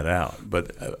lengthen that out.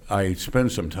 But I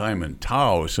spent some time in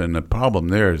Taos, and the problem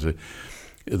there is that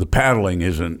the paddling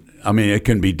isn't, it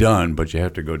can be done, but you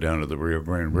have to go down to the Rio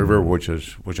Grande River, which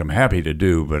I'm happy to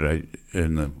do, but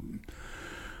in the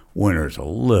winter's a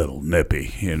little nippy,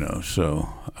 so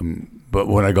but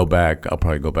when I go back, I'll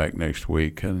probably go back next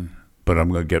week, but I'm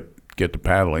going to get to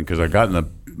paddling because I got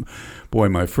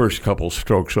my first couple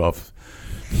strokes off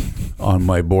on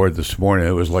my board this morning.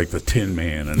 It was like the Tin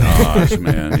Man in Oz,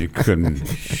 man. You couldn't,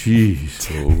 jeez,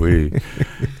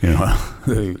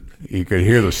 you could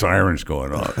hear the sirens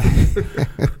going off.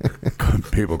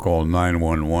 People call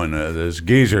 911. This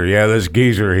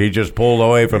geezer, he just pulled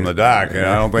away from the dock, and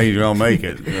I don't think he's going to make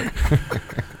it.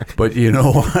 But you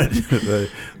know what? The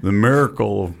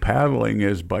miracle of paddling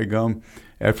is, by gum,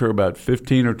 after about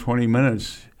 15 or 20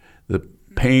 minutes, the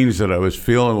pains that I was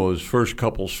feeling with those first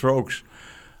couple strokes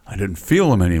I didn't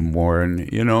feel them anymore, and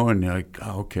and you're like,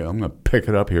 oh, okay, I'm going to pick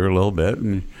it up here a little bit,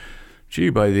 and gee,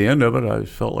 by the end of it, I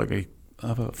felt like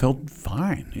I felt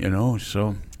fine,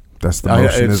 So that's the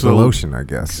motion is the lotion, I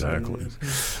guess. Exactly.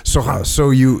 So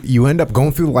you end up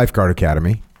going through the lifeguard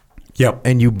academy. Yep.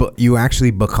 And you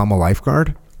actually become a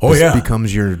lifeguard. Oh, this yeah.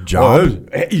 becomes your job.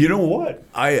 Well, you know what?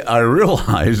 I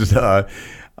realized I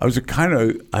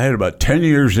had about 10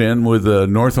 years in with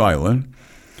North Island,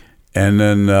 and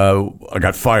then I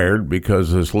got fired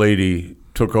because this lady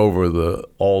took over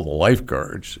all the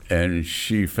lifeguards, and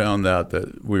she found out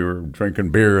that we were drinking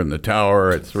beer in the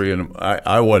tower at 3 a.m.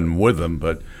 I wasn't with them,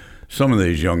 but some of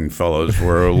these young fellows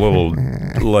were a little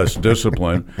less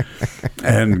disciplined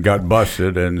and got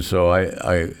busted, and so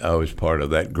I was part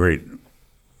of that great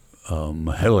and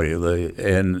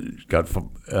got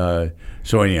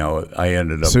so anyhow I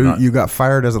ended up. So you got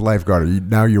fired as a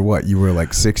lifeguard. Now you're what? You were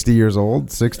like 60 years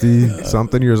old, 60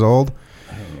 something years old.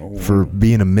 For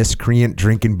being a miscreant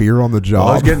drinking beer on the job.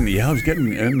 Well, I was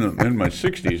getting in my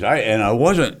 60s. I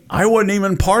wasn't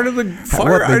even part of the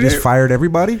fire. What, they just fired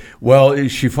everybody? Well,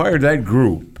 she fired that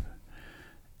group,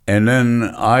 and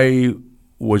then I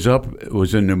was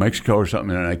in New Mexico or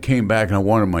something, and I came back and I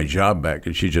wanted my job back,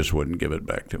 and she just wouldn't give it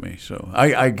back to me. So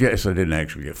I guess I didn't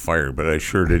actually get fired, but I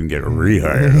sure didn't get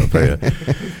rehired. I'll tell you.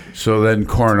 So then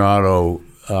Coronado,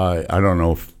 I don't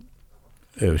know if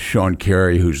Sean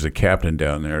Carey, who's the captain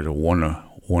down there, is a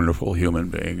wonderful human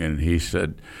being, and he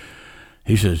says,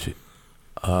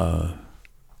 well,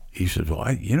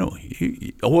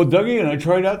 Dougie and I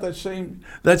tried out that same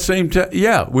test.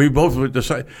 Yeah, we both would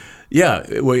decide. Yeah,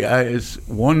 it's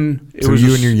one. So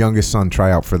you and your youngest son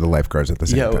try out for the lifeguards at the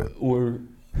same time.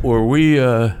 Were we?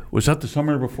 Was that the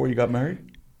summer before you got married?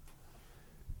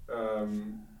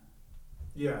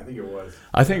 Yeah, I think it was.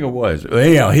 I think it was.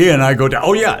 Anyhow, he and I go down.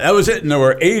 Oh, yeah, that was it. And there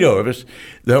were 8 of us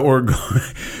that were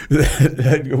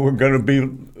going to be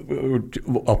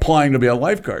applying to be a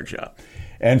lifeguard shop.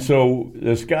 And so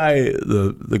this guy,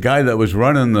 the guy that was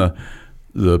running the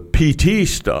PT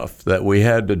stuff that we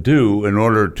had to do in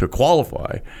order to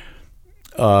qualify,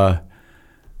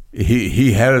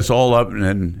 he had us all up,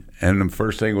 and the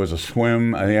first thing was a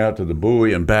swim, I think, out to the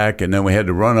buoy and back, and then we had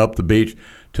to run up the beach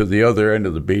to the other end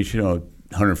of the beach,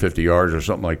 150 yards or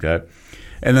something like that.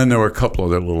 And then there were a couple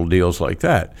other little deals like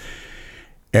that.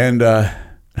 And I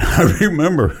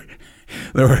remember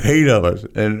there were 8 of us,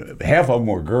 and half of them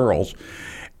were girls.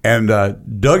 And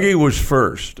Dougie was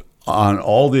first on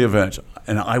all the events,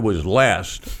 and I was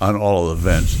last on all the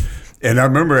events. And I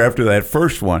remember after that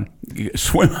first one,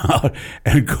 swim out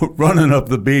and go running up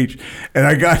the beach. And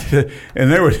I got to,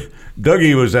 and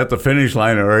Dougie was at the finish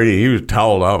line already. He was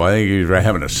toweled up. I think he was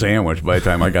having a sandwich by the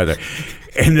time I got there.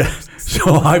 And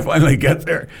so I finally get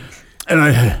there,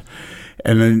 and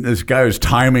then this guy was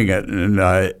timing it, and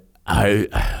I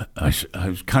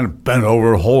was kind of bent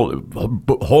over,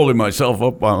 holding myself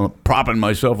up, propping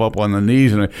myself up on the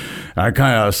knees, and I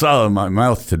kind of saw in my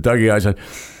mouth to Dougie. I said,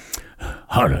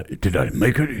 did I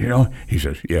make it? He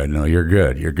says, yeah, no, you're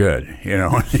good.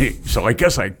 So I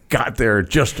guess I got there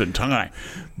just in time.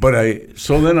 But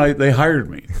they hired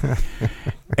me.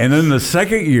 And then the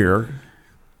second year,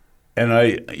 and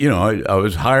I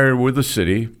was hired with the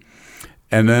city.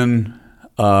 And then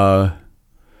the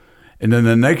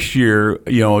next year,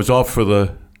 I was off for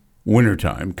the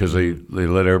wintertime because they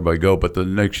let everybody go. But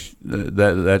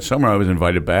that summer I was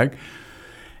invited back.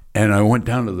 And I went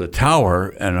down to the tower,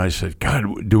 and I said,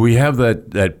 God, do we have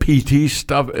that PT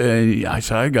stuff? And I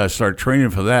said, I got to start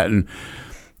training for that. And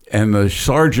the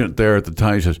sergeant there at the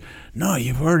time says, no,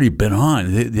 you've already been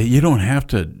on. You don't have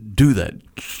to do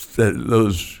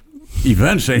those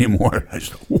events anymore. I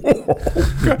said, whoa.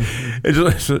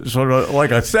 It's sort of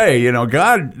like I say,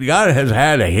 God has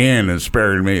had a hand in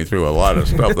sparing me through a lot of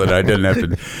stuff that I didn't have to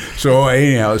do. So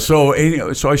I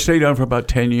stayed on for about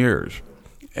 10 years.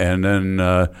 And then,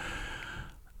 about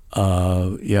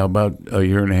a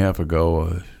year and a half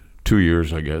ago, 2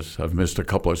 years, I guess, I've missed a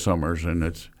couple of summers, and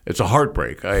it's a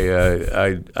heartbreak.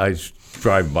 I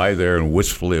drive by there and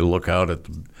wistfully look out at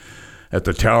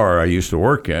the tower I used to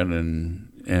work in,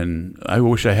 and I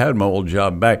wish I had my old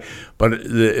job back. But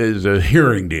it's a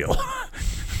hearing deal.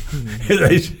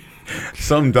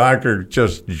 Some doctor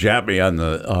just jabbed me on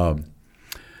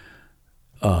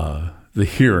the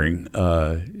hearing.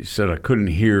 He said I couldn't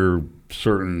hear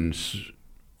certain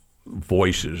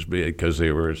voices because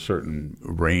they were a certain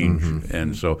range,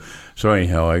 and so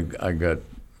anyhow, I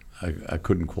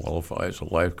couldn't qualify as a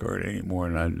lifeguard anymore,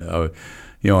 and I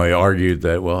argued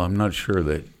that, well, I'm not sure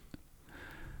that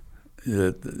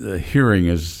the hearing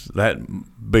is that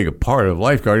big a part of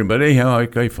lifeguarding. But anyhow,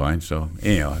 okay, fine. So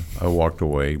anyhow, I walked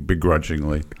away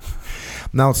begrudgingly.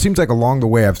 Now, it seems like along the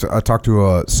way, I've talked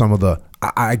to some of the,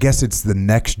 I guess it's the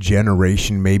next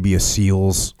generation, maybe a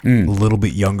SEALs, a little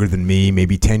bit younger than me,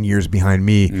 maybe 10 years behind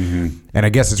me. And I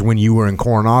guess it's when you were in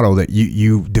Coronado that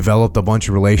you developed a bunch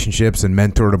of relationships and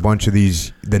mentored a bunch of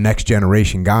the next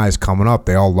generation guys coming up.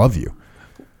 They all love you.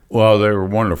 Well, they were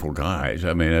wonderful guys.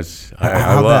 I mean,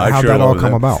 how'd that all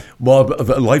come about? Well,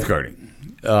 lifeguarding.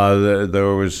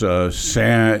 There was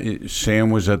Sam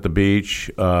was at the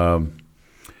beach.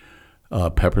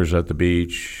 Pepper's at the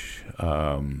beach.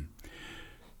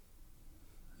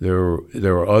 There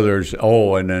were others.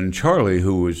 Oh, and then Charlie,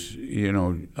 who was,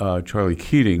 Charlie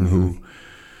Keating, who,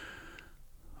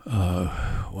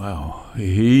 wow,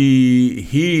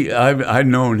 I'd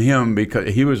known him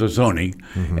because he was a Zoni,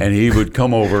 and he would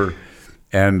come over,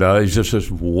 and he's just this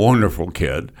wonderful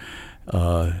kid.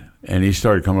 And he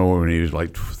started coming over when he was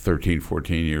like 13,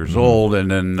 14 years old, and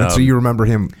then. And so you remember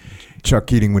him, Chuck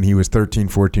Keating, when he was 13,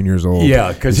 14 years old.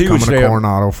 Yeah, because he was coming to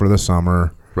Coronado for the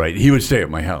summer. Right, he would stay at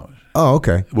my house. Oh,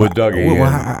 okay. With Dougie. Well,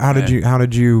 how'd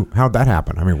that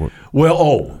happen? I mean,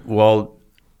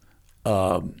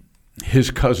 his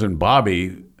cousin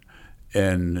Bobby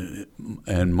and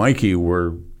Mikey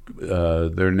were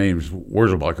their names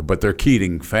Wurzelbacher, but they're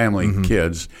Keating family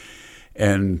kids.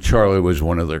 And Charlie was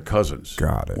one of their cousins.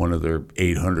 Got it. One of their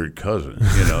 800 cousins,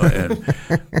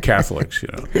 and Catholics,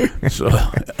 So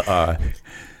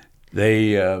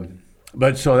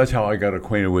but so that's how I got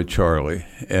acquainted with Charlie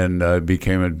and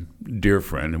became a dear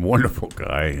friend and wonderful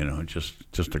guy,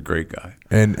 just a great guy.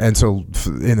 And so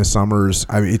in the summers,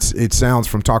 I mean, it sounds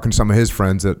from talking to some of his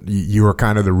friends that you were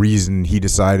kind of the reason he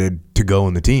decided to go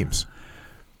in the teams.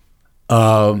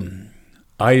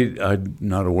 I'm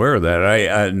not aware of that.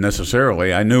 I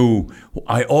necessarily. I knew.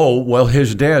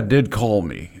 His dad did call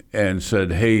me and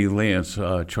said, "Hey, Lance,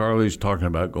 Charlie's talking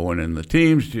about going in the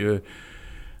teams.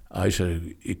 I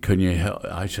said, "Can you help?"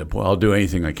 I said, "Well, I'll do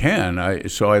anything I can."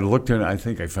 So I looked in. I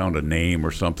think I found a name or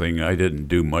something. I didn't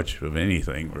do much of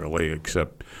anything really,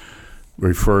 except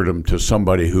referred him to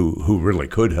somebody who really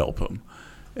could help him,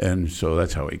 and so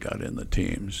that's how he got in the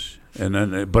teams. And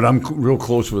then, but I'm real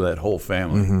close with that whole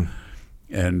family.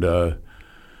 And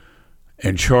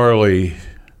Charlie,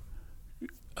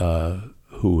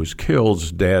 who was killed,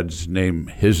 his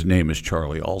name is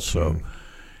Charlie also,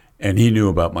 and he knew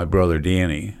about my brother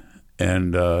Danny,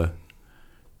 and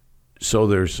so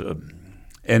there's,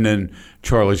 and then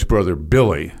Charlie's brother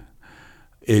Billy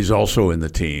is also in the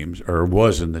teams, or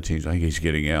was in the teams. I think he's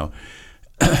getting out.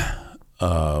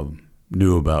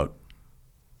 Knew about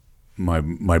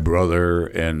my brother,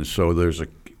 and so there's a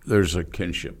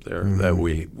kinship there that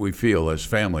we feel as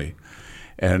family,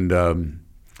 and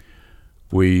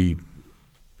we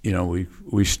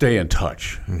stay in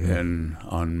touch. And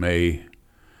on May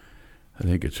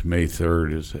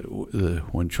 3rd is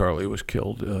when Charlie was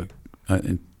killed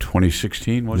in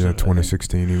 2016. Was it? Yeah,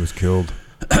 2016 he was killed.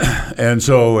 And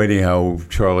so anyhow,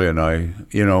 Charlie and I,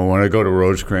 when I go to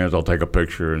Rosecrans, I'll take a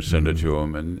picture and send it to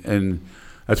him, and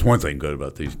that's one thing good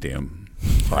about these damn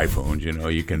iPhones.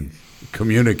 You can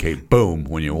communicate, boom,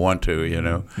 when you want to,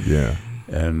 Yeah.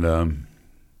 And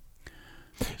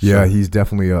he's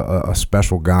definitely a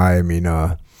special guy. I mean,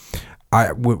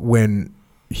 when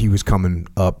he was coming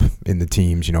up in the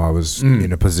teams, I was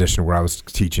in a position where I was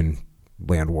teaching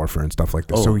land warfare and stuff like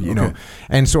that. So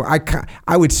and so I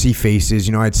would see faces.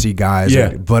 I'd see guys.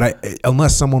 Yeah. But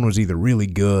unless someone was either really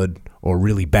good or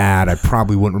really bad, I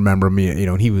probably wouldn't remember me.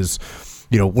 And he was.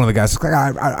 One of the guys, like,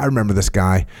 I remember this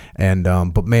guy, and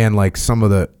but man, like some of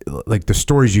the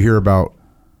stories you hear about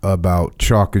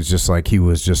Chuck is just like he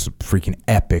was just a freaking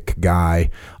epic guy,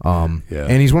 and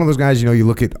he's one of those guys. You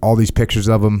look at all these pictures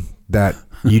of him that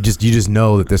you just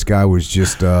know that this guy was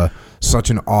just such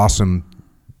an awesome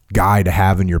guy to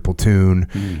have in your platoon,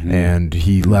 and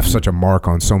he left such a mark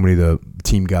on so many of the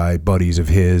team guy buddies of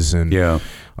his, and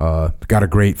got a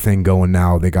great thing going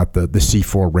now. They got the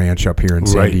C4 Ranch up here in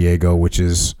San Diego, which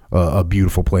is a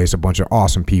beautiful place, a bunch of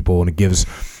awesome people, and it gives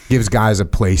guys a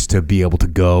place to be able to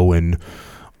go and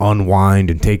unwind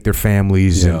and take their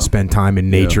families and spend time in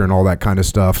nature and all that kind of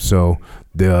stuff. So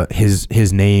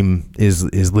his name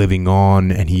is living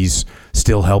on, and he's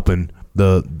still helping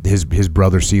his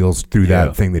brother SEALs through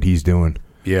that thing that he's doing.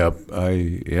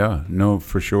 No,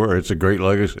 for sure. It's a great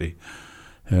legacy,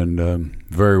 and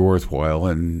very worthwhile.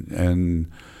 And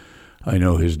I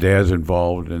know his dad's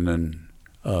involved, and then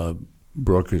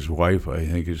Brooke, his wife, I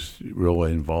think, is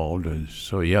really involved. And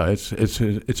so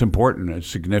it's important. It's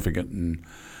significant, and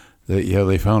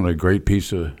they found a great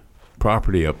piece of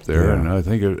property up there, Yeah. and I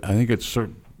think it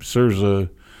serves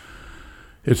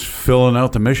it's filling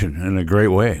out the mission in a great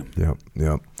way. Yep.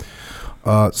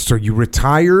 So you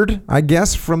retired, I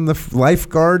guess, from the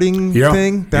lifeguarding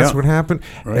thing. That's what happened.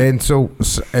 Right. And so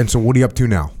what are you up to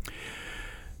now?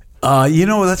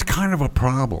 That's kind of a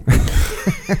problem.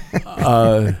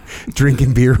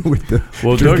 Drinking beer with the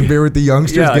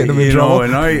youngsters, getting them in trouble.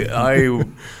 And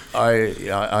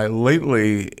I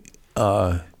lately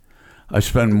I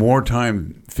spend more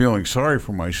time feeling sorry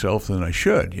for myself than I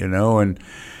should, and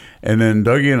then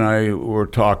Dougie and I were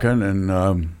talking,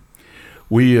 and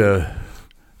we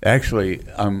actually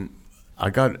I'm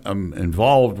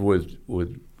involved with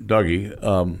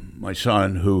Dougie, my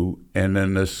son, and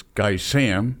then this guy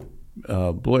Sam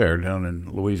Blair down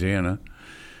in Louisiana,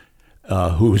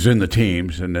 who was in the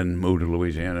teams and then moved to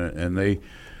Louisiana, and they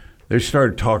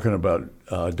started talking about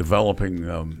developing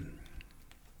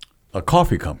a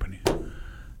coffee company,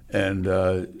 and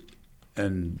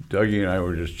Dougie and I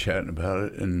were just chatting about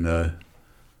it, and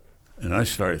I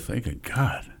started thinking,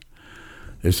 God,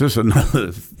 is this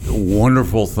another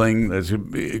wonderful thing that's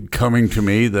coming to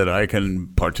me that I can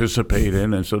participate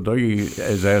in? And so Dougie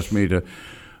has asked me to.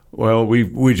 Well,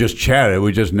 we just chatted.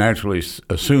 We just naturally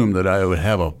assumed that I would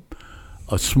have a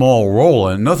small role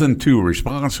and nothing too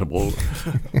responsible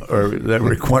or that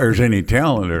requires any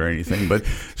talent or anything, but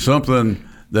something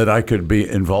that I could be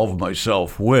involved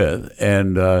myself with.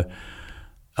 And it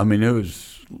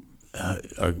was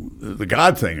the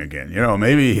God thing again.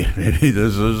 Maybe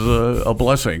this is a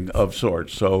blessing of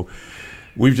sorts. So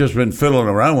we've just been fiddling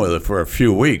around with it for a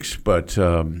few weeks, but.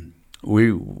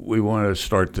 We want to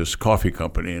start this coffee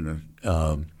company,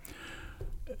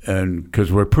 and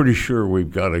because we're pretty sure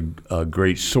we've got a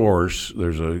great source.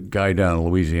 There's a guy down in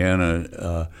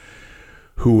Louisiana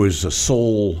who is the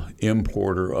sole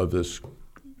importer of this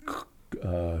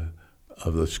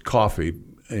coffee,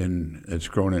 and it's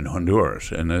grown in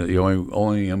Honduras, and the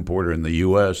only importer in the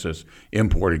U.S. that's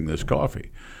importing this coffee.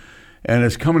 And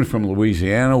it's coming from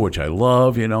Louisiana, which I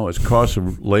love. It's across the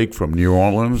lake from New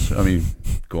Orleans. And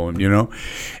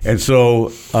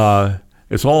so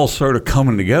it's all sort of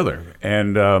coming together.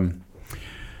 And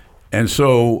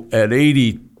so at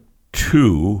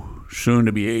 82, soon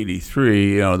to be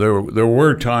 83, there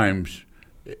were times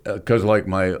because like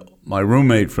my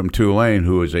roommate from Tulane,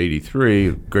 who was 83,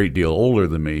 a great deal older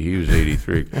than me, he was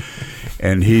 83,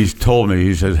 and he's told me,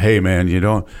 he says, "Hey man, you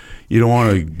don't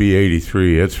want to be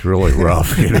 83. It's really rough."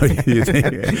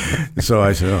 So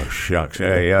I said, "Oh shucks,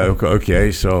 hey, yeah,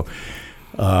 okay." So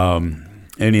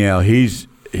anyhow, he's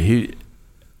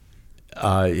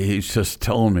just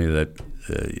telling me that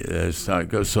it's not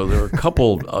good. So there were a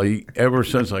couple. Ever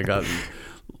since I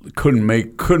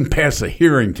couldn't pass the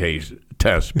hearing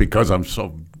test because I'm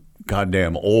so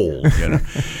goddamn old.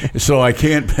 So I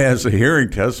can't pass the hearing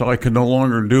test. So I can no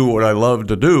longer do what I love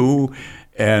to do.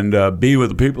 And be with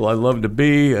the people I love to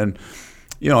be, and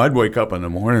I'd wake up in the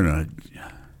morning,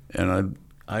 and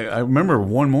I remember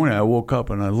one morning I woke up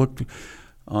and I looked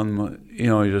on my,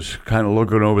 just kind of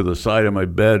looking over the side of my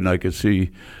bed, and I could see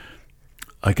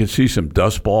some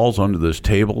dust balls under this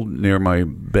table near my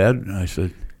bed, and I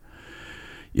said,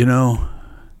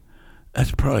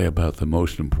 that's probably about the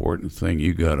most important thing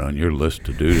you got on your list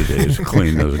to do today is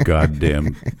clean those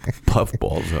goddamn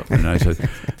puffballs up. And I said,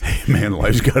 hey, man,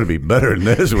 life's got to be better than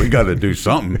this. We got to do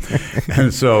something.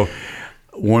 And so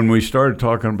when we started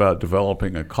talking about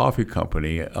developing a coffee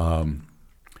company, I'm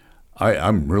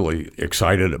really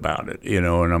excited about it, and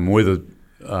I'm with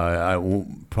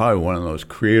probably one of those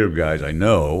creative guys I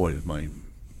know, with my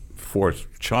fourth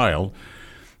child.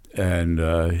 And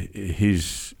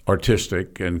he's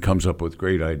artistic and comes up with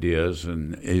great ideas,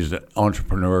 and he's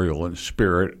entrepreneurial in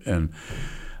spirit. And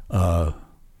hell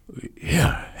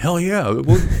yeah,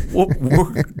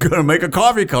 we're gonna make a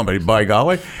coffee company, by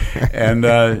golly. And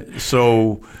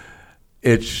so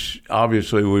it's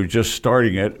obviously we're just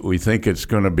starting it. We think it's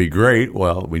going to be great.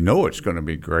 Well, we know it's going to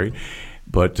be great,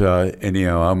 but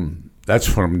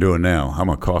that's what I'm doing now. I'm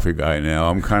a coffee guy now.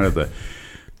 I'm kind of the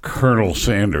Colonel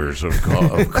Sanders of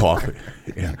coffee.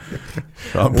 Yeah.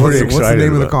 So I'm pretty excited. What's the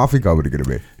name of the coffee company going to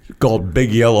be? It's called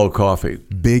Big Yellow Coffee.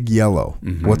 Big Yellow.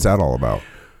 Mm-hmm. What's that all about?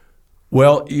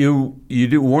 Well, you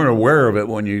weren't aware of it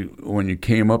when you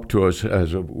came up to us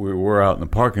as we were out in the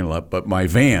parking lot, but my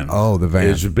van. Oh, the van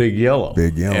is Big Yellow.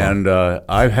 Big Yellow. And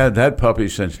I've had that puppy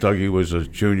since Dougie was a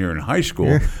junior in high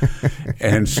school,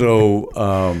 and so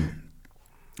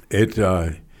we've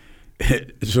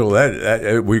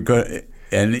got.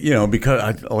 And,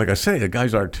 because, like I say, the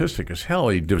guy's artistic as hell.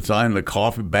 He designed the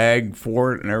coffee bag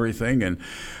for it and everything. And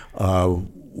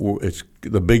it's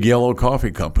the Big Yellow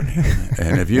Coffee Company.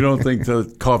 And if you don't think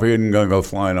the coffee isn't going to go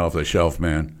flying off the shelf,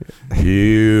 man,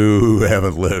 you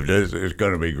haven't lived. It's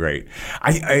going to be great.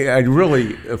 I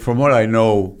really, from what I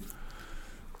know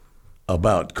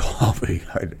about coffee,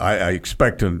 I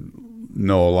expect to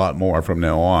know a lot more from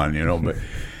now on, but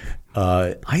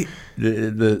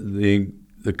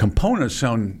the components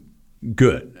sound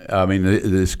good. I mean,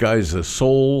 this guy's the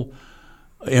sole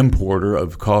importer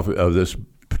of coffee, of this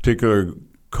particular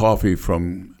coffee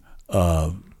from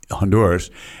Honduras.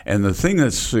 And the thing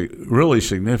that's really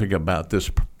significant about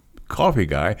this coffee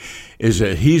guy is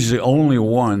that he's the only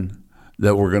one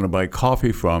that we're going to buy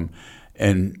coffee from,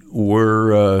 and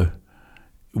we're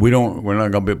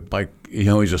not going to be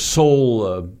he's a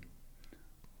sole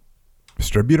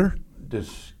distributor.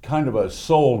 This kind of a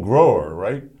sole grower,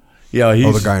 right? Yeah,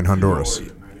 he's the guy in Honduras.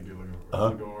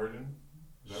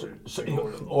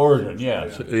 Origin, yeah.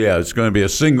 Yeah, it's going to be a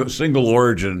single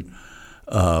origin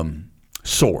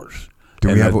source. Do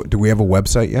we have a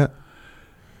website yet?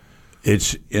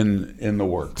 It's in the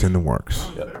works. It's in the works.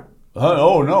 Yeah.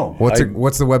 Oh no. What's the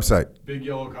website?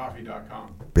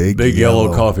 BigYellowCoffee.com.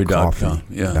 BigYellowCoffee.com.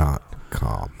 Yeah.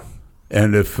 .com.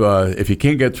 And if you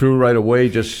can't get through right away,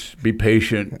 just be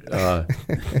patient.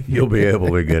 You'll be able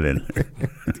to get in.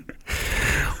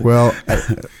 Well,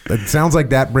 it sounds like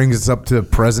that brings us up to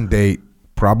present date.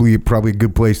 Probably a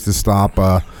good place to stop.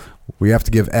 We have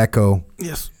to give Echo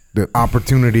the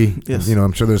opportunity. Yes.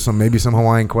 I'm sure there's maybe some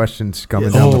Hawaiian questions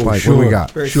coming down the pipe. Sure. What do we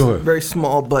got? Very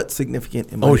small but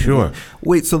significant. In my opinion. Sure.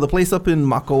 Wait, so the place up in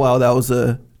Makawao, that was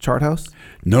a chart house?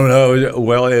 No.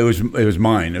 Well, it was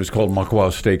mine. It was called Makawao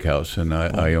Steakhouse, and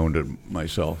I owned it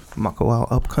myself. Makawao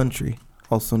Upcountry,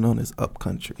 also known as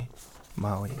Upcountry,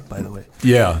 Maui, by the way.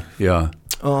 Yeah.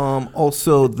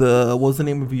 Also, what was the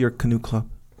name of your canoe club?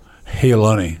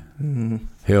 Heilani. Mm-hmm.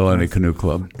 Heilani Canoe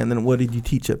Club. And then what did you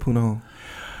teach at Punahou?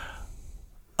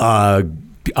 I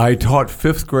taught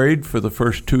 5th grade for the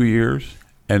first 2 years,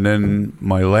 and then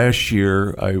my last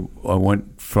year I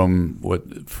went from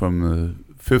the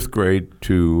 5th grade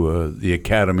to the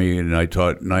academy, and I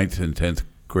taught 9th and 10th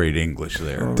grade English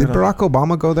there. Did Barack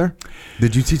Obama go there?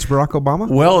 Did you teach Barack Obama?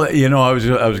 Well, I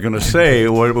was going to say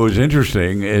what was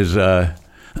interesting is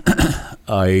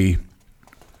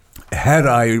had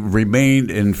I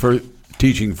remained in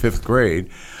teaching 5th grade,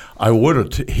 I would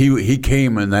have. He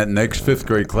came in that next 5th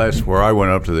grade class where I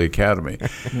went up to the academy,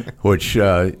 which.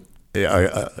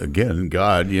 Again,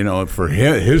 God, for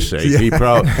his sake, he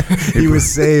was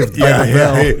saved by the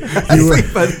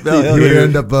bell. He would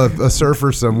end up a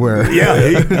surfer somewhere. He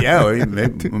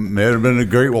may have been a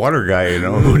great water guy,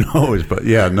 who knows? But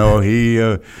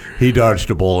he dodged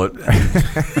a bullet.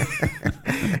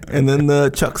 And then the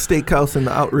Chuck Steakhouse and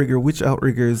the Outrigger. Which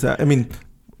Outrigger is that? I mean,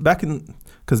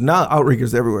 because now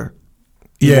Outriggers everywhere.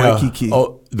 Waikiki.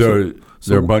 Oh, they're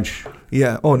a bunch.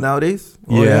 Yeah. Oh, nowadays.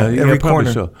 Oh, yeah. Every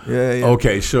corner. So. Yeah.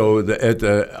 Okay, so at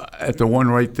the one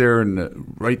right there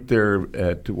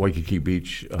at Waikiki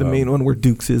Beach, the main one where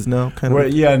Duke's is now, kind of.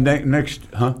 Right. Yeah. Next,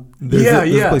 huh? There's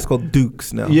a place called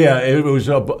Duke's now. Yeah, it was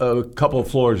up a couple of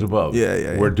floors above.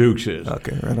 Yeah. Where Duke's is.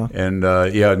 Okay, right on. And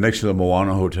next to the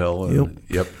Moana Hotel.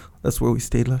 Yep. That's where we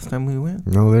stayed last time we went.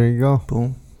 No, there you go.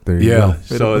 Boom. There you go.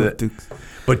 So Duke's.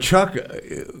 But Chuck,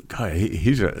 God,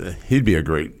 he'd be a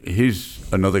great. He's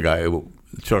another guy.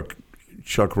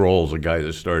 Chuck Roll's a guy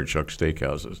that started Chuck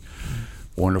Steakhouses.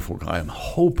 Wonderful guy. I'm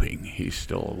hoping he's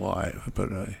still alive,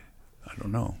 but I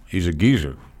don't know. He's a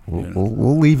geezer.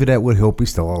 We'll leave it at "we hope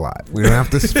he's still alive." We don't have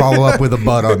to follow up with a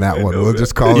but on that one. We'll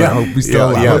just call it "hope he's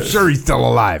still alive." Yeah. I'm sure he's still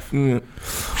alive.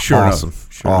 Sure.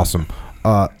 Awesome.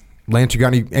 Lance, you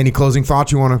got any closing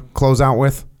thoughts you want to close out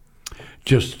with?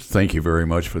 Just thank you very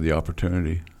much for the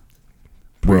opportunity.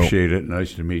 Appreciate it.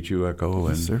 Nice to meet you, Echo,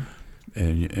 yes, sir.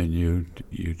 and you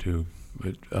too.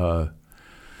 But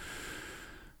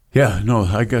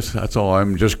I guess that's all.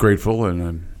 I'm just grateful,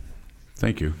 and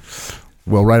thank you.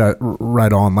 Well,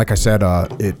 right on. Like I said, I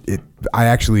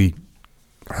actually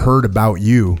heard about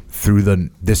you through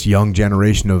this young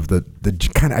generation of the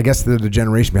kind of, I guess the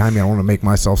generation behind me. I don't want to make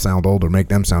myself sound old or make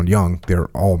them sound young. They're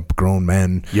all grown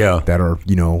men that are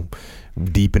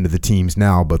deep into the teams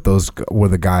now, but those were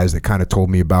the guys that kind of told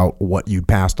me about what you'd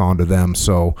passed on to them.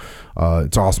 So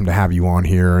it's awesome to have you on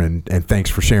here, and thanks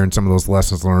for sharing some of those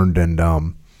lessons learned,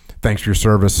 and thanks for your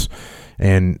service,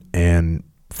 and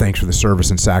thanks for the service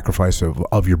and sacrifice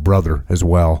of your brother as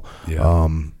well.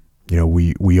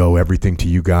 We owe everything to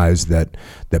you guys that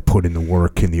put in the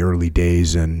work in the early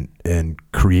days and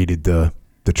created the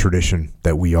tradition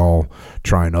that we all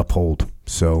try and uphold.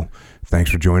 So thanks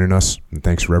for joining us, and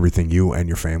thanks for everything you and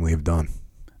your family have done.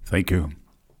 Thank you.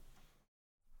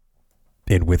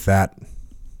 And with that,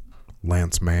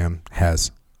 Lance Mann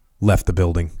has left the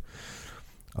building.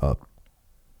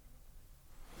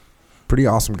 Pretty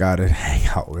awesome guy to hang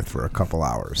out with for a couple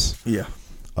hours. Yeah.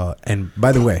 And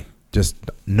by the way, just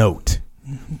note,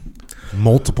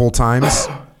 multiple times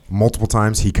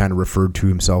he kind of referred to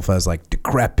himself as like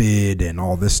decrepit and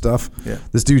all this stuff. Yeah.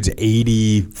 This dude's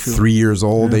 83 years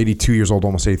old, 82 years old,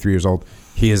 almost 83 years old.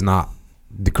 He is not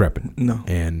decrepit. No.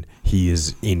 And he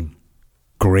is in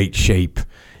great shape.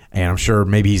 And I'm sure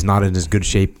maybe he's not in as good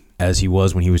shape as he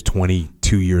was when he was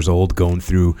 22 years old going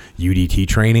through UDT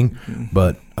training.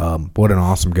 But what an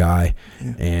awesome guy.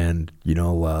 Yeah. And,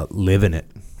 living it.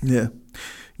 Yeah.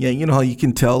 Yeah, you know how you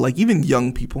can tell, like even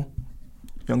younger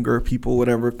people,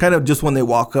 whatever, kind of just when they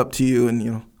walk up to you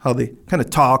and, how they kind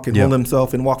of talk and hold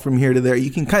themselves and walk from here to there,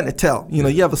 you can kind of tell, you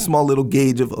have a small little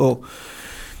gauge of,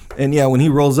 and yeah, when he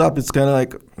rolls up, it's kind of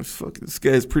like, fuck, this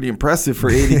guy's pretty impressive for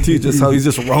 82, just how he's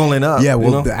just rolling up. Yeah,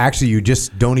 well, actually, you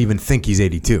just don't even think he's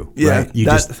 82, yeah, right? You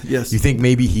think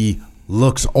maybe he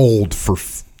looks old for,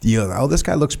 this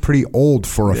guy looks pretty old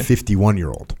for a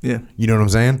 51-year-old. Yeah. You know what I'm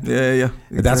saying? Yeah.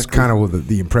 Exactly. That's kind of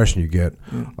the impression you get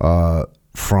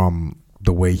from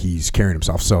the way he's carrying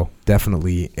himself. So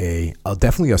definitely a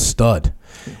stud,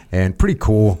 and pretty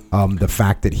cool. The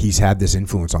fact that he's had this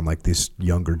influence on like this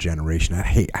younger generation.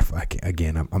 I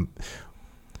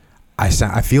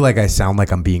feel like I sound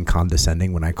like I'm being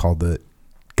condescending when I call the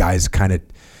guys kind of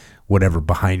whatever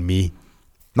behind me,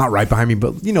 not right behind me,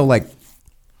 but like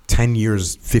 10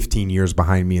 years, 15 years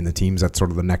behind me in the teams. That's sort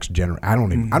of the next generation. I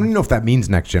don't even know if that means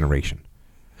next generation,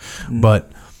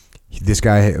 but this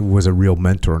guy was a real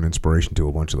mentor and inspiration to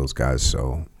a bunch of those guys.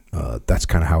 So that's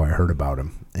kind of how I heard about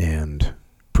him, and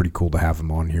pretty cool to have him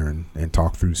on here and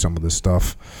talk through some of this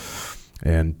stuff.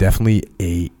 And definitely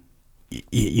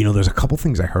there's a couple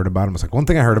things I heard about him. It's like one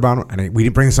thing I heard about him, and we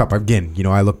didn't bring this up again.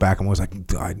 I look back and was like,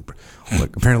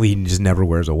 apparently he just never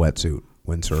wears a wetsuit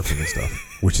when surfing and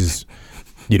stuff, which is,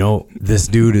 this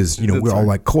dude is, we're all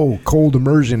like cold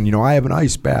immersion. I have an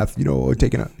ice bath,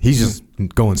 taking a. He's just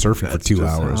going surfing for 2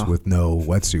 hours with no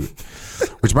wetsuit,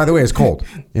 which by the way is cold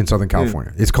in Southern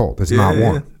California. It's cold. It's not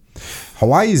warm.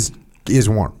 Hawaii is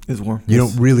warm. It's warm. You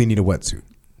don't really need a wetsuit.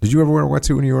 Did you ever wear a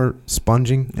wetsuit when you were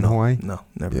sponging in Hawaii? No,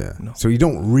 never. Yeah. No. So you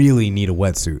don't really need a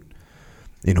wetsuit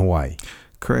in Hawaii.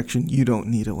 Correction, you don't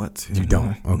need a wetsuit. You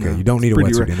don't. Okay, no. You don't need a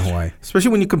wetsuit in Hawaii.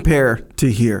 Especially when you compare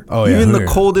to here. Oh, yeah. Even the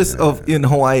coldest in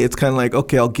Hawaii, it's kind of like,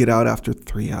 okay, I'll get out after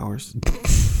 3 hours.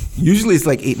 Usually it's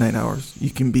like 8-9 hours.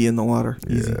 You can be in the water.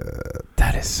 Easy.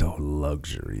 That is so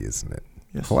luxury, isn't it?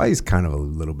 Yes. Hawaii's kind of a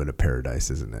little bit of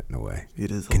paradise, isn't it, in a way? It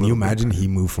is. Can you imagine he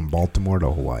moved from Baltimore to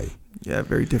Hawaii? Yeah,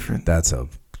 very different. That's a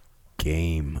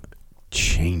game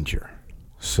changer.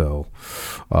 So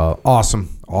awesome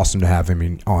to have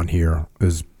him on here. It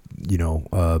was,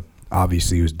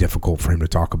 obviously it was difficult for him to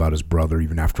talk about his brother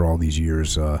even after all these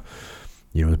years.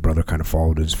 His brother kind of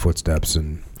followed his footsteps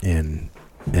and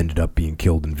ended up being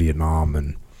killed in Vietnam.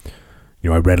 And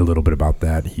I read a little bit about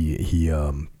that.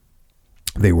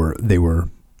 They were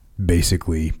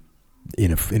basically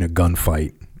in a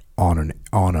gunfight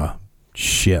on a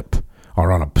ship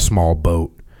or on a small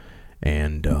boat,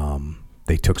 and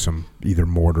they took some either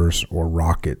mortars or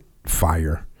rocket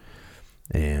fire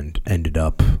and ended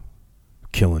up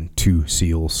killing 2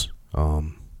 SEALs,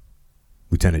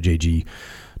 Lieutenant J.G.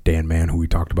 Dan Mann, who we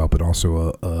talked about, but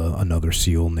also another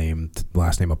SEAL named,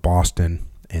 last name of Boston,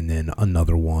 and then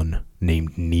another one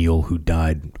named Neil, who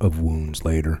died of wounds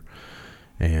later.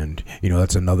 And,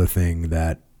 that's another thing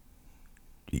that,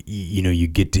 you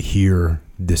get to hear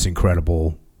this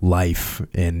incredible life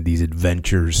and these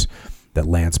adventures that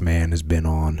Lance Mann has been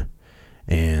on.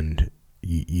 And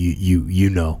we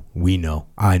know,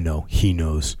 I know, he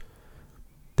knows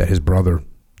that his brother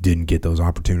didn't get those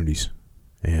opportunities.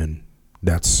 And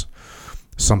that's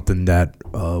something that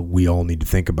we all need to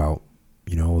think about.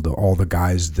 All the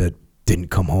guys that didn't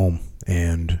come home,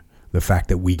 and the fact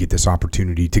that we get this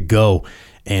opportunity to go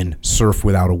and surf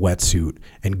without a wetsuit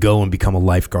and go and become a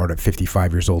lifeguard at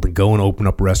 55 years old and go and open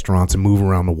up restaurants and move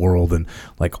around the world. And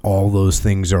like all those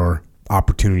things are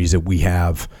opportunities that we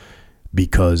have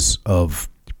because of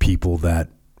people that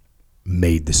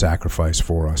made the sacrifice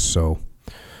for us. So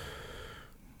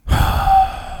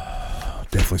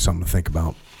definitely something to think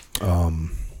about.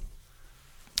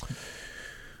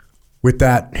 With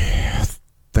that,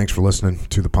 thanks for listening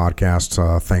to the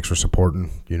podcast. Thanks for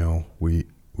supporting.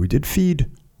 We did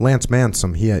feed Lance Mann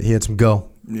some. He had some go.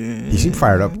 Yeah. He seemed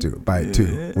fired up by it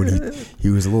too. When he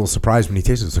was a little surprised when he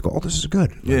tasted it. It's like, oh, this is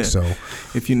good. Yeah. So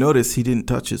if you notice, he didn't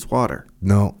touch his water.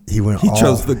 No, he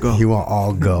chose the go. He went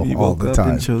all go he all woke the up time.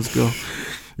 And chose go.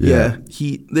 Yeah.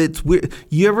 It's weird.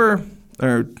 You ever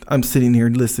or I'm sitting here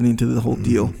listening to the whole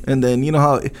deal. And then, you know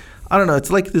how, I don't know,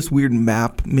 it's like this weird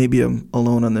map. Maybe I'm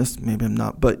alone on this, maybe I'm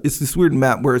not. But it's this weird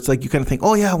map where it's like you kind of think,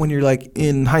 oh, yeah, when you're like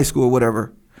in high school or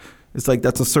whatever. It's like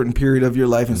that's a certain period of your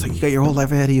life. And it's like you got your whole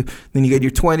life ahead of you. Then you got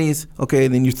your 20s. Okay.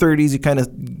 And then your 30s, you kind of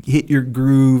hit your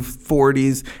groove,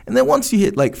 40s. And then once you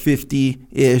hit like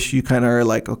 50-ish, you kind of are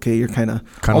like, okay, you're kind of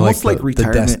almost like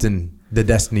retirement. The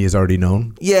destiny is already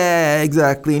known. Yeah,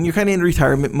 exactly. And you're kind of in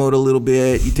retirement mode a little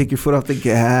bit. You take your foot off the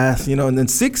gas, you know, and then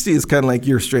 60 is kind of like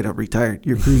you're straight up retired.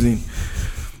 You're cruising.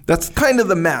 That's kind of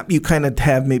the map you kind of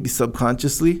have maybe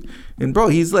subconsciously. And, bro,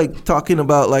 he's like talking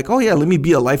about like, oh, yeah, let me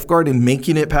be a lifeguard and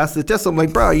making it past the test. I'm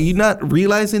like, bro, are you not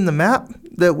realizing the map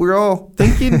that we're all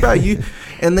thinking about?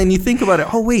 And then you think about it.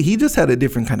 Oh, wait, he just had a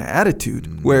different kind of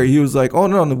attitude where he was like, oh,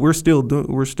 no, we're still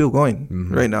going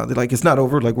right now. They're like, it's not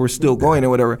over. Like, we're still going or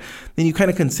whatever. Then you kind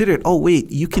of consider it. Oh,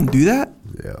 wait, you can do that?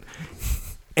 Yeah.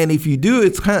 And if you do,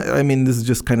 it's kind of, I mean, this is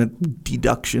just kind of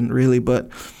deduction really,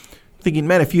 but thinking,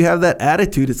 man, if you have that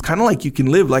attitude, it's kind of like you can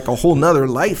live like a whole nother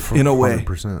life in a way.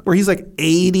 100%. Where he's like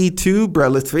 82, bro.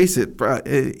 Let's face it, bro.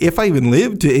 If I even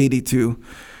live to 82,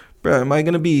 bro, am I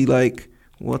gonna be like,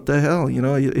 what the hell? You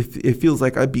know, it feels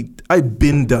like I've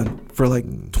been done for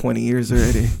like 20 years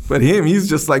already. But he's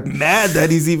just like mad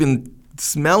that he's even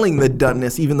smelling the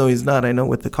doneness, even though he's not. I know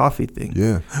with the coffee thing.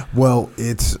 Yeah. Well,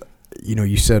 it's, you know,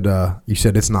 you said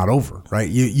it's not over, right?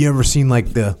 You ever seen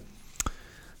like the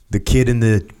kid in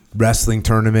the wrestling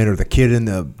tournament or the kid in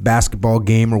the basketball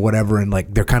game or whatever, and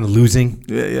like they're kind of losing.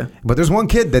 Yeah. But there's one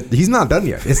kid that he's not done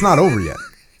yet. It's not over yet,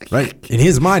 right? In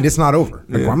his mind, it's not over.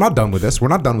 Like, well, I'm not done with this. We're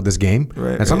not done with this game.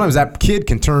 Right, and sometimes that kid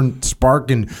can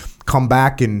spark and come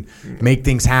back and make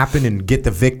things happen and get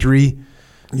the victory.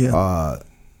 Yeah.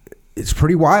 It's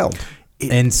pretty wild.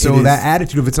 And so that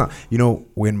attitude of it's not, you know,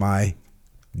 when my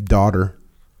daughter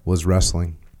was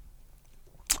wrestling,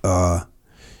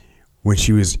 when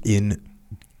she was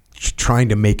trying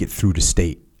to make it through to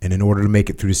state. And in order to make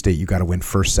it through to state, you got to win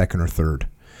first, second, or third.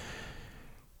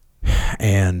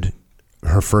 And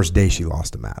her first day, she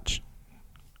lost a match.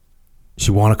 She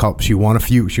won quite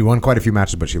a few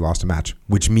matches, but she lost a match,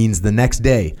 which means the next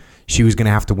day she was going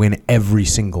to have to win every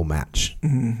single match,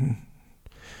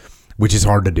 which is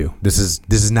hard to do. This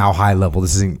is now high level.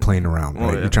 This isn't playing around,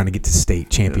 right? You're trying to get to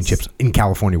state championships in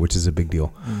California, which is a big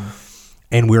deal.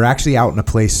 And we're actually out in a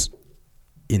place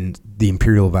in the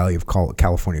Imperial Valley of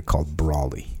California called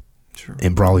Brawley. Sure.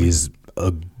 And Brawley is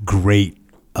a great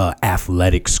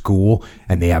athletic school,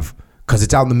 and they have, because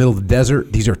it's out in the middle of the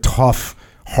desert, these are tough,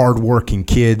 hardworking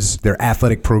kids. Their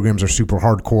athletic programs are super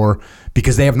hardcore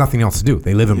because they have nothing else to do.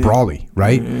 They live in Brawley,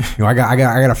 right? You know, I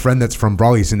got a friend that's from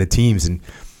Brawley. He's in the teams, and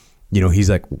you know, he's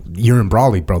like, you're in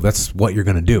Brawley, bro. That's what you're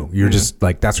gonna do. You're just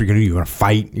like, that's what you're gonna do. You're gonna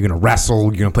fight. You're gonna wrestle.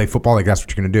 You're gonna play football. Like, that's what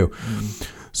you're gonna do.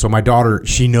 So my daughter,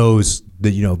 she knows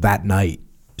that, you know, that night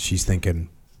she's thinking,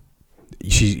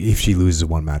 if she loses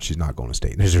one match, she's not going to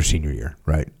state. This is her senior year,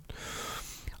 right?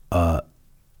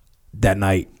 That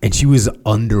night, and she was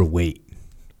underweight,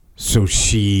 so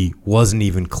she wasn't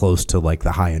even close to like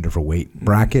the high end of her weight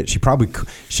bracket. She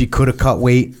could have cut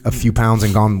weight a few pounds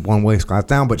and gone one waist class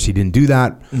down, but she didn't do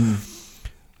that.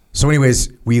 So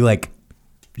anyways,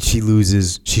 she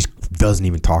loses. She doesn't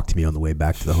even talk to me on the way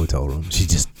back to the hotel room. She's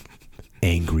just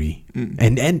angry,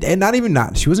 and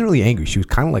not she wasn't really angry. She was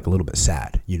kind of like a little bit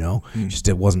sad, you know. She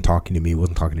just wasn't talking to me,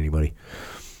 wasn't talking to anybody.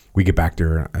 We get back to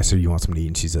her. I said, you want something to eat?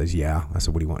 And she says, yeah. I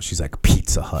said, what do you want? She's like,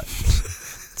 Pizza Hut.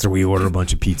 So we order a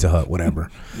bunch of Pizza Hut, whatever.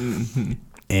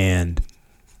 And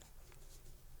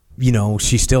you know,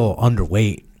 she's still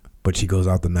underweight, but she goes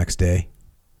out the next day,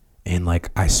 and like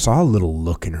I saw a little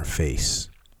look in her face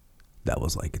that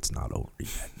was like, it's not over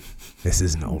yet. This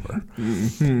isn't over.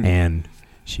 And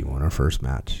she won her first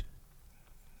match,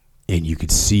 and you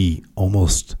could see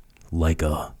almost like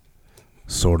a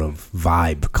sort of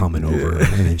vibe coming over.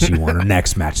 And then she won her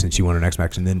next match, and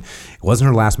then it wasn't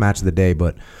her last match of the day,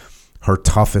 but her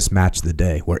toughest match of the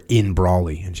day. We're in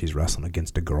Brawley, and she's wrestling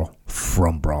against a girl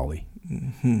from Brawley.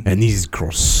 And these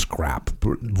girls scrap.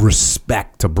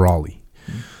 Respect to Brawley.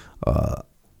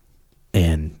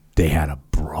 And they had a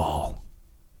brawl.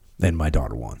 Then my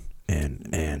daughter won.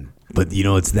 But you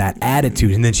know, it's that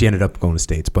attitude, and then she ended up going to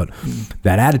states. But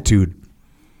that attitude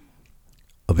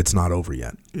of it's not over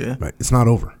yet. Yeah. Right. It's not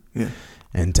over. Yeah.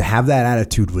 And to have that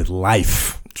attitude with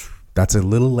life, that's a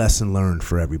little lesson learned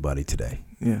for everybody today.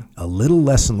 Yeah. A little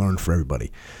lesson learned for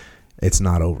everybody. It's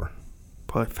not over.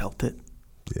 Probably felt it.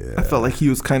 Yeah. I felt like he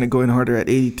was kind of going harder at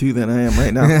 82 than I am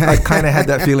right now. I kind of had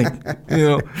that feeling, you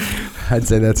know. I'd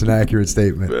say that's an accurate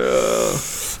statement.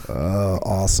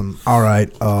 Awesome. All right.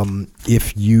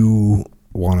 If you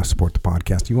want to support the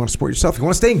podcast, you want to support yourself, you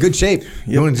want to stay in good shape,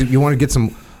 you want to get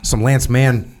some Lance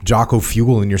Mann Jocko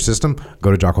Fuel in your system,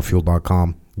 go to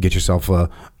jockofuel.com. Get yourself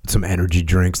some energy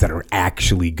drinks that are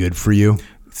actually good for you.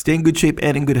 Stay in good shape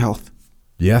and in good health.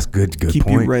 Yes, good Keep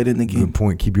point. you right in the game. Good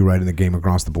point. Keep you right in the game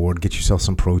across the board. Get yourself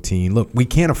some protein. Look, we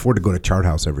can't afford to go to Chart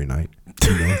House every night,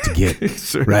 to get,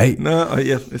 Sure. right? No,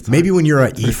 yeah. Maybe when you're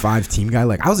an E5 team guy,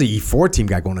 like I was an E4 team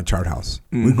guy going to Chart House.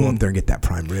 We go up there and get that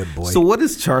prime rib, boy. So what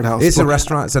is Chart House? It's a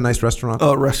restaurant. It's a nice restaurant.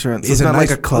 Oh, restaurant. So It's not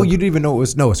nice, like a club. Oh, you didn't even know it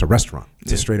was. No, it's a restaurant.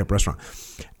 It's a straight up restaurant.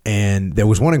 And there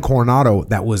was one in Coronado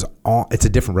that was on. It's a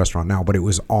different restaurant now, but it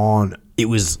was on. It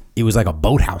was like a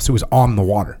boathouse. It was on the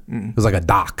water. It was like a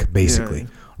dock, basically. Yeah.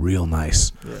 Real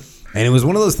nice. Yeah. And it was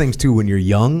one of those things too. When you're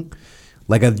young,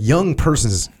 like a young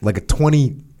person's like a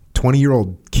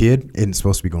 20-year-old kid isn't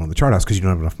supposed to be going to the Chart House because you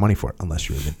don't have enough money for it unless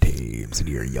you're in the teams and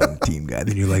you're a young team guy.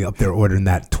 Then you're like up there ordering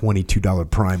that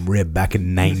 $22 prime rib back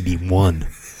in '91.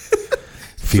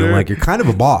 Feel like you're kind of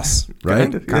a boss, right?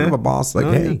 Kind of a boss. Like,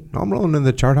 hey, I'm rolling in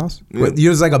the Chart House. Yeah.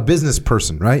 You're just like a business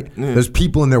person, right? Yeah. There's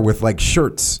people in there with like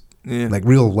shirts, like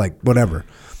real, like whatever,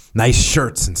 nice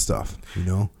shirts and stuff, you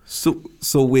know? So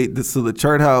wait, so the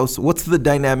Chart House, what's the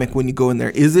dynamic when you go in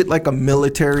there? Is it like a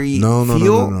military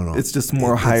feel? No. It's just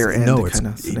more higher end kind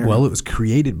of scenario. Well, it was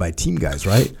created by team guys,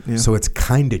 right? Yeah. So it's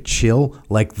kind of chill.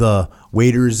 Like the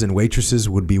waiters and waitresses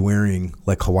would be wearing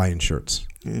like Hawaiian shirts.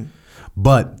 Yeah.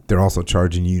 But they're also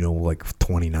charging like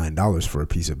 $29 for a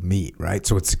piece of meat, right?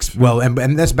 So it's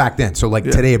and that's back then. So like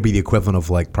today it'd be the equivalent of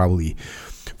like probably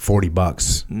 $40,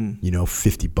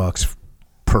 $50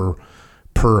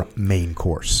 per main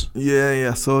course.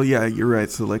 Yeah. So you're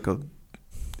right. So like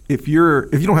if you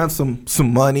don't have some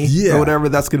money or whatever,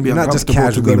 that's going to be not just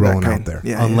uncomfortable casually to go to rolling out there.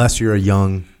 Yeah, unless you're a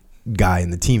young guy in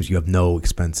the teams, you have no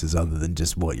expenses other than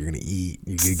just what you're going to eat.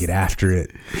 You're going to get after it.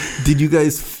 Did you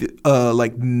guys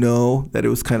know that it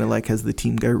was kind of like has the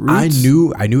team guy roots? I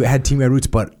knew it had team guy roots,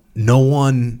 but no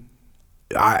one.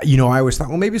 I always thought,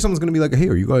 well, maybe someone's going to be like, hey,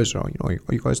 are you guys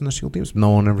in the SEAL teams? No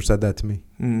one ever said that to me.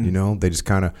 They just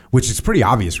kind of, which is pretty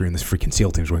obvious. We're in this freaking SEAL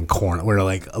teams. We're in corner. We're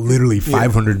like literally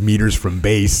 500 meters from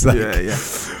base. Like,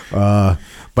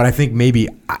 but I think maybe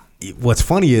what's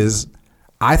funny is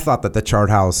I thought that the Chart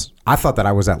House, I thought that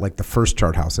I was at like the first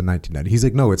Chart House in 1990. He's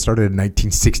like, no, it started in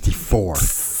 1964.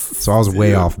 So I was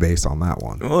way off base on that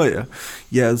one. Oh, yeah.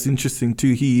 Yeah, it was interesting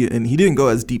too. He didn't go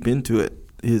as deep into it,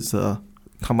 his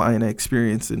Kama'aina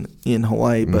experience in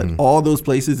Hawaii. But all those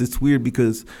places, it's weird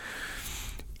because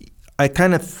I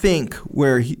kind of think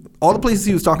all the places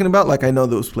he was talking about, like I know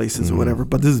those places or whatever,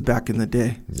 but this is back in the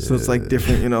day. Yeah. So it's like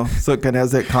different, so it kind of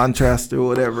has that contrast or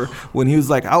whatever. When he was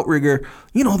like outrigger,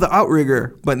 the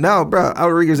outrigger, but now, bro,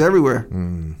 outrigger's everywhere.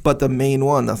 But the main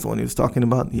one, that's the one he was talking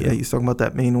about. Yeah, he's talking about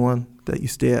that main one that you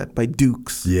stay at by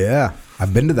Duke's. Yeah,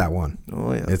 I've been to that one.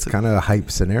 Oh yeah, it's kind of a hype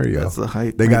scenario. That's a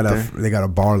hype. They got a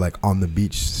bar like on the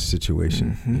beach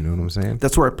situation. You know what I'm saying?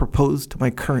 That's where I proposed to my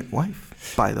current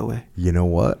wife, by the way. You know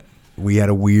what? We had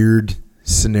a weird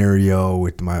scenario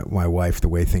with my wife, the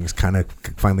way things kind of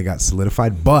finally got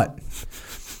solidified. But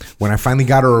when I finally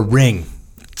got her a ring,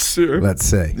 let's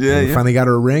say, finally got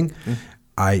her a ring,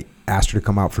 I asked her to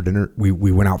come out for dinner. We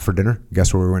went out for dinner.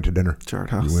 Guess where we went to dinner? Chart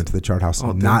House. We went to the Chart House.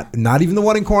 Oh, not even the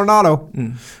one in Coronado.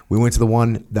 We went to the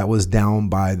one that was down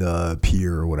by the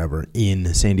pier or whatever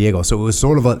in San Diego. So it was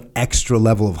sort of an extra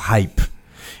level of hype.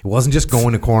 It wasn't just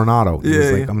going to Coronado. It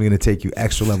was like, I'm going to take you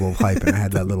extra level of hype. And I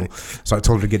had that little, so I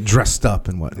told her to get dressed up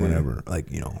and whatever. Like,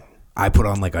 I put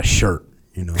on like a shirt,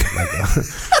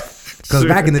 because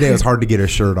back in the day it was hard to get a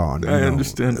shirt on. I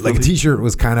understand. Like a t-shirt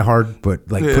was kind of hard,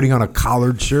 but like putting on a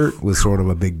collared shirt was sort of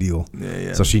a big deal.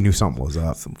 Yeah. So she knew something was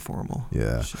up. Some formal.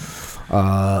 Yeah.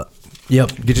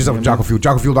 Yep. Get yourself a Jocko Fuel.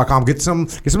 JockoFuel.com. Get some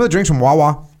of the drinks from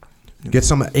Wawa.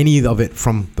 Get any of it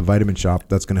from the vitamin shop.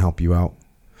 That's going to help you out.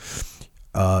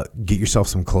 Get yourself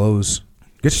some clothes.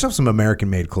 Get yourself some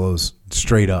American-made clothes.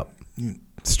 Straight up. Is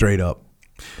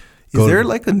there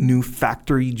like a new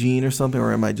factory jean or something,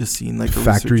 or am I just seeing like a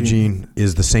factory jean?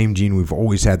 Is the same jean we've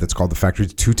always had that's called the factory.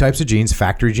 Two types of jeans: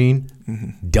 factory jean,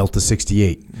 Delta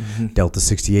 68. Delta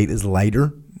 68 is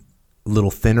lighter, a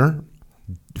little thinner.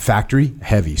 Factory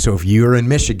heavy. So if you're in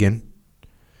Michigan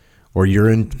or you're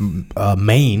in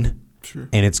Maine. Sure.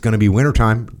 And it's going to be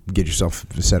wintertime, get yourself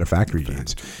a set of factory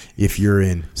jeans. If you're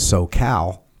in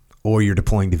SoCal or you're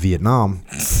deploying to Vietnam,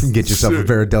 get yourself a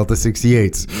pair of Delta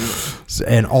 68s.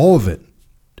 And all of it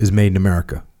is made in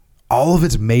America. All of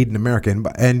it's made in America.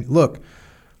 And look,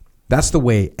 that's the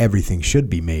way everything should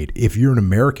be made. If you're an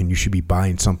American, you should be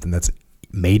buying something that's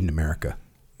made in America.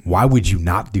 Why would you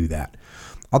not do that?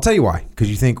 I'll tell you why.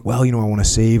 Because you think, well, I want to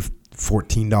save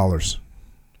 $14.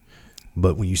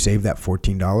 But when you save that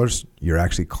 $14, you're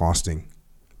actually costing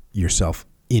yourself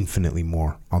infinitely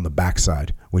more on the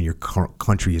backside when your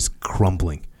country is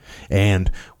crumbling.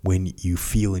 And when you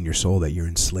feel in your soul that you're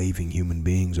enslaving human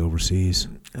beings overseas.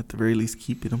 At the very least,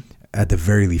 keeping them. At the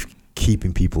very least,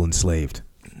 keeping people enslaved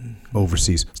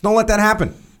overseas. So don't let that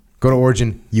happen. Go to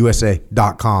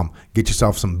originusa.com. Get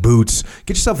yourself some boots.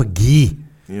 Get yourself a gi.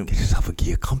 Yep. Get yourself a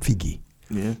gi, a comfy gi.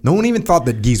 Yeah. No one even thought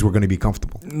that gis were going to be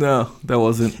comfortable. No, that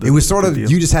wasn't. It was sort of, deal.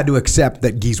 you just had to accept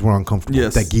that gis were uncomfortable.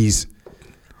 Yes. That gis,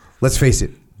 let's face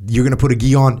it, you're going to put a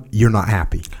gi on, you're not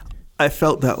happy. I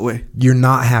felt that way. You're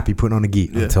not happy putting on a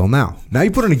gi until now. Now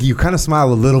you put on a gi, you kind of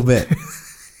smile a little bit.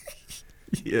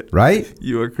 Yeah. Right?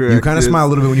 You are correct. You kind of smile a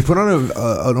little bit. When you put on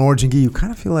an Origin gi, you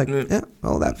kind of feel like,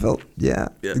 that felt, a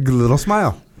little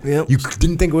smile. Yep. You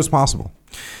didn't think it was possible.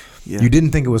 Yeah. You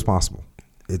didn't think it was possible.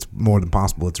 It's more than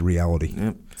possible. It's a reality.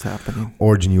 Yep, it's happening.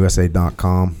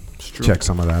 OriginUSA.com. True. Check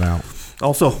some of that out.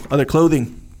 Also, other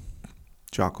clothing.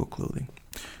 Jocko clothing.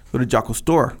 Go to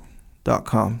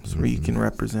JockoStore.com. It's where you can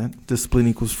represent. Discipline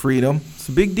equals freedom. It's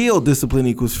a big deal. Discipline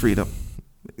equals freedom.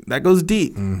 That goes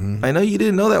deep. Mm-hmm. I know you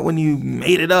didn't know that when you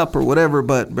made it up or whatever,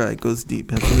 but it goes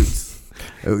deep. It has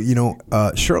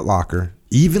roots. Shirt Locker,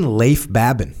 even Leif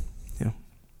Babin Yeah.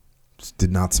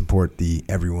 did not support the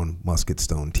Everyone Must Get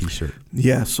Stoned t-shirt.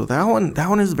 Yeah, so that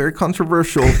one is very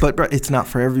controversial, but it's not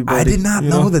for everybody. I did not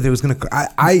know that it was going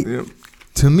to.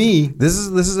 To me, this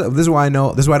is why I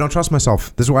know. This is why I don't trust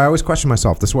myself. This is why I always question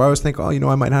myself. This is why I always think, I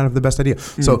might not have the best idea.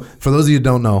 Mm-hmm. So for those of you who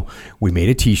don't know, we made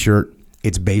a t-shirt.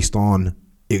 It's based on.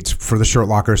 It's for the Shirt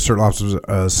Locker. Shirt Locker's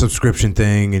a subscription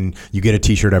thing, and you get a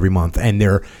t-shirt every month. And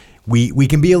we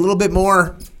can be a little bit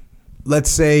more, let's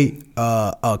say,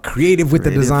 creative with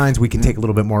the designs. We can take a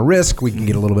little bit more risk. We can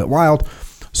get a little bit wild.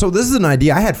 So this is an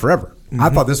idea I had forever. I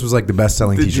thought this was like the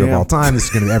best-selling t-shirt of all time.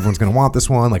 This is everyone's gonna want this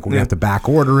one. Like we're gonna have to back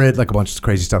order it. Like a bunch of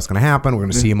crazy stuff's gonna happen. We're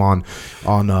gonna see them on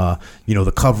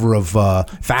the cover of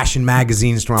fashion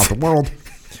magazines throughout the world.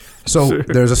 So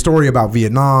there's a story about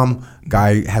Vietnam.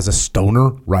 Guy has a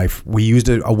stoner rifle. We used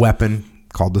a weapon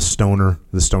called the Stoner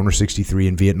 63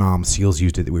 in Vietnam. SEALs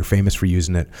used it. We were famous for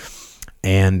using it.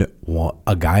 And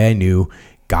a guy I knew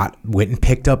went and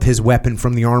picked up his weapon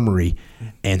from the armory,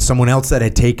 and someone else that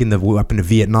had taken the weapon to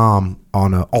Vietnam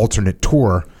on an alternate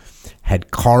tour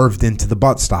had carved into the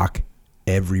buttstock,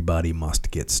 "Everybody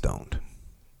must get stoned."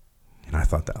 And I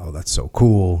thought that's so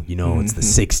cool. It's the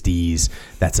 60s.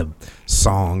 That's a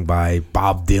song by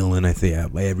Bob Dylan. I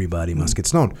think everybody must get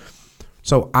stoned.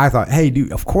 So I thought, hey,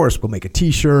 dude, of course we'll make a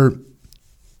t-shirt.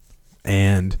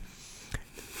 And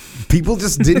people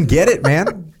just didn't get it,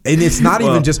 man. And it's not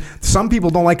even just, some people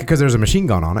don't like it because there's a machine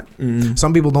gun on it. Mm-hmm.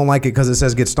 Some people don't like it because it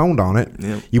says get stoned on it.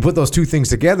 Yep. You put those two things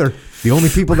together, the only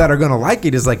people that are going to like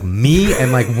it is like me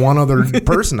and like one other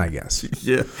person, I guess.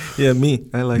 Yeah, me.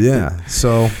 I like it. Yeah.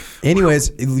 So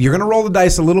anyways, you're going to roll the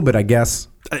dice a little bit, I guess.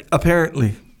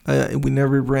 Apparently. We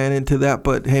never ran into that,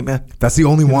 but hey, man. That's the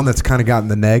only one that's kind of gotten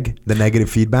the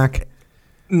negative feedback?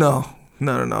 No.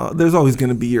 There's always going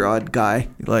to be your odd guy,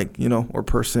 or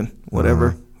person,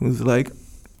 whatever, who's like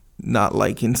not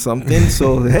liking something.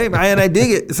 So, hey, man, I dig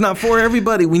it. It's not for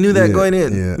everybody. We knew that going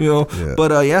in, Yeah.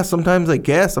 But, sometimes I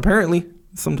guess, apparently,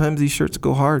 sometimes these shirts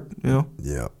go hard,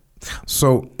 Yeah.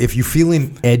 So, if you're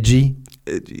feeling edgy,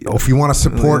 or if you want to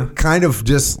support, kind of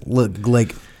just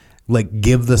like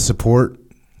give the support,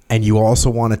 and you also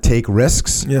want to take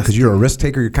risks, because you're a risk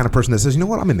taker. You're the kind of person that says, you know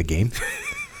what, I'm in the game.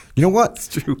 You know what? It's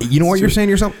true. You know what you're saying to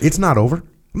yourself? It's not over.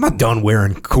 I'm not done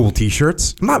wearing cool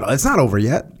t-shirts. It's not over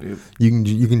yet. Yep.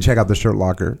 You can check out the Shirt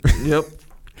Locker. Yep.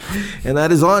 And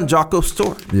that is on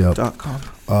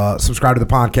JockoStore.com. Subscribe to the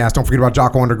podcast. Don't forget about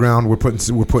Jocko Underground. We're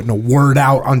putting a word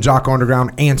out on Jocko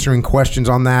Underground, answering questions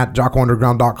on that.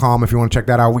 JockoUnderground.com if you want to check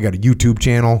that out. We got a YouTube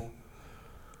channel,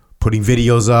 putting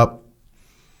videos up.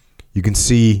 You can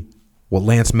see what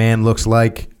Lance Mann looks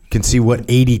like. You can see what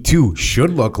 82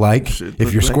 should look like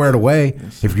if you're squared away,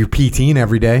 if you're PTing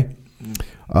every day.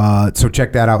 So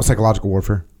check that out. Psychological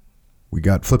Warfare. We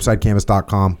got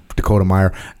FlipsideCanvas.com, Dakota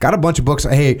Meyer. Got a bunch of books.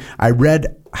 Hey, I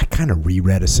kind of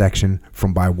reread a section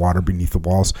from By Water Beneath the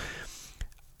Walls.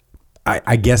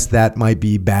 I guess that might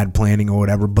be bad planning or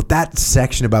whatever, but that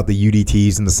section about the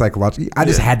UDTs and the psychological, I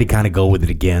just had to kind of go with it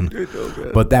again.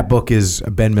 But that book is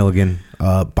Ben Milligan,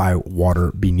 By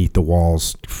Water Beneath the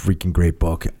Walls. Freaking great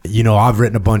book. I've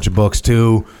written a bunch of books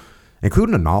too,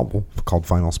 including a novel called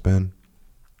Final Spin.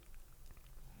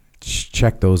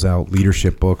 Check those out.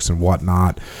 Leadership books and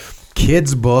whatnot.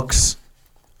 Kids books.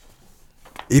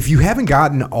 If you haven't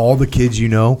gotten all the kids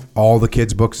all the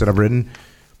kids books that I've written,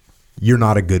 you're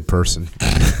not a good person.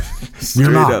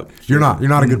 You're not. You're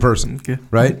not a good person. Okay.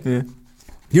 Right? Yeah.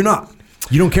 You're not.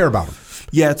 You don't care about them.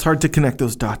 Yeah, it's hard to connect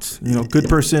those dots. Good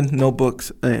person, no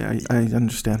books. I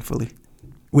understand fully.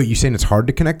 Wait, you saying it's hard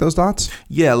to connect those dots?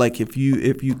 Yeah, like if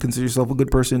you consider yourself a good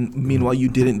person, meanwhile you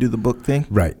didn't do the book thing,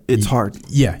 right? It's hard.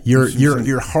 Yeah,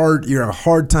 you're hard. You're a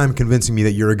hard time convincing me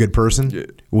that you're a good person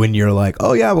when you're like,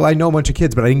 oh yeah, well I know a bunch of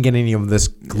kids, but I didn't get any of this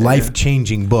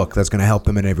life-changing book that's going to help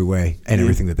them in every way and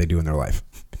everything that they do in their life.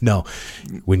 No,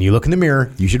 when you look in the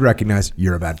mirror, you should recognize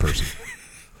you're a bad person.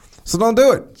 So don't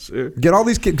do it. Sure. Get all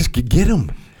these kids. Just get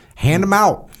them. Hand them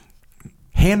out.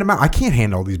 I can't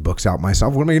hand all these books out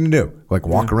myself. What am I going to do? Like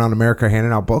walk around America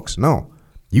handing out books? No.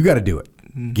 You got to do it.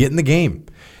 Get in the game.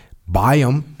 Buy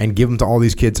them and give them to all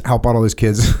these kids. Help out all these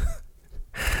kids.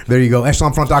 There you go.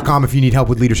 EchelonFront.com if you need help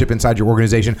with leadership inside your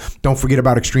organization. Don't forget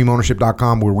about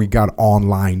ExtremeOwnership.com where we got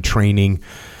online training.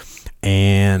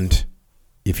 And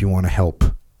if you want to help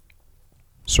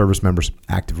service members,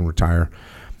 active and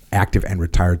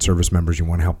retired service members, you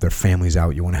want to help their families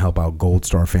out, you want to help out Gold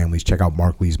Star families, check out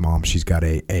Mark Lee's mom. She's got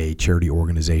a charity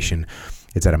organization.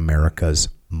 It's at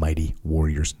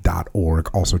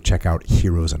americasmightywarriors.org. Also check out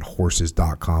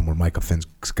heroesandhorses.com where Micah Finn's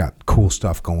got cool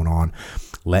stuff going on,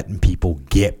 letting people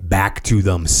get back to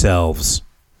themselves.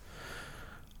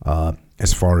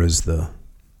 As far as the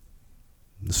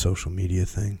social media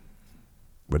thing,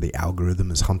 where the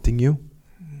algorithm is hunting you,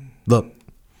 look,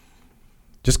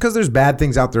 just because there's bad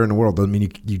things out there in the world doesn't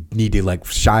mean you need to like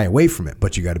shy away from it,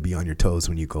 but you got to be on your toes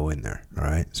when you go in there. All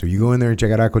right. So you go in there and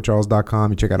check out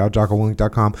EchoCharles.com. You check out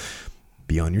JockoWillink.com.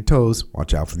 Be on your toes.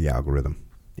 Watch out for the algorithm.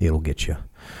 It'll get you.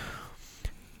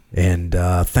 And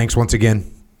thanks once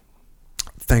again.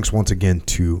 Thanks once again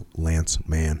to Lance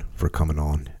Mann for coming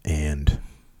on. And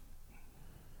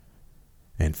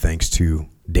thanks to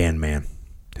Dan Mann,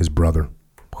 his brother,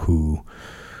 who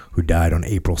died on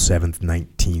April 7th,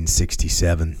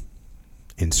 1967,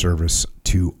 in service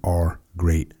to our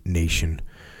great nation.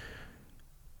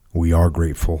 We are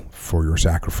grateful for your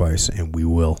sacrifice, and we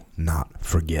will not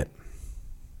forget.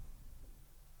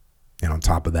 And on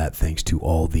top of that, thanks to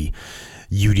all the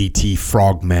UDT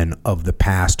frogmen of the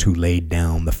past who laid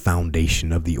down the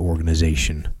foundation of the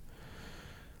organization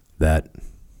that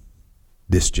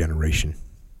this generation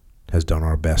has done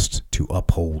our best to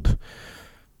uphold.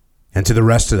 And to the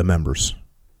rest of the members,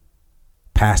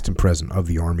 past and present, of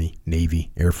the Army,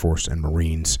 Navy, Air Force, and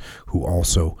Marines, who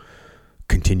also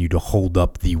continue to hold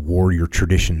up the warrior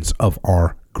traditions of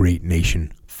our great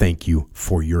nation. Thank you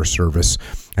for your service.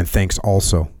 And thanks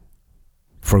also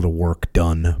for the work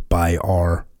done by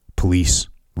our police,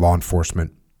 law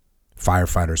enforcement,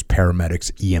 firefighters,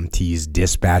 paramedics, EMTs,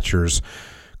 dispatchers,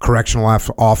 correctional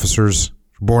officers,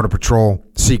 Border Patrol,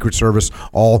 Secret Service,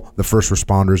 all the first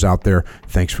responders out there.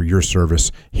 Thanks for your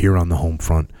service here on the home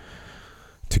front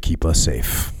to keep us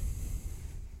safe.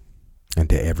 And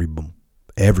to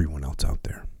everyone else out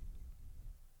there,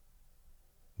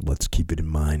 let's keep it in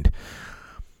mind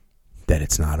that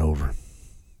it's not over.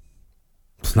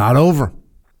 It's not over.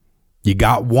 You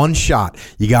got one shot.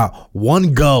 You got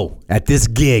one go at this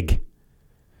gig.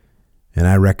 And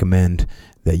I recommend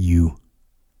that you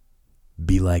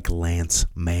be like Lance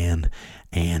Mann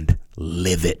and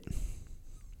live it.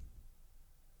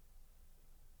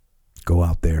 Go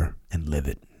out there and live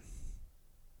it.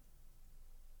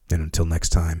 And until next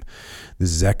time, this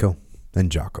is Echo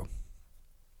and Jocko.